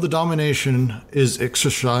how the domination is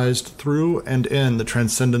exercised through and in the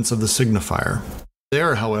transcendence of the signifier.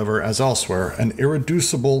 There, however, as elsewhere, an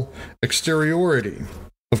irreducible exteriority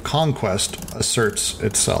of conquest asserts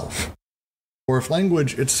itself. For if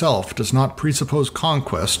language itself does not presuppose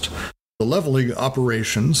conquest, the leveling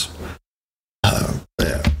operations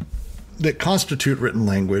that constitute written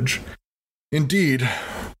language indeed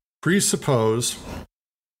presuppose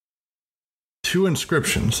two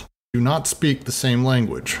inscriptions do not speak the same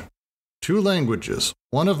language. Two languages,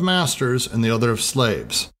 one of masters and the other of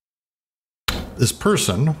slaves. This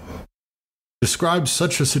person describes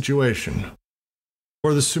such a situation.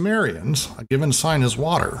 For the Sumerians, a given sign is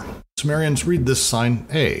water. Sumerians read this sign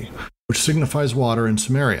A, which signifies water in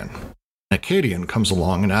Sumerian. An Akkadian comes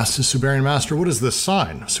along and asks his Sumerian master, "What is this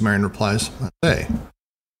sign?" Sumerian replies, "A."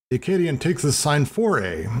 The Akkadian takes this sign for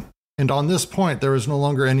A, and on this point there is no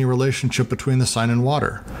longer any relationship between the sign and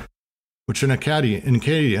water, which in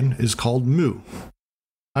Akkadian is called mu.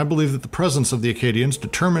 I believe that the presence of the Akkadians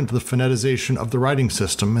determined the phoneticization of the writing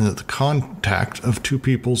system, and that the contact of two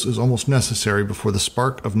peoples is almost necessary before the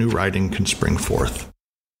spark of new writing can spring forth.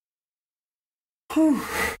 Whew.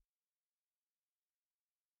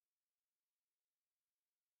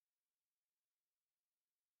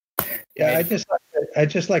 Yeah, I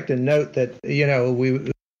just like to note that, you know,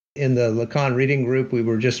 we in the Lacan reading group, we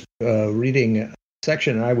were just reading a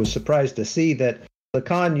section, and I was surprised to see that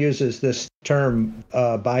Lacan uses this term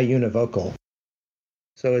biunivocal.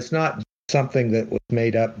 So it's not something that was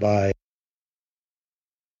made up by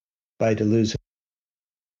Deleuze.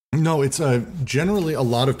 No, it's generally a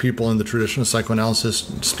lot of people in the tradition of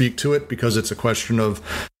psychoanalysis speak to it because it's a question of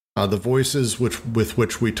The voices with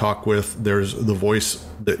which we talk with, there's the voice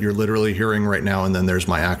that you're literally hearing right now, and then there's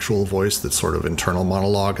my actual voice that's sort of internal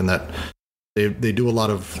monologue, and that they do a lot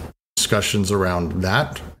of discussions around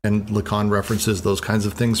that, and Lacan references those kinds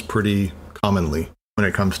of things pretty commonly when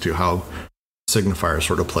it comes to how signifier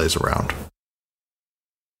sort of plays around.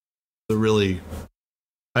 So really,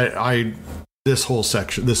 this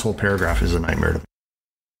whole paragraph is a nightmare to me.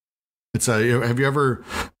 It's have you ever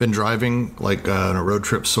been driving like on a road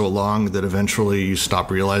trip so long that eventually you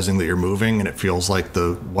stop realizing that you're moving and it feels like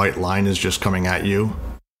the white line is just coming at you?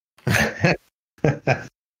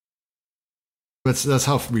 That's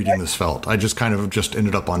how reading this felt. I just kind of just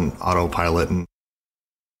ended up on autopilot. And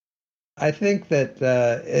I think that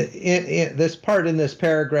this part in this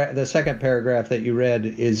paragraph, the second paragraph that you read,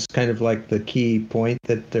 is kind of like the key point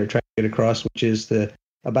that they're trying to get across, which is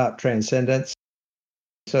about transcendence.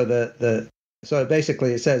 So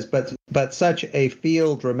basically it says, but such a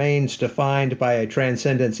field remains defined by a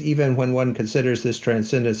transcendence, even when one considers this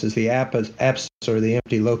transcendence as the absence or the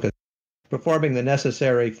empty locus, performing the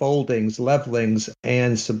necessary foldings, levelings,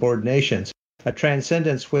 and subordinations. A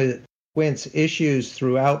transcendence whence issues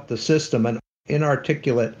throughout the system an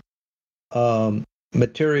inarticulate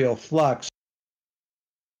material flux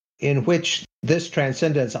in which this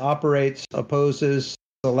transcendence operates, opposes,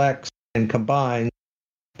 selects, and combines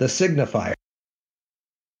the signifier.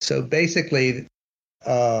 So basically,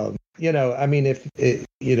 if we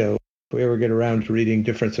ever get around to reading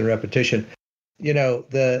difference and repetition,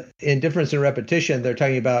 in difference and repetition, they're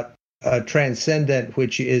talking about a transcendent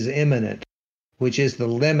which is immanent, which is the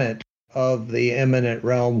limit of the immanent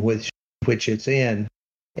realm which it's in.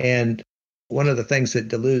 And one of the things that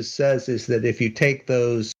Deleuze says is that if you take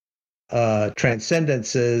those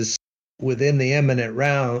transcendences within the immanent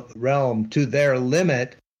realm to their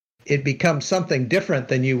limit, it becomes something different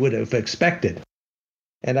than you would have expected.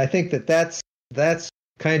 And I think that's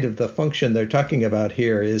kind of the function they're talking about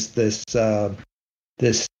here, is this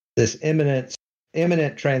immanent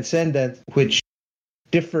transcendent which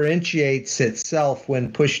differentiates itself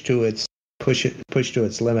when pushed to its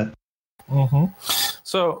limit. Mm-hmm.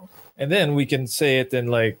 So, and then we can say it in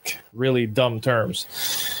like really dumb terms.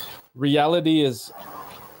 Reality is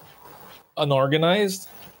unorganized,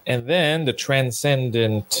 and then the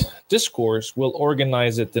transcendent discourse will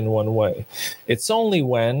organize it in one way. It's only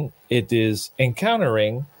when it is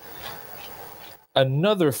encountering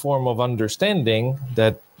another form of understanding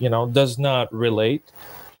that, does not relate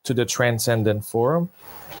to the transcendent form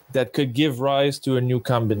that could give rise to a new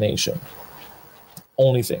combination.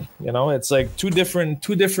 Only thing, it's like two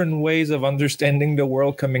different ways of understanding the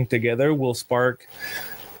world coming together will spark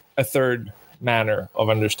a third manner of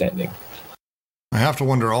understanding. I have to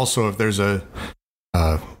wonder also if there's and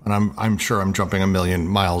I'm sure I'm jumping a million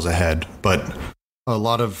miles ahead, but a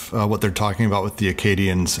lot of what they're talking about with the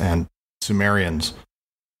Akkadians and Sumerians,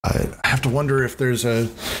 I have to wonder if there's a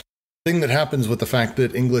thing that happens with the fact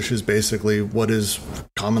that English is basically what is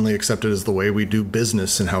commonly accepted as the way we do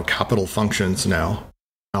business and how capital functions now,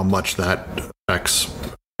 how much that affects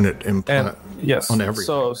on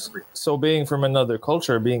everything. So being from another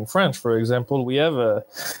culture, being French, for example, we have a...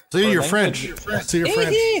 So you're French.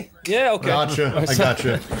 Yeah, okay. Gotcha. I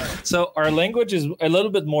gotcha. So our language is a little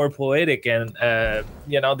bit more poetic, and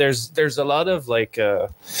there's a lot of like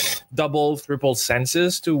double, triple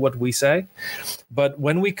senses to what we say. But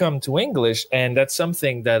when we come to English, and that's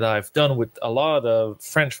something that I've done with a lot of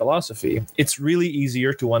French philosophy, it's really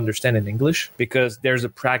easier to understand in English because there's a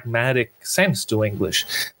pragmatic sense to English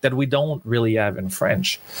that we don't really have in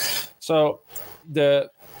French. So the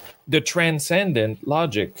transcendent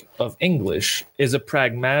logic of English is a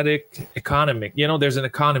pragmatic economic. There's an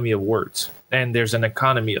economy of words and there's an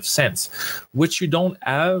economy of sense, which you don't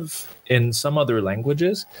have in some other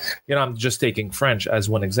languages. I'm just taking French as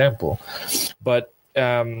one example, but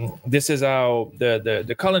this is how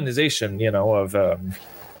the colonization,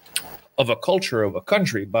 of a culture, of a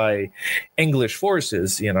country by English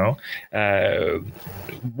forces,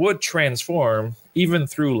 would transform, even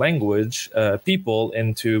through language, people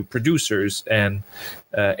into producers and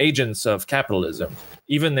agents of capitalism.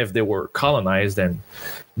 Even if they were colonized and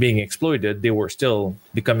being exploited, they were still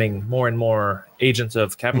becoming more and more agents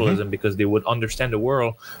of capitalism because they would understand the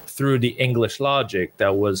world through the English logic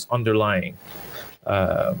that was underlying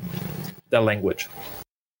that language.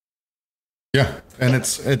 Yeah, and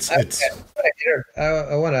it's. I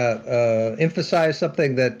want to emphasize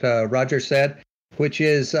something that Roger said, which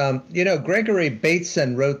is, Gregory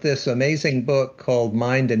Bateson wrote this amazing book called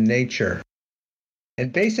Mind and Nature.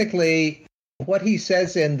 And basically what he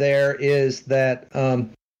says in there is that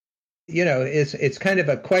it's kind of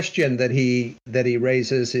a question that he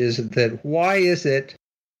raises, is that why is it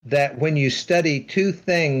that when you study two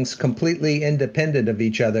things completely independent of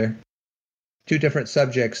each other, two different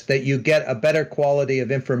subjects, that you get a better quality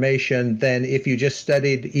of information than if you just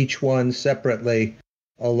studied each one separately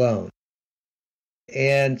alone.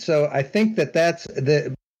 And so I think that's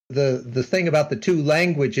the thing about the two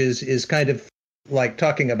languages is kind of like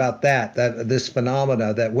talking about that this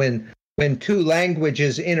phenomena that when two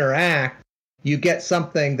languages interact, you get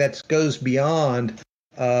something that goes beyond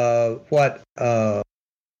what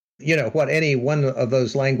any one of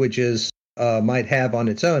those languages might have on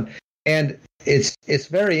its own. And it's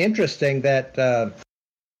very interesting that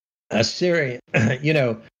Assyrian,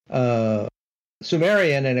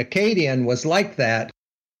 Sumerian and Akkadian was like that.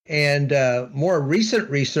 And more recent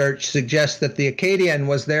research suggests that the Akkadian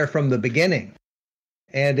was there from the beginning.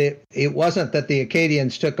 And it wasn't that the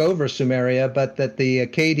Akkadians took over Sumeria, but that the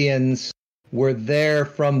Akkadians were there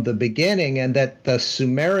from the beginning, and that the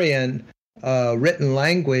Sumerian written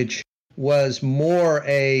language was more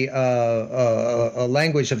a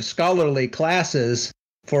language of scholarly classes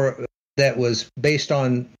that was based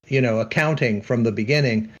on accounting from the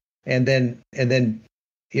beginning, and then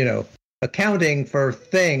accounting for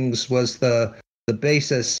things was the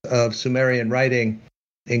basis of Sumerian writing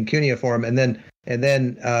in cuneiform, and then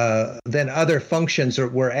other functions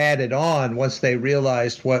were added on once they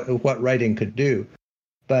realized what writing could do.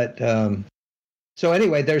 But so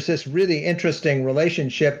anyway, there's this really interesting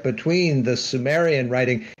relationship between the Sumerian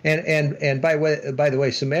writing and by the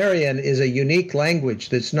way, Sumerian is a unique language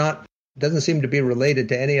doesn't seem to be related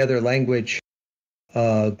to any other language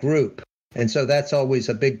group, and so that's always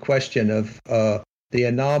a big question of the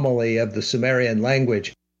anomaly of the Sumerian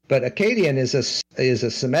language. But Akkadian is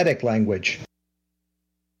a Semitic language.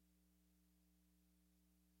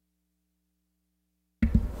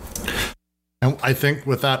 And I think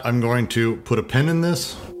with that, I'm going to put a pin in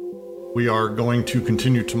this. We are going to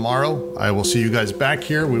continue tomorrow. I will see you guys back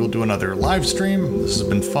here. We will do another live stream. This has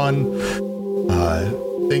been fun.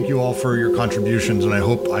 Thank you all for your contributions, and I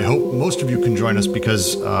hope most of you can join us,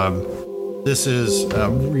 because this is a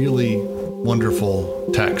really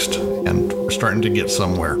wonderful text, and we're starting to get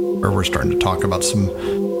somewhere, or we're starting to talk about some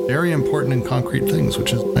very important and concrete things,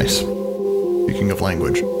 which is nice. Speaking of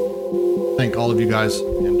language, thank all of you guys,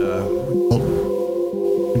 and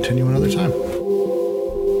we'll continue another time.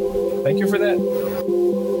 Thank you for that.